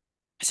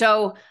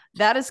 So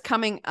that is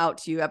coming out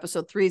to you.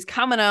 Episode 3 is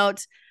coming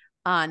out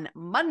on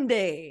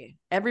Monday,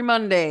 every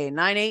Monday,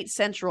 9/8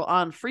 Central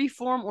on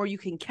Freeform, or you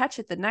can catch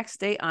it the next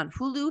day on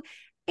Hulu.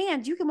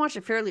 And you can watch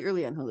it fairly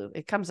early on Hulu.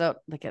 It comes out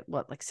like at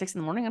 6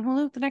 in the morning on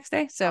Hulu the next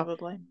day. So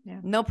probably, yeah,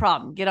 no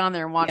problem. Get on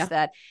there and watch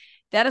that.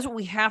 that is what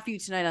we have for you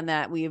tonight on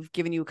that. We have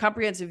given you a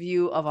comprehensive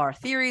view of our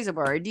theories, of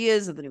our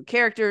ideas, of the new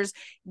characters.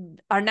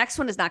 Our next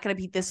one is not going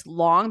to be this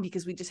long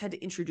because we just had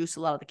to introduce a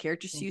lot of the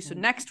characters to you. So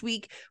next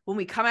week, when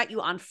we come at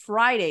you on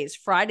Fridays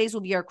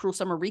will be our Cruel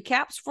Summer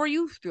recaps for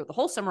you throughout the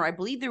whole summer. I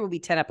believe there will be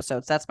 10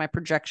 episodes. That's my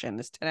projection,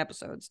 is 10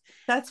 episodes.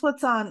 That's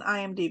what's on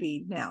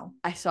IMDb now.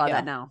 I saw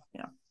that now.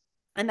 Yeah.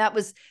 And that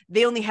was,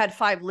 they only had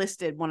 5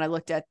 listed when I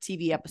looked at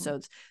TV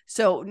episodes.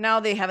 So now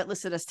they have it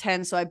listed as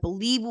 10. So I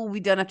believe we'll be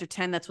done after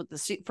 10. That's what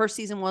the first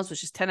season was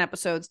just 10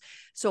 episodes.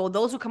 So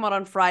those will come out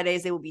on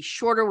Fridays. They will be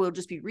shorter. We'll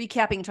just be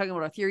recapping and talking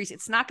about our theories.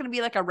 It's not going to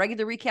be like a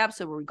regular recap.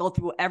 So where we go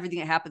through everything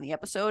that happened in the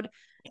episode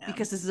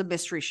because this is a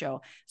mystery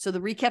show. So the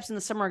recaps in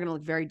the summer are going to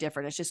look very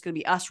different. It's just going to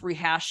be us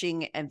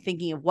rehashing and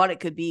thinking of what it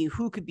could be,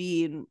 who could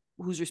be, and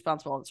who's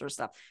responsible, all that sort of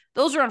stuff.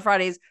 Those are on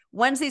Fridays.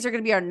 Wednesdays are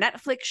going to be our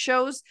Netflix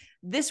shows.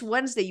 This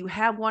Wednesday, you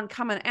have one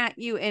coming at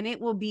you, and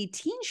it will be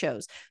teen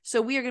shows.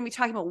 So we are going to be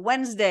talking about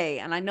Wednesday,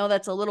 and I know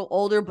that's a little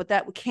older, but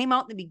that came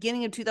out in the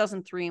beginning of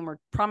 2003, and we're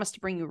promised to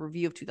bring you a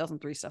review of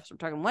 2003 stuff. So we're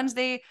talking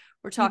Wednesday.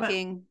 We're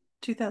talking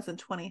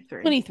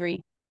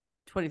 2023.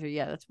 23.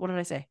 Yeah, that's, what did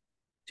I say?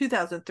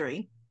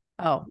 2003.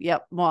 Oh,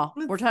 yep. Well,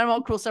 we're talking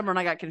about Cruel Summer, and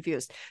I got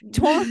confused.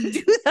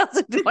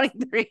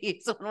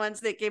 2023. So when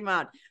Wednesday came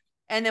out.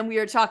 And then we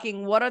are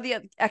talking, what are the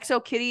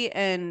XO Kitty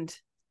and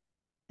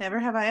Never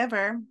Have I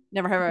Ever.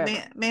 Never Have I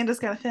Ever. Amanda's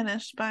got to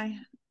finish. Bye.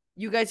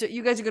 You guys are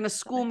going to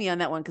school me on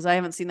that one because I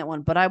haven't seen that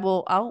one, but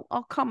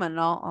I'll comment and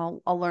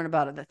I'll learn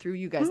about it through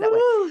you guys that way.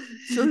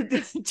 So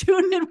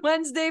tune in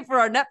Wednesday for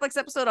our Netflix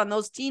episode on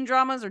those teen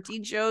dramas or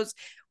teen shows.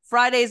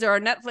 Fridays are our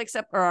Netflix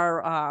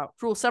or our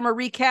Cruel Summer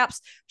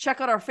recaps.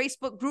 Check out our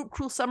Facebook group,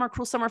 Cruel Summer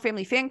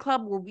Family Fan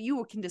Club, where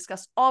you can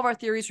discuss all of our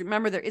theories.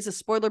 Remember, there is a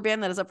spoiler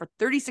ban that is up for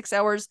 36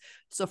 hours.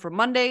 So from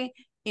Monday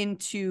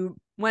into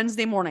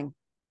Wednesday morning,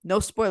 no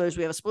spoilers.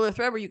 We have a spoiler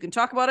thread where you can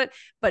talk about it,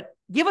 but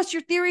give us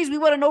your theories. We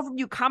want to know from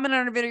you. Comment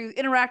on our video,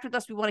 interact with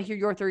us. We want to hear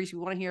your theories. We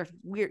want to hear if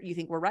you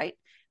think we're right.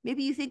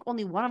 Maybe you think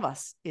only one of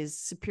us is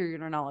superior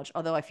in our knowledge.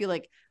 Although I feel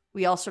like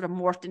we all sort of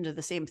morphed into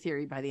the same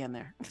theory by the end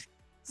there.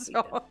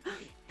 So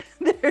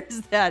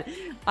there's that.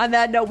 On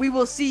that note, we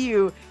will see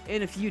you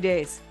in a few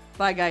days.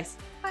 Bye, guys.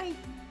 Bye.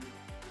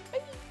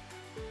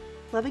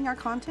 Loving our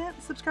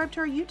content? Subscribe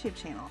to our YouTube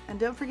channel and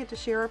don't forget to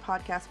share our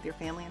podcast with your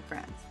family and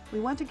friends. We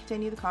want to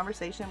continue the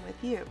conversation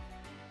with you.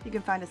 You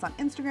can find us on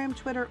Instagram,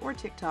 Twitter, or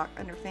TikTok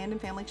under Fandom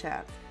Family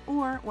Chats,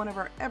 or one of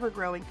our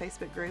ever-growing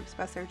Facebook groups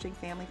by searching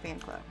Family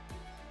Fan Club.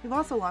 We've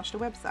also launched a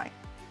website,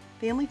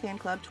 Family Fan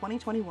Club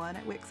 2021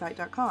 at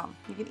Wixsite.com.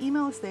 You can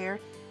email us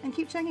there and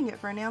keep checking it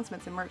for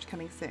announcements and merch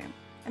coming soon.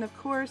 And of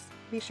course,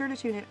 be sure to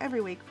tune in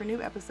every week for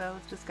new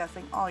episodes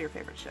discussing all your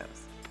favorite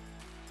shows.